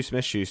lost Juju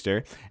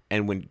Smith-Schuster,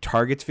 and when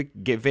targets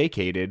get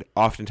vacated,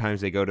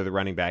 oftentimes they go to the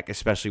running back,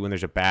 especially when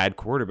there's a bad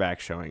quarterback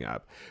showing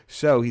up.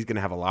 So he's going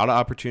to have a lot of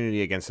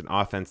opportunity against an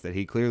offense that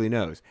he clearly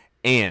knows.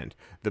 And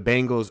the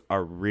Bengals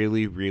are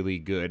really, really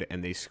good,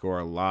 and they score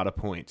a lot of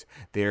points.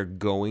 They're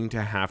going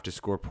to have to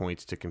score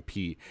points to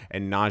compete,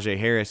 and Najee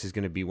Harris is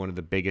going to be one of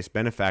the biggest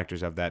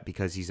benefactors of that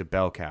because he's a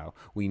bell cow.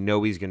 We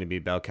know he's going to be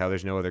a bell cow.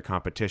 There's no other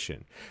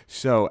competition.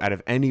 So out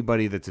of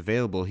anybody that's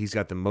available, he's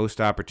got the most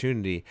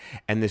opportunity,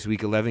 and this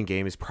Week 11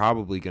 game is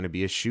probably going to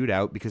be a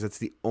shootout because that's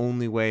the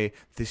only way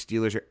the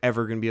Steelers are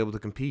ever going to be able to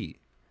compete.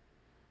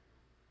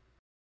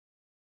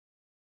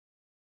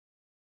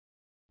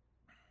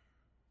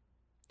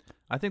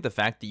 I think the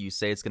fact that you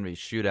say it's going to be a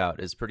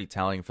shootout is pretty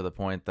telling for the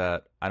point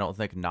that I don't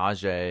think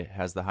Najee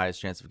has the highest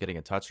chance of getting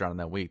a touchdown in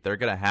that week. They're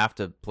going to have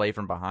to play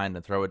from behind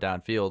and throw it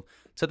downfield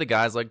to the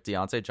guys like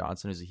Deontay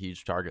Johnson, who's a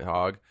huge target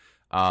hog,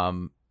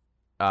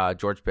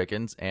 George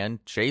Pickens,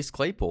 and Chase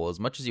Claypool. As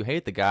much as you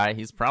hate the guy,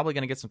 he's probably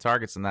going to get some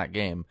targets in that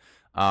game.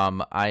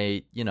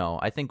 I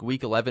think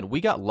week 11,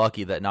 we got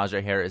lucky that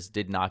Najee Harris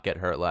did not get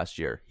hurt last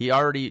year. He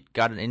already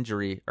got an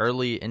injury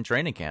early in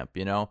training camp,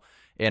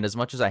 and as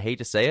much as I hate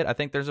to say it, I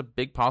think there's a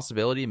big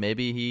possibility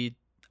maybe he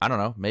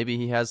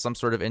has some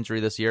sort of injury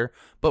this year.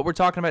 But we're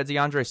talking about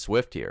DeAndre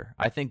Swift here.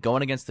 I think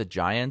going against the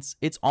Giants,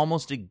 it's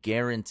almost a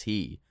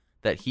guarantee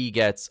that he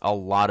gets a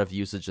lot of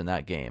usage in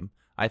that game.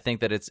 I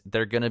think that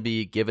they're going to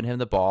be giving him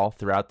the ball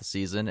throughout the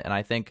season, and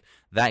I think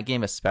that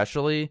game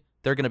especially,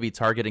 they're going to be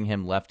targeting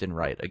him left and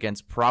right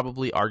against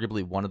probably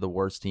arguably one of the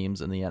worst teams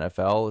in the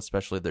NFL,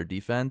 especially their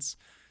defense.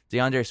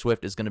 DeAndre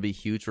Swift is going to be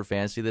huge for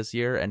fantasy this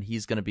year, and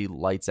he's going to be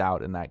lights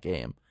out in that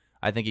game.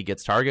 I think he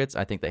gets targets.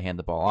 I think they hand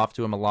the ball off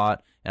to him a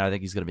lot, and I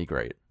think he's going to be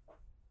great.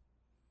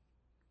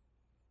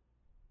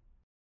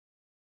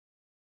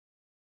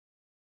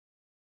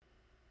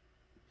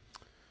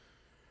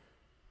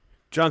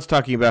 John's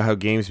talking about how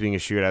games being a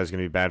shootout is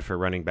going to be bad for a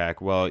running back.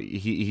 Well,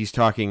 he's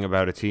talking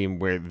about a team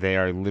where they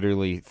are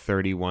literally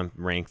 31st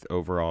ranked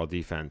overall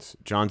defense.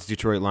 John's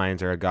Detroit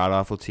Lions are a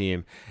god-awful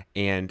team,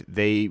 and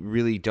they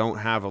really don't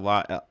have a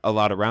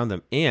lot around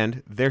them.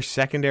 And their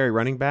secondary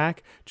running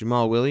back,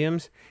 Jamal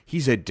Williams,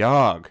 he's a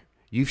dog.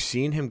 You've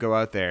seen him go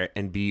out there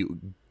and be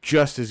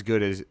just as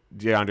good as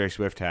DeAndre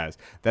Swift has.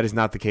 That is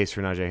not the case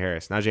for Najee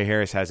Harris. Najee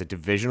Harris has a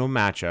divisional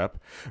matchup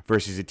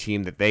versus a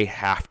team that they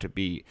have to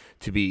be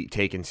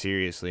taken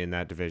seriously in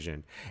that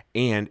division.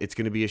 And it's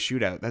going to be a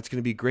shootout. That's going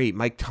to be great.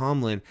 Mike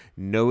Tomlin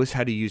knows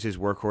how to use his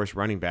workhorse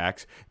running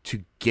backs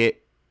to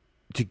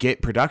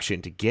get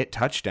production, to get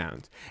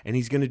touchdowns. And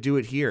he's going to do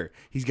it here.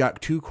 He's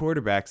got 2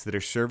 quarterbacks that are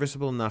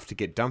serviceable enough to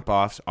get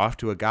dump-offs off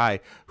to a guy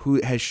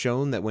who has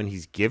shown that when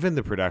he's given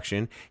the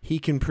production, he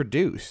can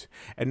produce.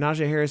 And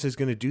Najee Harris is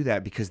going to do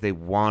that because they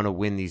want to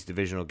win these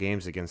divisional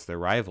games against their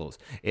rivals.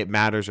 It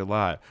matters a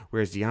lot.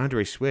 Whereas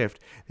DeAndre Swift,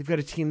 they've got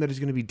a team that is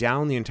going to be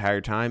down the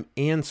entire time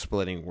and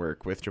splitting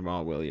work with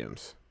Jamal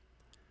Williams.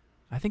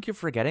 I think you're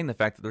forgetting the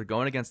fact that they're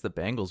going against the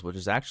Bengals, which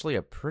is actually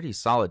a pretty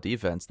solid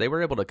defense. They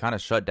were able to kind of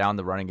shut down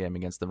the running game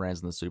against the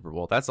Rams in the Super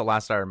Bowl. That's the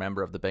last I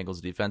remember of the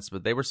Bengals defense,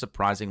 but they were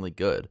surprisingly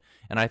good.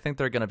 And I think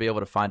they're going to be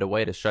able to find a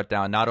way to shut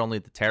down not only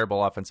the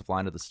terrible offensive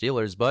line of the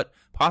Steelers, but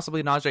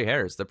possibly Najee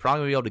Harris. They're probably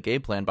going to be able to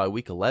game plan by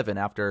week 11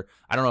 after,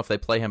 I don't know if they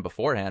play him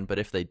beforehand, but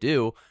if they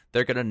do,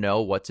 they're going to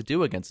know what to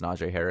do against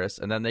Najee Harris,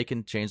 and then they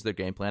can change their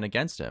game plan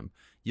against him.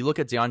 You look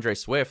at DeAndre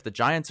Swift, the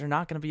Giants are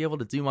not going to be able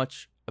to do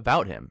much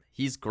about him.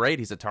 He's great.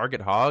 He's a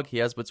target hog. He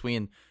has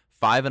between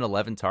 5 and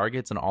 11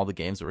 targets in all the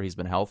games where he's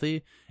been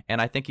healthy, and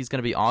I think he's going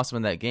to be awesome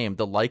in that game.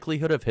 The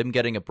likelihood of him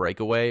getting a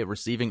breakaway,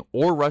 receiving,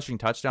 or rushing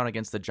touchdown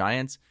against the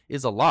Giants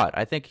is a lot.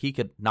 I think he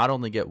could not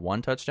only get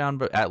 1 touchdown,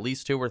 but at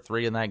least 2 or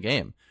 3 in that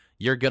game.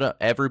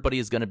 Everybody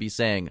is going to be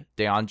saying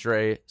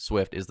DeAndre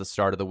Swift is the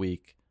start of the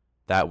week.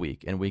 that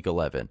week in week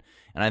 11.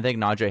 And I think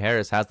Najee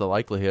Harris has the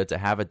likelihood to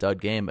have a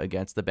dud game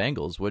against the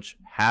Bengals, which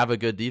have a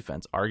good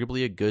defense,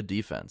 arguably a good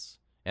defense,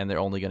 and they're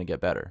only going to get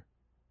better.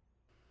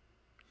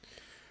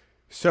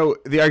 So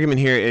the argument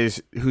here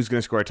is who's going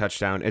to score a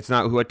touchdown. It's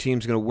not what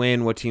team's going to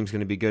win, what team's going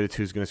to be good. It's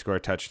who's going to score a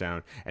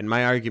touchdown. And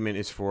my argument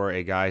is for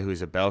a guy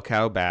who's a bell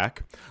cow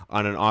back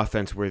on an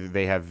offense where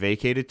they have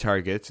vacated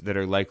targets that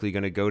are likely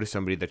going to go to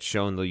somebody that's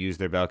shown they'll use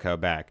their bell cow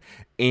back.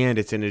 And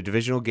it's in a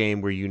divisional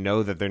game where you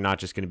know that they're not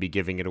just going to be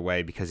giving it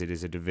away because it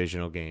is a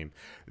divisional game.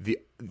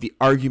 The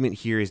argument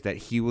here is that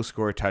he will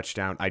score a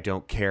touchdown. I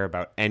don't care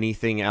about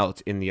anything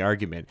else in the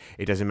argument.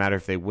 It doesn't matter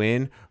if they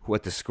win,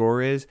 what the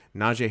score is.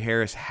 Najee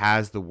Harris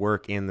has the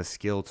work and the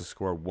skill to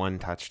score one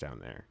touchdown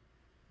there.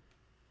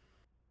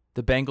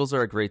 The Bengals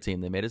are a great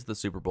team. They made it to the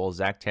Super Bowl.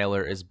 Zach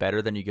Taylor is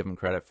better than you give him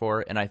credit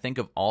for. And I think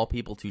of all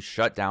people to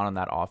shut down on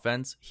that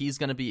offense, he's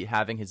going to be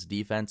having his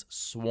defense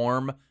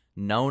swarm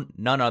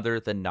none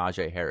other than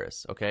Najee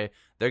Harris, okay?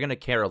 They're going to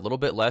care a little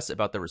bit less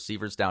about the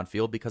receivers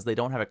downfield because they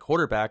don't have a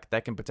quarterback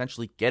that can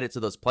potentially get it to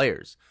those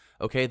players,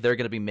 okay? They're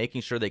going to be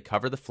making sure they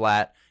cover the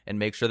flat and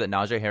make sure that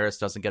Najee Harris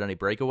doesn't get any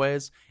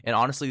breakaways. And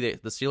honestly,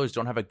 the Steelers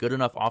don't have a good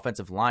enough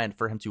offensive line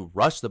for him to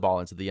rush the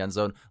ball into the end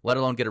zone, let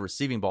alone get a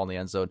receiving ball in the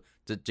end zone.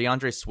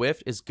 DeAndre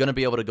Swift is going to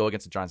be able to go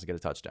against the Giants and get a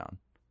touchdown.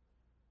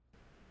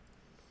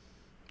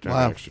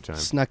 Wow, extra time.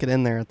 Snuck it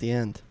in there at the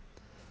end.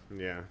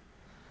 Yeah.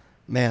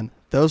 Man,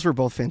 those were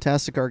both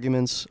fantastic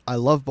arguments. I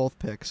love both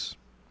picks.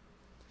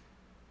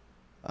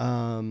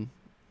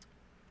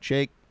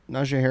 Jake,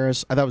 Najee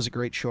Harris, I thought was a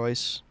great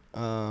choice.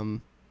 He's on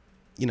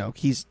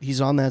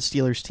that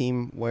Steelers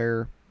team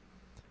where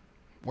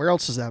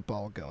else is that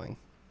ball going,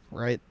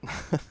 right?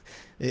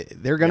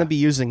 They're going to be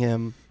using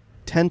him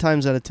 10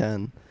 times out of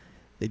 10.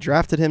 They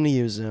drafted him to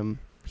use him.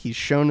 He's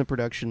shown the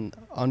production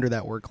under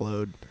that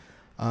workload.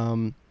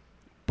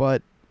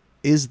 But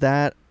is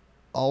that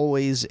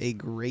always a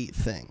great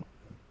thing?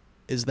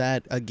 Is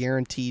that a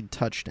guaranteed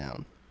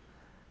touchdown?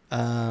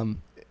 I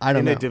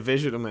don't know. In a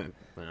divisional man.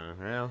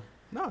 Well,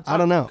 No, talk. I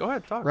don't know. Go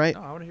ahead, talk. Right?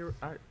 No, I want to hear.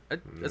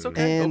 It's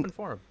okay. And- Open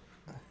forum.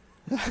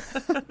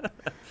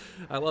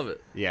 I love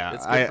it. yeah.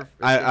 It's good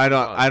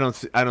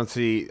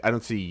I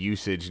don't see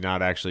usage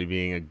not actually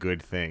being a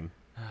good thing,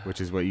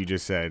 which is what you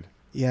just said.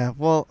 Yeah,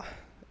 well,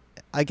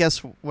 I guess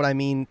what I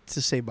mean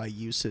to say by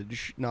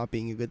usage not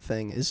being a good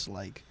thing is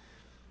like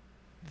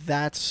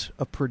that's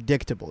a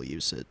predictable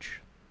usage,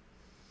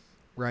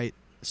 right?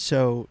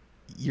 So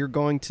you're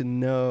going to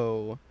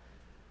know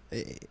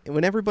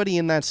when everybody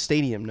in that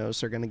stadium knows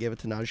they're going to give it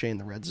to Najee in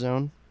the red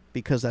zone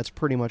because that's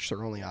pretty much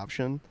their only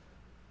option.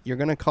 You're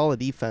going to call a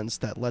defense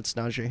that lets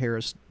Najee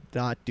Harris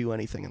not do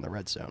anything in the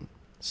red zone.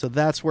 So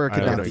that's where it could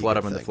They're not going be to flood a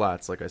them in good the thing.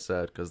 flats, like I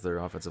said, because their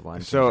offensive line.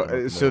 So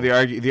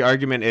the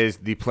argument is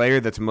the player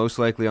that's most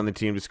likely on the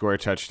team to score a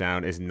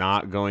touchdown is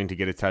not going to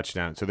get a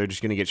touchdown. So they're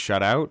just going to get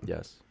shut out.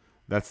 Yes.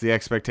 That's the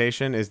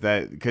expectation. Is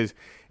that because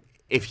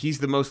if he's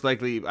the most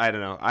likely, I don't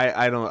know.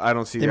 I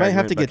don't see. They the might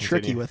have argument, to but get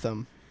tricky continue. with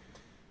them.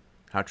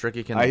 How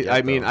tricky can they get,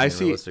 I mean, though, I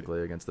see-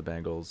 realistically against the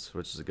Bengals,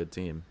 which is a good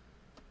team.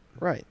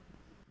 Right.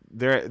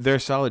 They're a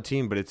solid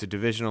team, but it's a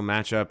divisional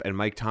matchup, and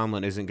Mike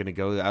Tomlin isn't going to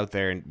go out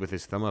there and, with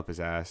his thumb up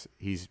his ass.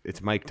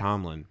 It's Mike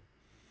Tomlin.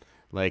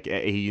 Like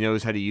he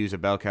knows how to use a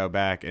bell cow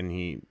back, and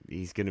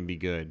he's going to be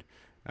good.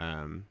 I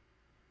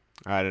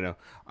don't know.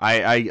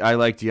 I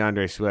like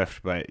DeAndre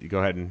Swift, but go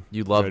ahead and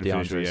You love go ahead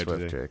and finish what DeAndre you have to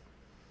Swift, say. Jake.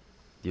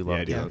 You love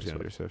Yeah, I do love DeAndre Swift.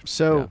 DeAndre Swift.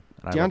 So Yeah, and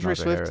I love DeAndre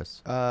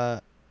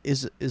Najee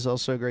Swift is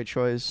also a great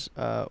choice.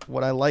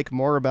 What I like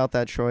more about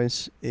that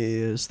choice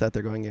is that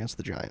they're going against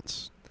the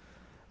Giants.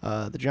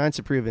 The Giants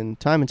have proven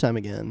time and time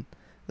again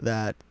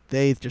that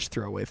they just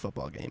throw away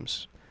football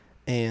games.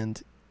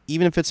 And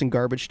even if it's in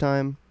garbage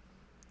time,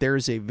 there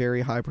is a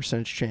very high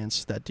percentage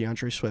chance that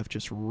DeAndre Swift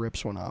just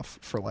rips one off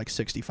for like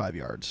 65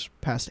 yards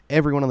past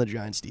everyone on the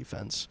Giants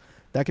defense.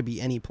 That could be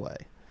any play.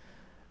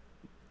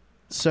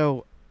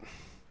 So,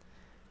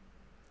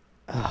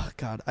 oh,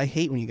 God, I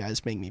hate when you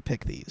guys make me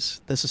pick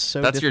these. This is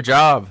so That's your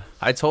difficult. job.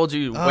 I told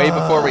you way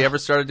before we ever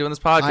started doing this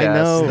podcast. I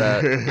know.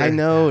 That I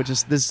know.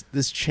 Just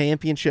this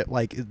championship,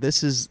 like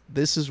this is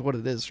what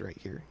it is right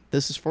here.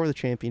 This is for the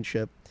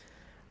championship.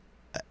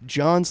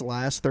 John's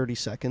last 30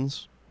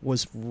 seconds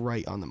was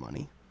right on the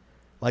money.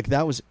 Like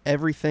that was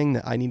everything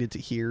that I needed to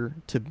hear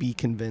to be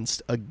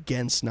convinced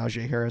against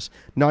Najee Harris.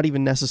 Not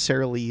even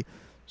necessarily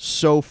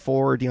so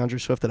for DeAndre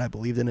Swift that I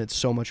believed in it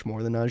so much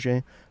more than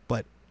Najee,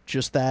 but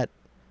just that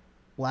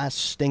last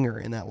stinger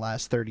in that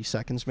last 30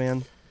 seconds,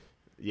 man.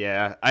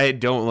 Yeah, I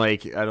don't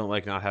like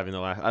not having the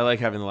last. I like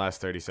having the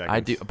last 30 seconds. I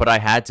do, but I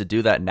had to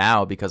do that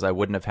now because I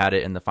wouldn't have had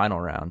it in the final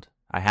round.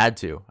 I had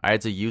to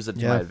use it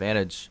to my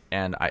advantage,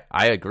 and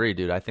I agree,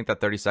 dude. I think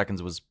that 30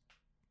 seconds was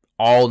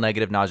all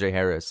negative Najee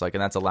Harris, like,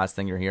 and that's the last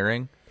thing you're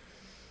hearing.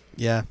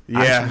 Yeah,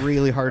 Yeah. It's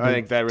really hard. I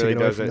think that really to get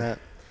away does from it. that.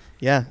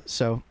 Yeah,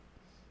 so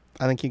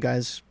I think you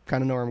guys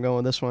kind of know where I'm going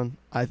with this one.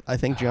 I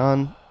think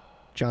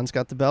John's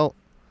got the belt.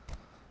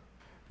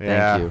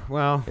 Yeah. you.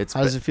 Well, It's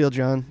How does it feel,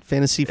 John?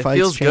 Fantasy it fights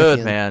feels champion.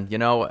 good, man. You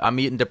know, I'm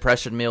eating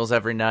depression meals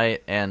every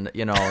night, and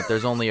you know,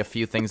 there's only a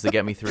few things to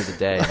get me through the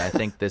day, and I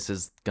think this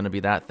is gonna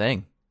be that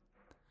thing.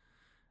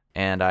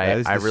 And that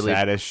is I the really,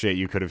 saddest shit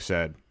you could have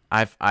said.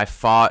 I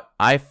fought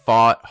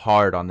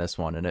hard on this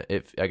one, and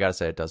I gotta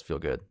say, it does feel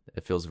good.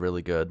 It feels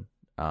really good.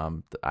 I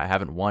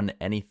haven't won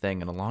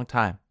anything in a long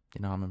time.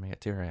 You know, I'm gonna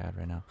get teary-eyed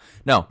right now.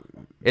 No,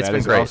 it's That been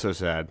is great. also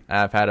sad.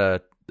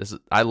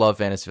 I love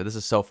fantasy. This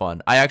is so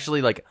fun. I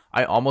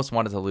almost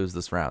wanted to lose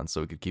this round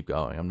so we could keep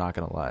going. I'm not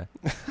gonna lie,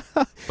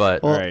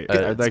 but Well, all right.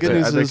 good- I'd like good to.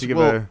 news I'd like is to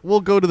give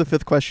we'll go to the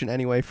 5th question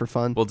anyway for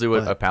fun. we'll do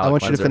a but palate I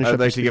want you to cleanser. finish up I'd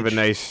like your to give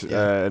a speech.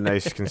 nice, a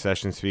nice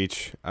concession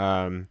speech.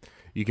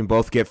 You can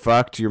both get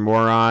fucked. You're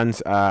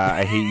morons.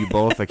 I hate you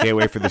both. I can't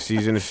wait for the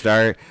season to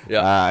start. Yeah.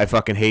 I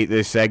fucking hate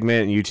this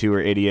segment, and you two are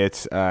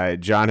idiots.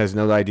 John has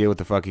no idea what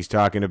the fuck he's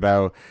talking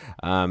about.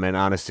 And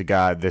honest to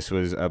God, this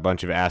was a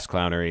bunch of ass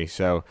clownery.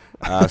 So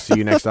I'll see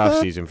you next off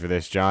season for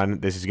this,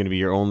 John. This is going to be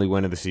your only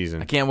win of the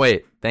season. I can't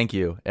wait. Thank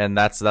you. And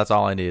that's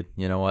all I need.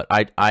 You know what?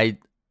 I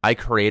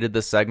created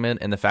this segment,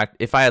 and the fact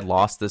if I had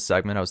lost this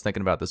segment, I was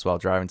thinking about this while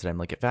driving today. I'm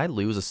like, if I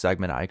lose a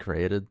segment I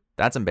created,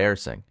 that's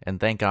embarrassing. And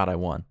thank God I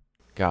won.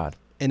 God.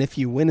 And if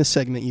you win a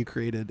segment you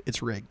created,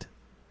 it's rigged.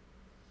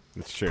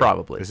 That's true.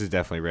 Probably. This is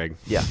definitely rigged.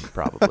 Yeah,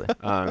 probably.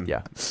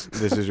 Yeah,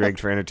 This is rigged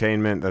for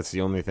entertainment. That's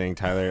the only thing.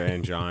 Tyler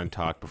and John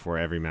talk before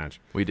every match.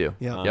 we do.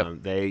 Yeah.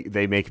 Yep.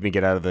 They make me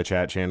get out of the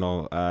chat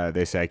channel.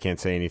 They say I can't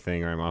say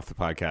anything or I'm off the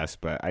podcast,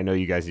 but I know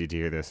you guys need to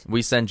hear this.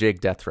 We send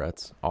Jake death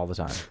threats all the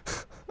time.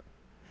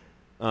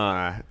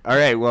 All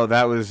right, well,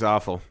 that was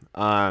awful.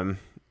 Are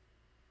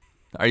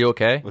you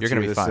okay? Let's You're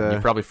gonna hear be this, fine. You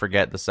probably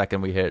forget the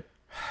second we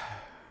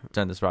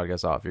turn this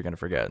podcast off. You're gonna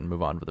forget and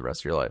move on for the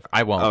rest of your life.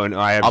 I won't. Oh, no,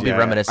 I'll be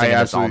reminiscing I on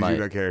this all absolutely night.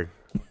 do not care.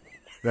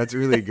 That's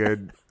really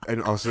good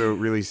and also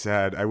really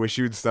sad. I wish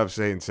you would stop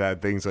saying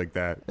sad things like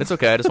that. It's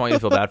okay. I just want you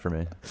to feel bad for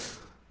me.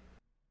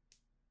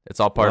 It's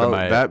all part of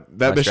my that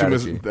my mission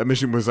strategy. that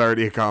mission was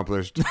already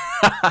accomplished.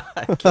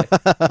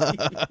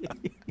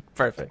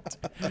 Perfect.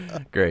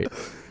 Great.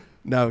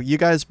 No, you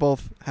guys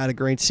both had a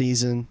great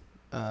season.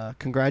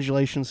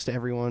 Congratulations to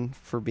everyone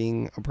for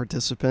being a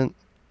participant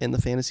in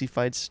the fantasy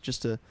fights.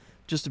 Just to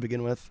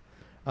begin with,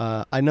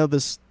 I know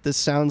this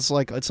sounds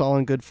like it's all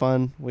in good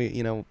fun.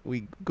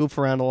 We goof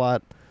around a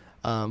lot,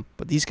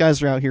 but these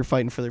guys are out here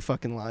fighting for their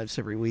fucking lives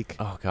every week.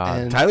 Oh God.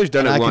 And Tyler's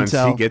done I it can once.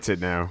 tell. He gets it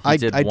now. I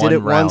did did one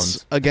it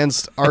once round.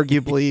 against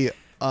arguably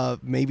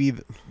maybe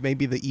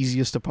the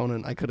easiest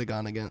opponent I could have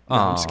gone against. No,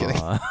 I'm just kidding.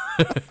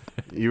 Aw.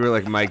 You were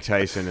like Mike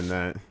Tyson in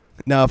that.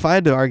 No, if I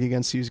had to argue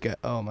against these guys,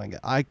 oh my God,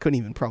 I couldn't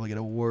even probably get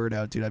a word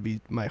out,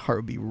 dude. My heart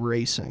would be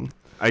racing.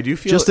 I do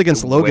feel Just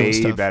against Logan and way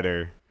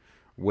stuff.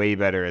 way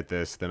better at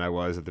this than I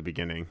was at the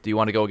beginning. Do you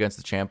want to go against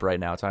the champ right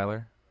now,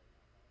 Tyler?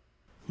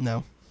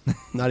 No,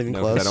 not even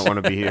No, 'cause close. I don't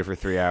want to be here for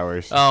 3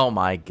 hours. Oh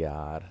my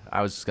God.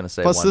 I was just gonna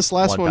say. Plus, this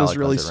last one is palate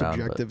really cleanser round,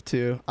 but- subjective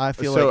too. I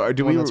feel So, like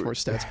do one we- that's more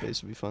stats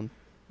based would be fun.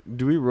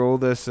 Do we roll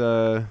this?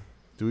 Do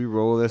we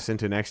roll this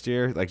into next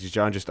year? Like, is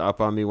John just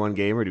up on me one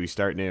game, or do we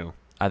start new?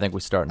 I think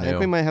we start I new. think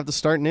we might have to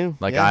start new.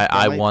 Like Yeah,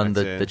 I that might- won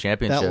That's the it.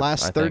 championship. That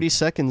last I 30 think.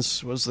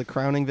 seconds was the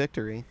crowning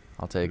victory.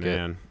 I'll take it.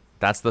 Man,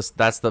 That's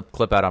the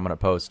clip out I'm gonna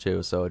post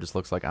too. So it just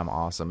looks like I'm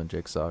awesome and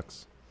Jake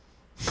sucks.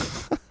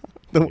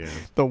 yeah.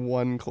 The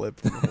one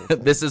clip. from the whole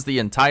thing. This is the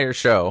entire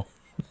show.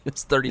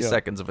 It's 30 Yeah.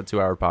 seconds of a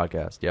 2-hour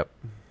podcast. Yep.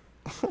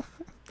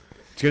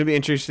 It's gonna be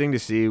interesting to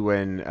see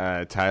when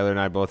Tyler and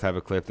I both have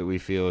a clip that we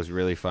feel is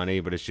really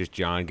funny, but it's just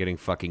John getting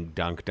fucking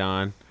dunked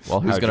on. Well,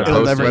 who's How gonna John-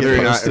 It'll post never whether get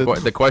or not?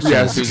 posted. The question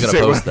Yeah, is who's I was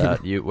gonna gonna post say,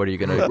 that? What are you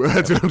gonna? Well,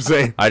 that's what I'm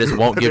saying. I just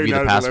won't give you the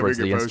They're not gonna passwords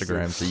to let the me get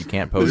Instagram, posted. so you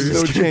can't post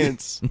There's no it.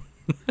 chance.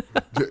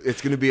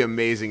 It's gonna be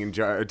amazing, and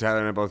Tyler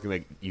and I both gonna be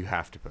like, "You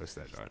have to post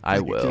that, John." I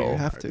You will.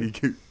 have to. You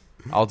can-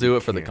 I'll do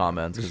it for the can't.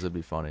 comments because it'd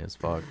be funny as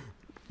fuck.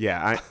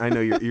 Yeah, I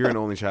know you're an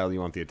only child. You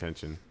want the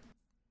attention.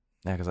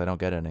 Yeah, because I don't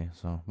get any.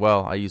 So,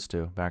 well, I used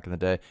to back in the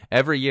day.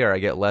 Every year, I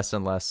get less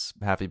and less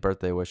happy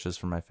birthday wishes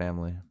from my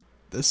family.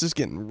 This is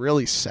getting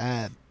really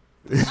sad.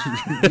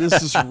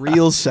 This is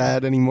real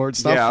sad anymore.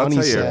 It's not I'll funny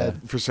tell you,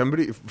 sad. for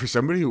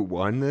somebody who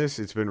won this,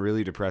 it's been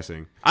really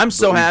depressing. I'm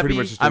so But we pretty happy.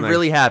 much just been I'm like,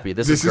 really happy.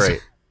 This is this is-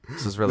 great.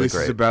 This is really This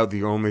great. is about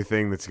the only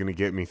thing that's gonna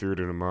get me through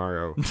to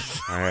tomorrow.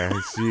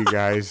 See you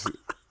guys.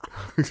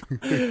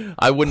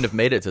 I wouldn't have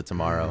made it to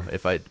tomorrow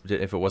if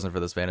it wasn't for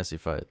this fantasy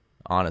fight.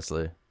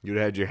 Honestly, You'd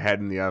had your head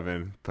in the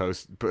oven.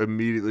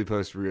 Immediately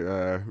post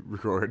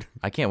record.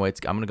 I can't wait.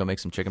 I'm gonna go make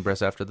some chicken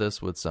breast after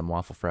this with some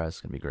waffle fries.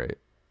 It's gonna be great.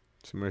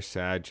 Some more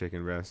sad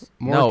chicken breast.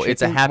 More No,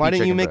 it's a chicken? happy Why didn't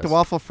you chicken make the breast.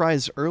 waffle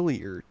fries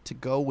earlier to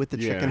go with the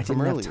Yeah. chicken I from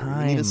Didn't have earlier?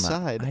 time. You need a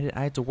side. I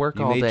had to work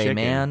You all made day, chicken.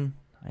 man.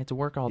 I had to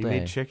work all You day.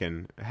 made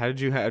chicken. How did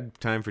you have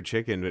time for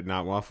chicken but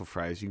not waffle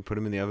fries? You can put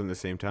them in the oven at the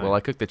same time. Well, I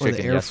cooked the Or the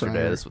chicken air yesterday.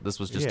 fryer. This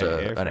was just Yeah,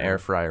 an air air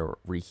fryer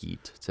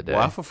reheat today.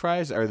 Waffle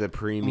fries are the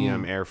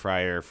premium air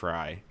fryer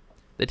fry.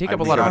 They take I up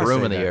a lot of gotta room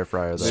say in the that. air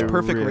fryer, It's though.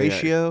 perfect really-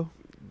 ratio.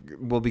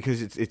 Well,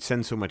 because it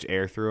sends so much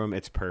air through them,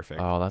 it's perfect.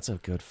 Oh, that's a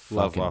good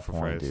Love fucking waffle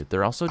point, fries. dude.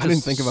 They're also I just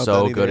didn't think about so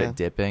that either, good yeah. at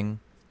dipping.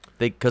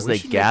 Because We they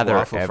should make gather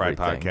waffle fry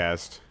everything.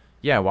 podcast.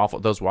 Yeah,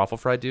 those waffle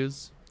fry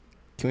dudes.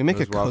 Can we make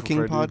Those a waffle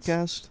cooking fry dudes?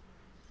 podcast?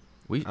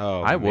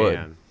 I would.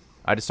 Man.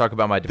 I just talk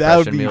about my That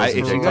would depression be meals. If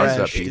and you Jake guys, talks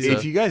about pizza.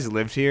 if you guys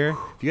lived here,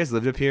 if you guys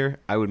lived up here,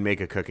 I would make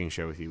a cooking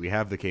show with you. We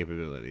have the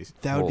capabilities.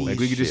 That would be Holy Like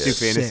we could just do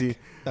shit. fantasy. sick.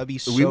 That'd be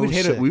so we would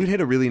hit sick. we would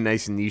hit a really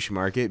nice niche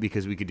market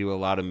because we could do a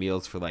lot of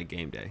meals for like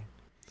game day.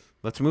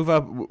 Let's move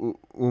up.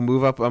 We'll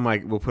move up on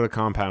we'll put a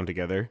compound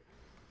together.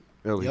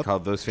 It'll be Yep.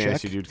 called Those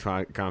Fantasy Check.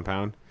 Dudes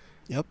Compound.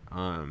 Yep.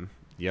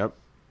 Yep.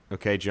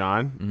 Okay,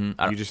 John.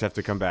 I You just have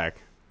to come back.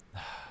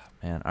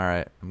 Man, all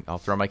right. I'll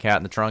throw my cat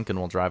in the trunk and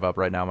we'll drive up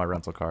right now in my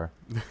rental car.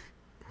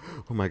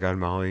 Oh my God,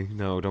 Molly!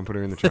 No, don't put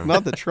her in the trunk.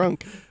 Not the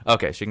trunk.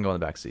 Okay, she can go in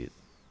the back seat.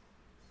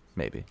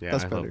 Maybe. Yeah,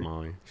 That's I love better.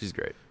 Molly. She's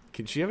great.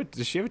 Does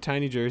she have a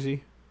tiny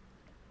jersey?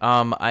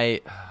 I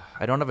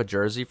don't have a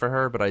jersey for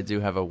her, but I do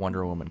have a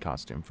Wonder Woman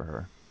costume for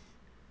her.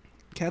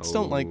 Cats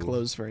don't like Oh.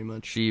 clothes very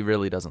much. She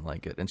really doesn't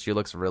like it, and she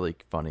looks really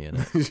funny in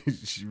it.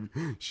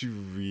 she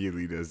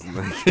really doesn't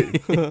like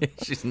it.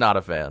 She's not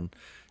a fan.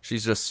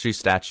 She's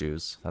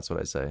statues. That's what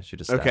I say. She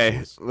just Okay,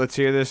 statues. let's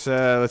hear this.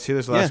 Let's hear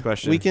this last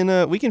question. We can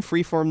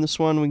freeform this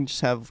one. We can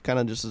just have kind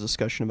of just a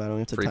discussion about it. We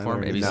have to time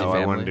Freeform, it. ABC No, I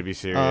Family. wanted to be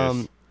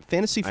serious.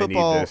 Fantasy I need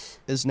football this.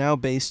 is now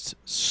based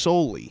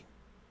solely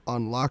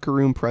on locker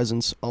room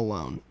presence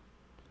alone.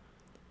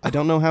 I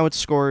don't know how it's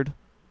scored.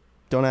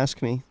 Don't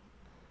ask me.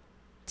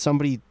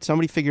 Somebody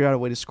figured out a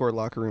way to score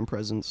locker room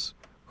presence.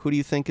 Who do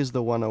you think is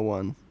the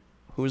 101?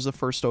 Who is the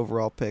first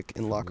overall pick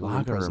in locker room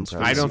Locker room presence? for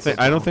presence.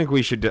 I don't fantasy think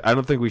we should. I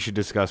don't think we should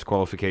discuss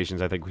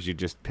qualifications. I think we should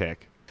just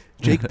pick.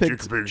 Jake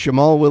picked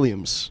Jamal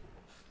Williams,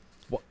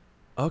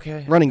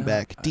 Okay. running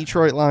back,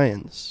 Detroit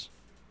Lions.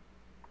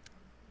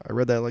 I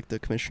read that like the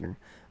commissioner.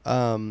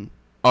 All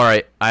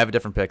right, I have a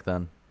different pick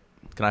then.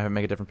 Can I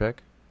make a different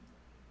pick?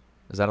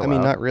 Is that allowed? I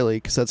mean, not really,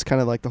 because that's kind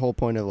of like the whole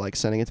point of like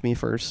sending it to me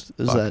first.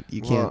 Is Fuck. that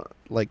you can't Well,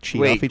 like cheat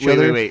wait, off each wait,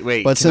 other.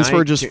 wait. But Can since I-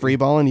 we're just can-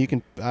 freeballing, you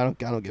can. I don't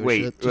give a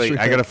Wait, shit. Just wait.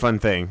 I read got a it.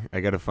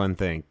 fun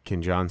thing.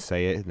 Can John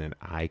say it and then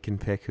I can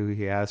pick who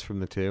he has from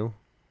the two?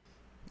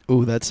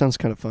 Ooh, that sounds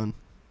kind of fun.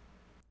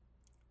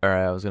 All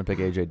right, I was gonna pick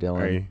AJ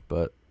Dillon, Are you-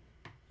 but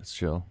it's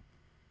chill.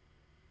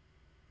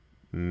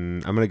 I'm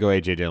gonna go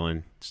AJ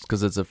Dillon. Just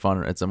because it's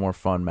a more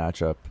fun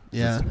matchup.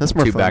 Yeah, Just that's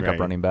more two fun. backup Right.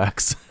 running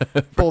backs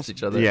Both- versus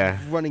each other. Yeah,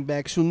 Running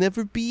backs will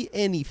never be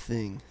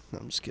anything. No,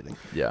 I'm just kidding.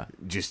 Yeah.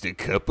 just a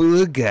couple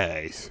of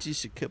guys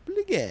Just a couple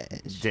of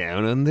guys.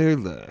 down on their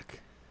luck.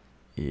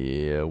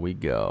 Here we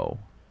go.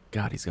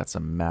 God, he's got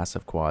some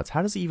massive quads.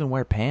 How does he even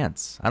wear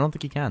pants? I don't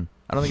think he can.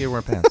 I don't think he can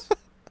wear pants.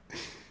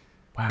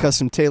 Wow.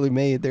 Custom tailor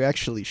made. They're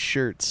actually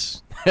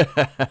shirts. They're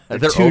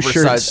two oversized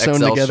shirts sewn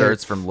XL together.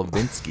 shirts from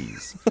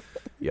Levinsky's.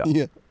 Yeah.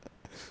 Yeah.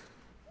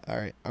 All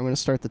right, I'm gonna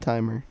start the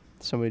timer.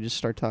 Somebody just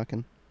start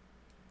talking.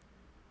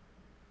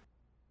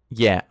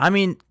 Yeah, I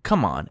mean,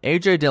 come on.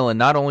 AJ Dillon,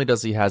 not only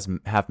does he have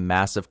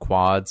massive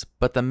quads,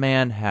 but the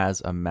man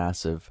has a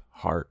massive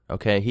heart,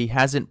 okay? He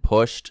hasn't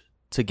pushed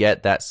to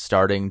get that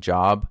starting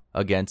job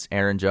against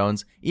Aaron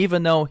Jones,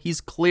 even though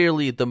he's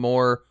clearly the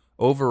more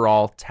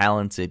overall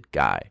talented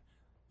guy.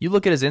 You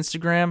look at his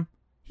Instagram,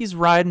 he's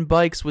riding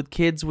bikes with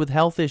kids with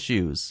health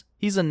issues.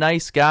 He's a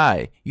nice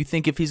guy. You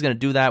think if he's going to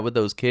do that with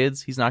those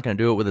kids, he's not going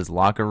to do it with his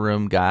locker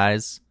room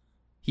guys?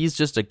 He's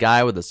just a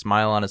guy with a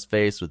smile on his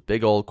face with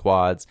big old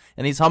quads,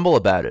 and he's humble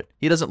about it.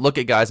 He doesn't look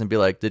at guys and be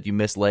like, "Did you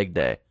miss leg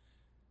day?"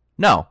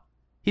 No.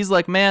 He's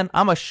like, "Man,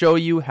 I'm going to show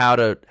you how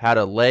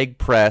to leg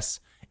press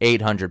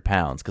 800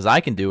 pounds because I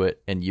can do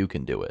it and you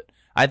can do it."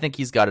 I think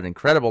he's got an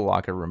incredible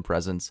locker room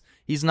presence.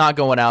 He's not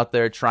going out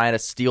there trying to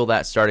steal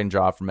that starting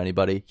job from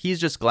anybody.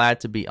 He's just glad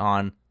to be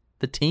on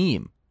the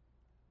team.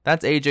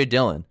 That's A.J.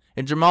 Dillon.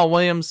 And Jamal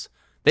Williams,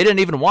 they didn't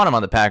even want him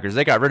on the Packers.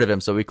 They got rid of him,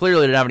 so he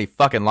clearly didn't have any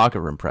fucking locker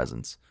room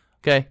presence.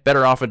 Okay,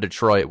 better off in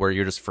Detroit where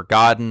you're just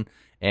forgotten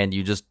and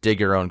you just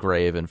dig your own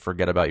grave and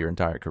forget about your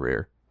entire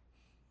career.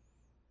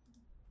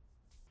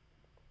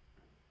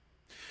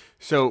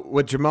 So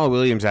what Jamal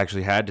Williams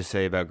actually had to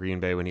say about Green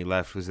Bay when he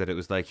left was that it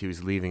was like he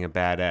was leaving a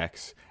bad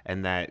ex,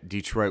 and that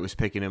Detroit was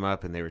picking him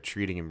up and they were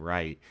treating him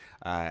right.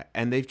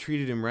 And they've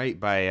treated him right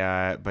by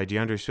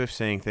DeAndre Swift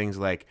saying things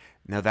like,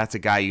 "Now that's a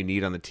guy you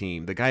need on the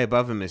team." The guy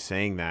above him is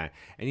saying that.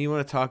 And you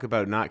want to talk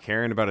about not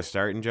caring about a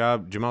starting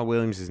job? Jamal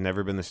Williams has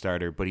never been the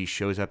starter, but he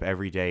shows up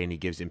every day and he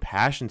gives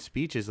impassioned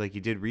speeches like he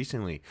did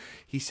recently.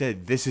 He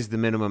said, "This is the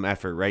minimum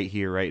effort right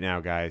here, right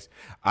now, guys.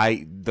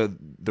 The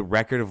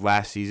record of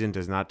last season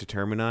does not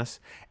determine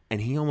us."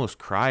 And he almost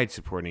cried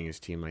supporting his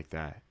team like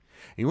that.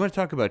 And you want to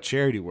talk about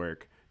charity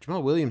work?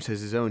 Jamal Williams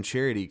has his own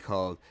charity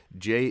called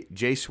J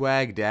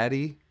Swag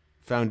Daddy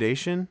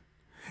Foundation.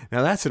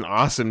 Now that's an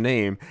awesome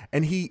name,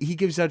 and he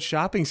gives out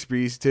shopping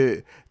sprees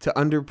to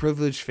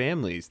underprivileged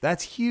families.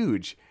 That's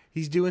huge.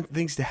 He's doing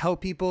things to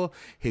help people.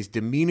 His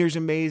demeanor's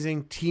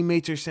amazing.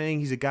 Teammates are saying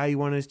he's a guy you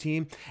want on his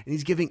team, and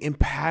he's giving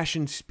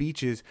impassioned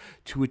speeches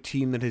to a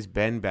team that has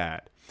been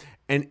bad.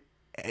 And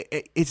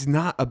it's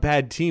not a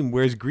bad team,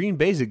 whereas Green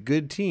Bay's a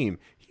good team.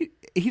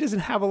 He doesn't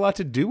have a lot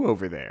to do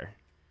over there.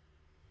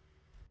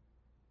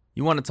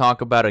 You want to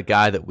talk about a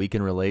guy that we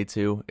can relate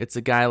to? It's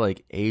a guy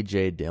like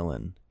A.J.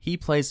 Dillon. He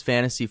plays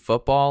fantasy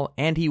football,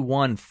 and he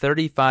won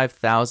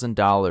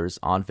 $35,000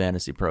 on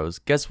Fantasy Pros.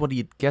 Guess what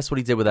he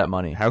did with that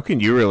money? How can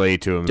you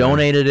relate to him?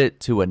 Donated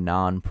it to a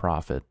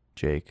nonprofit,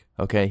 Jake.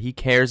 Okay, he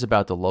cares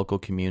about the local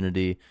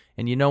community,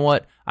 and you know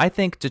what? I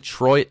think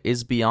Detroit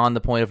is beyond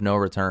the point of no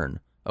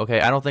return.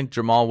 Okay, I don't think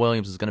Jamal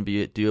Williams is going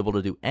to be able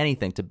to do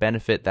anything to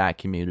benefit that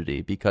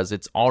community because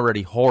it's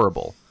already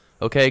horrible.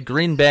 Okay,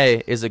 Green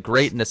Bay is a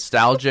great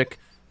nostalgic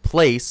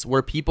place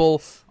where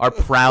people are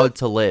proud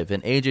to live,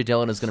 and A.J.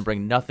 Dillon is going to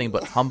bring nothing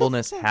but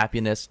humbleness,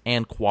 happiness,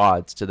 and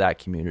quads to that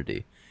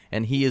community.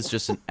 And he is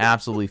just an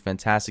absolutely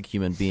fantastic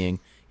human being.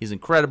 He's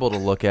incredible to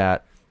look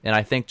at, and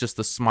I think just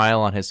the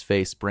smile on his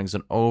face brings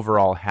an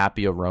overall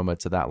happy aroma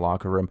to that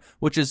locker room,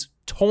 which is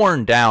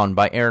torn down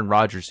by Aaron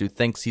Rodgers, who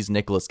thinks he's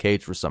Nicolas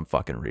Cage for some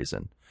fucking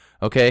reason.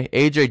 Okay?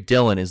 A.J.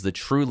 Dillon is the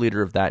true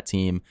leader of that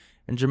team,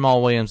 and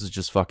Jamal Williams is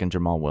just fucking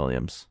Jamal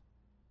Williams.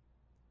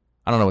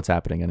 I don't know what's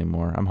happening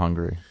anymore. I'm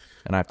hungry,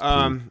 and I have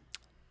to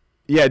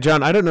pee. Yeah,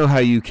 John, I don't know how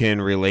you can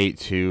relate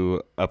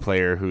to a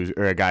player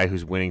or a guy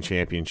who's winning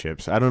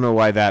championships. I don't know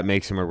why that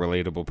makes him a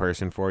relatable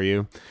person for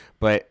you,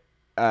 but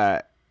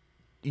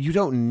you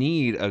don't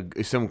need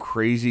some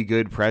crazy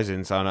good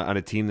presence on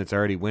a team that's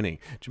already winning.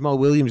 Jamal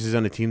Williams is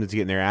on a team that's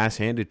getting their ass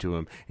handed to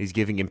him. He's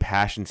giving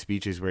impassioned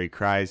speeches where he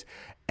cries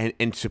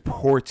and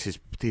supports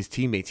his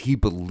teammates. He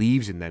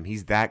believes in them.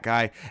 He's that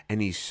guy, and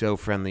he's so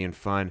friendly and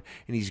fun,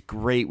 and he's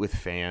great with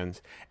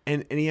fans,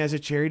 and he has a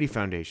charity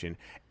foundation.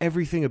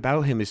 Everything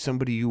about him is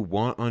somebody you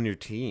want on your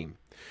team.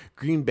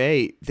 Green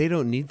Bay, they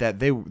don't need that.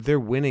 They're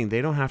winning.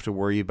 They don't have to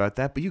worry about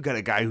that. But you got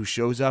a guy who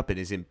shows up and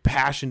is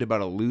impassioned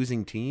about a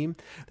losing team.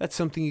 That's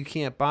something you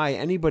can't buy.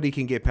 Anybody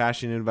can get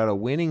passionate about a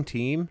winning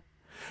team.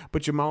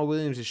 But Jamal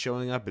Williams is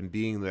showing up and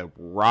being the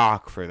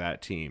rock for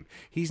that team.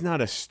 He's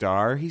not a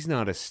star. He's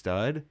not a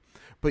stud.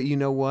 But you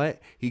know what?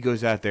 He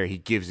goes out there, he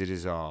gives it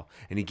his all,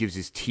 and he gives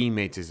his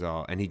teammates his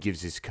all, and he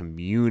gives his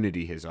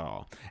community his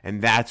all.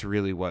 And that's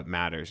really what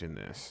matters in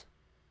this.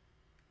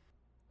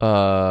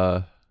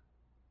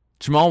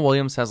 Jamal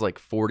Williams has like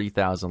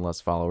 40,000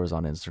 less followers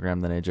on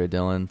Instagram than A.J.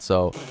 Dillon,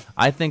 so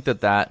I think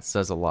that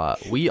says a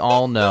lot. We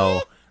all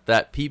know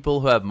that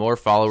people who have more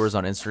followers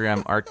on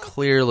Instagram are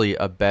clearly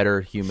a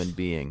better human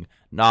being,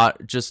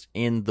 not just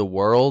in the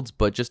world,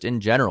 but just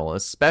in general,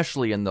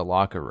 especially in the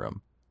locker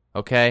room.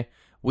 Okay?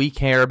 We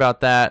care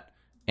about that,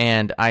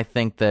 and I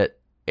think that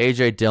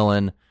A.J.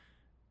 Dillon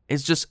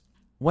is just,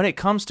 when it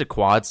comes to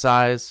quad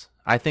size,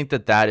 I think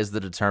that is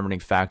the determining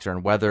factor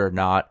in whether or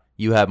not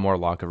you have more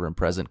locker room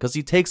present, because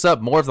he takes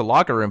up more of the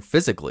locker room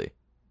physically.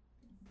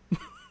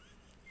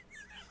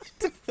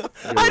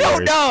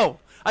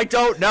 I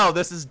don't know.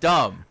 This is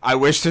dumb. I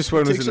wish this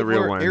one was in the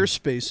real one.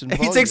 Airspace and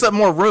he takes up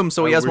more room,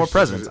 so he has more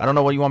presence. I don't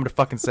know what you want me to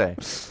fucking say.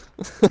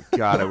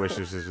 God, I wish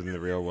this was in the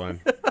real one.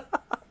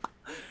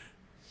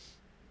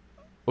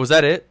 Was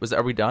that it?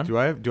 Are we done? Do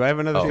I have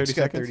another 30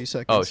 seconds? 30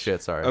 seconds. Oh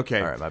shit, sorry. Okay.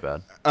 All right, my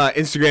bad.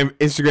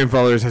 Instagram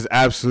followers has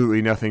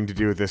absolutely nothing to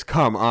do with this.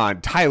 Come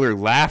on. Tyler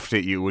laughed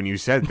at you when you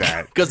said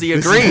that. Because he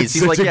agrees.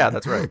 He's like, yeah,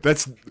 that's right.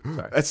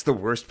 That's the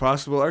worst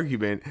possible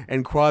argument.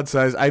 And quad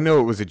size, I know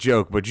it was a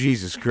joke, but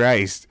Jesus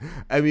Christ.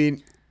 I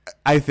mean,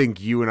 I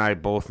think you and I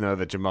both know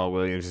that Jamal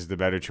Williams is the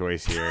better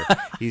choice here.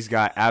 He's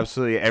got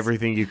absolutely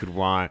everything you could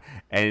want,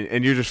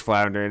 and you're just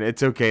floundering.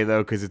 It's okay,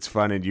 though, because it's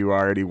fun, and you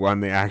already won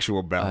the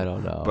actual belt. I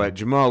don't know. But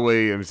Jamal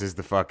Williams is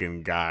the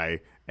fucking guy,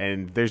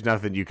 and there's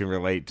nothing you can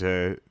relate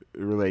to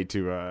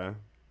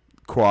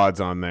quads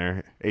on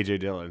there. A.J.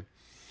 Dillon.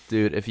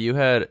 Dude,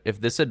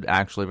 if this had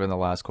actually been the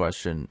last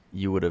question,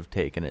 you would have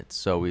taken it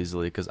so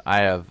easily, because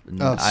I have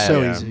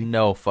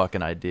no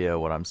fucking idea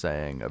what I'm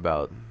saying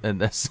about in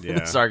this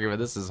argument.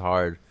 This is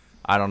hard.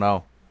 I don't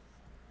know.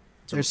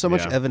 There's so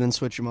much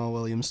evidence with Jamal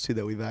Williams, too,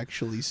 that we've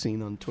actually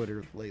seen on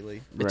Twitter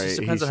lately. It just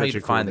depends on how you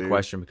define the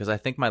question, because I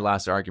think my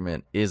last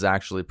argument is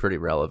actually pretty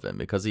relevant,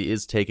 because he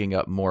is taking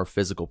up more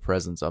physical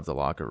presence of the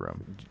locker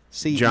room.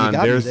 See, John,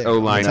 there's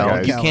O-line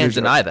guys. You can't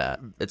deny that.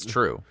 It's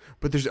true.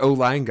 But there's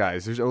O-line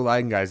guys. There's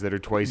O-line guys that are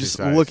twice his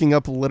size. Just looking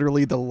up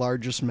literally the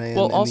largest man in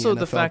also the NFL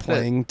the fact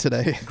playing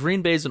today.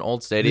 Green Bay's an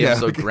old stadium,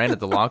 so granted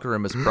the locker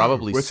room is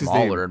probably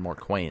smaller and more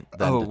quaint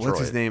than Detroit. What's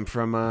his name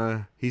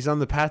from he's on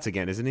the Pats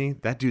again, isn't he?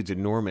 That dude's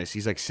enormous.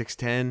 He's like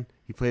 6'10".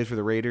 He plays for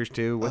the Raiders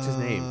too. What's his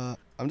name?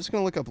 I'm just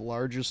going to look up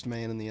largest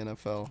man in the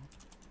NFL.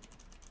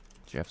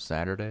 Jeff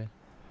Saturday?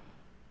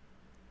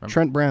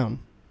 Trent Brown.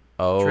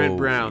 Oh, Trent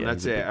Brown,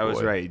 that's it. I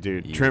was right,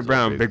 dude. Trent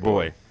Brown, big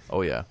boy.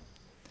 Oh, yeah.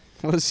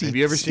 What is he? Have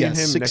you ever seen him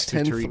 6'10", next to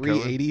Tariq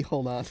 380?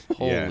 Hold on.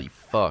 Holy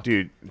fuck.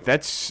 Dude,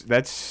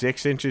 that's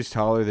 6 inches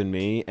taller than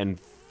me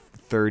and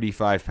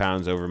 35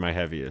 pounds over my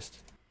heaviest.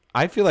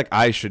 I feel like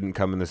I shouldn't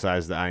come in the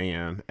size that I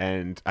am,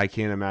 and I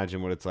can't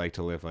imagine what it's like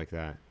to live like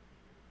that.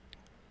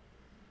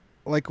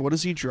 Like, what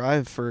does he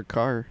drive for a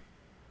car?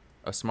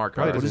 A smart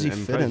car. What does he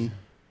fit in?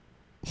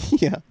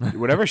 Yeah.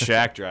 Whatever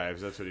Shaq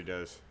drives, that's what he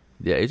does.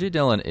 Yeah, A.J.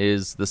 Dillon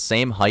is the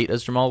same height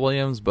as Jamal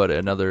Williams, but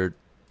another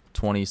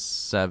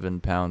 27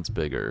 pounds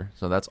bigger.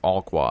 So that's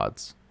all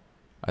quads.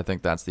 I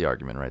think that's the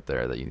argument right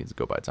there that you need to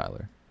go by,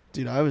 Tyler.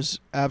 Dude, I was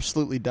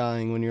absolutely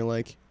dying when you're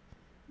like,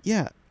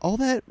 Yeah, all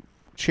that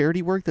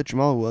charity work that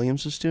Jamal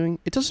Williams is doing,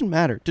 it doesn't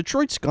matter.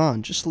 Detroit's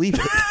gone. Just leave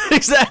it.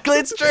 Exactly,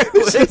 it's true.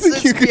 nothing you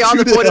It's can beyond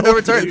do the to point of no help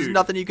return. him. There's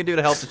nothing you can do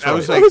to help Detroit. I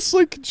was I like, was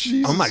like,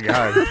 Jesus. oh my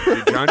God.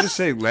 Did John just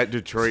say let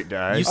Detroit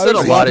die? You I said a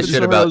was lot of laughing shit so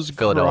hard I about was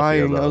Philadelphia,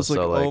 crying. though, I was like,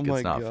 so like, oh my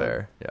it's not God.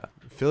 fair. Yeah.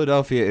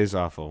 Philadelphia is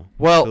awful.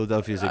 Well,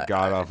 Philadelphia is a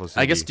god-awful city.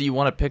 I guess, do you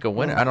want to pick a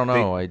winner? I don't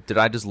know. Did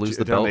I just lose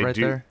the John, belt they right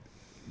do- there?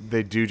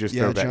 They do just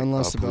Yeah, throw back. John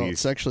lost oh, the belt. please.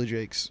 It's actually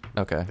Jake's.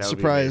 Okay, That would be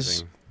Surprise.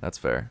 amazing. that's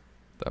fair.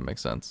 That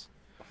makes sense.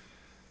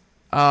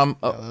 Yeah,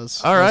 that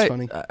was, All that was right.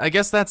 funny. I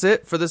guess that's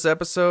it for this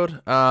episode.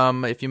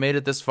 If you made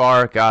it this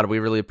far, God, we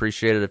really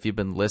appreciate it. If you've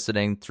been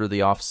listening through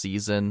the off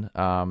season,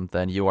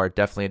 then you are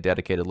definitely a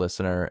dedicated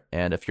listener.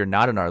 And if you're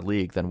not in our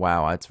league, then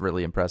wow, it's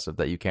really impressive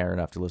that you care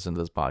enough to listen to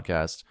this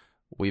podcast.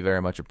 We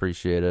very much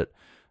appreciate it.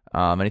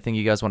 Anything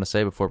you guys want to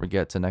say before we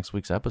get to next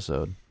week's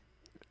episode?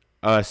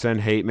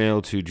 Send hate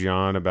mail to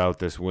John about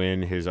this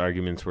win. His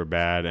arguments were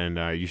bad,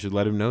 and you should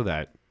let him know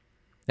that.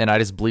 And I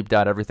just bleeped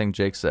out everything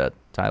Jake said.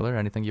 Tyler,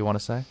 anything you want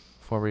to say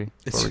before we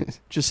It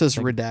just says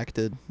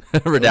redacted.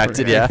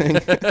 redacted? Yeah.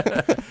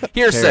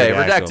 Hearsay.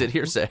 Pterodactyl. Redacted.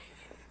 Hearsay.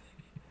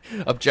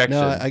 Objection.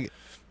 No,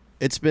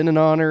 it's been an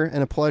honor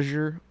and a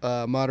pleasure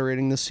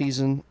moderating this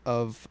season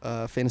of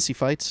Fantasy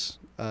Fights.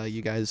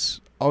 You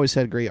guys always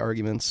had great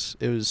arguments.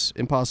 It was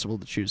impossible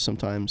to choose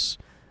sometimes,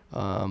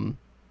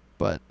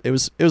 but it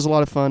was a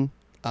lot of fun.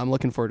 I'm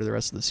looking forward to the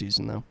rest of the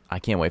season, though. I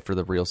can't wait for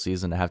the real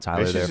season to have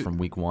Tyler This there is- from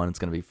week one. It's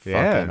gonna be fucking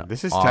Yeah,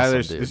 this is awesome,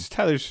 Tyler's. dude. This is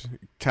Tyler's.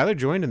 Tyler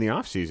joined in the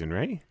off season,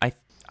 right?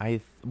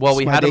 Well,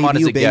 we It's my had him on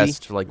as a debut, baby.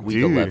 guest for like week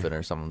Dude. 11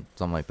 or something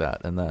like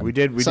that, and then We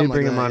did Something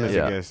bring like him that, on as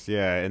yeah. a guest,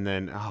 yeah. And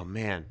then, oh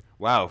man,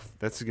 wow,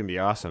 that's gonna be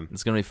awesome.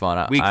 it's gonna be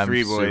fun. Week I'm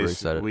 3, super boys.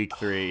 excited. Week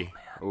 3.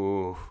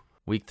 Ooh,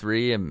 Week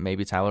 3, and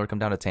maybe Tyler will come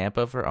down to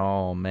Tampa for.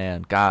 Oh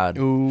man, God,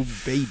 Oh,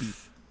 baby.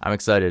 I'm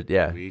excited.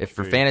 Yeah, Week if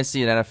for 3.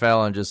 fantasy and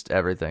NFL and just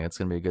everything, it's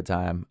gonna be a good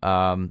time.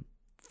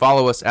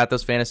 Follow us at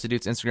Those Fantasy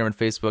Dudes, Instagram and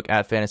Facebook,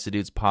 at Fantasy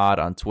Dudes Pod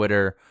on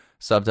Twitter.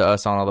 Sub to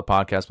us on all the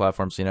podcast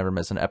platforms so you never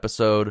miss an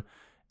episode.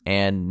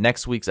 And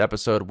next week's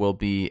episode will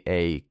be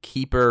a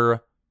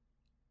keeper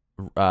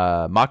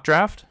mock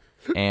draft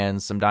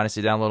and some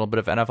Dynasty down, a little bit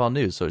of NFL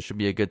news. So it should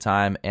be a good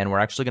time. And we're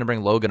actually going to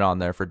bring Logan on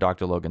there for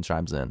Dr. Logan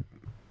Chimes In.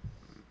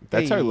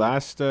 that's our Hey.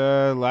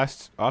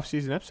 last off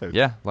season episode.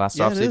 Yeah, last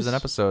Yeah, it off-season is.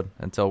 episode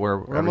until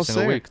we're every almost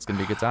single there. week. It's going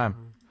to be a good time.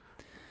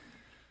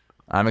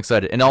 I'm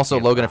excited. And also,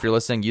 Yeah, Logan, wow. if you're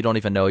listening, you don't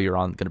even know you're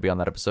going to be on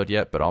that episode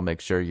yet, but I'll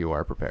make sure you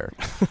are prepared.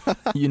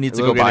 You need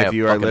to Logan, go buy if a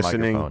you are fucking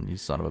listening- microphone, you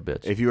son of a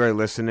bitch. If you are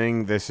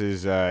listening, this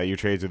is your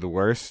trades are the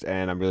worst,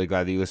 and I'm really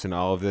glad that you listen to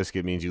all of this.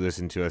 It means you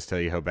listen to us tell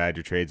you how bad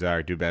your trades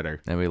are. Do better.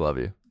 And we love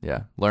you.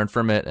 Yeah. Learn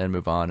from it and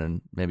move on,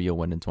 and maybe you'll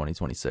win in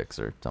 2026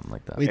 or something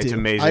like that. We It's do.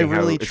 amazing. I how,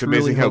 really, it's truly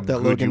amazing how hope that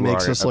good Logan you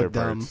makes are us at look other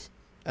dumb. parts.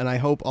 And I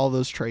hope all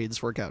those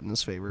trades work out in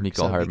his favor. 'cause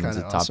Miko that'd be Hardman's a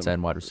kinda top awesome.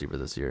 10 wide receiver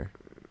this year.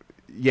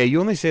 Yeah, you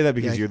only say that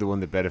because Yeah. you're the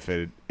one that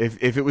benefited.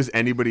 If it was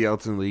anybody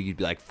else in the league, you'd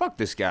be like, "Fuck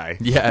this guy."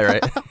 Yeah,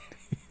 right.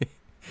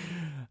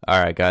 All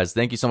right, guys.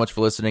 Thank you so much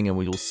for listening, and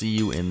we will see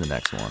you in the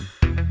next one.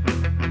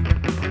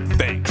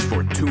 Thanks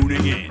for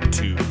tuning in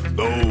to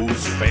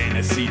Those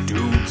Fantasy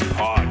Dudes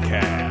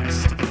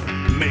podcast.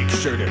 Make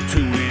sure to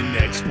tune in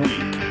next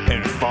week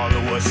and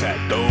follow us at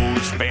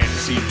Those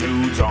Fantasy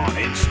Dudes on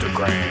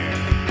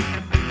Instagram.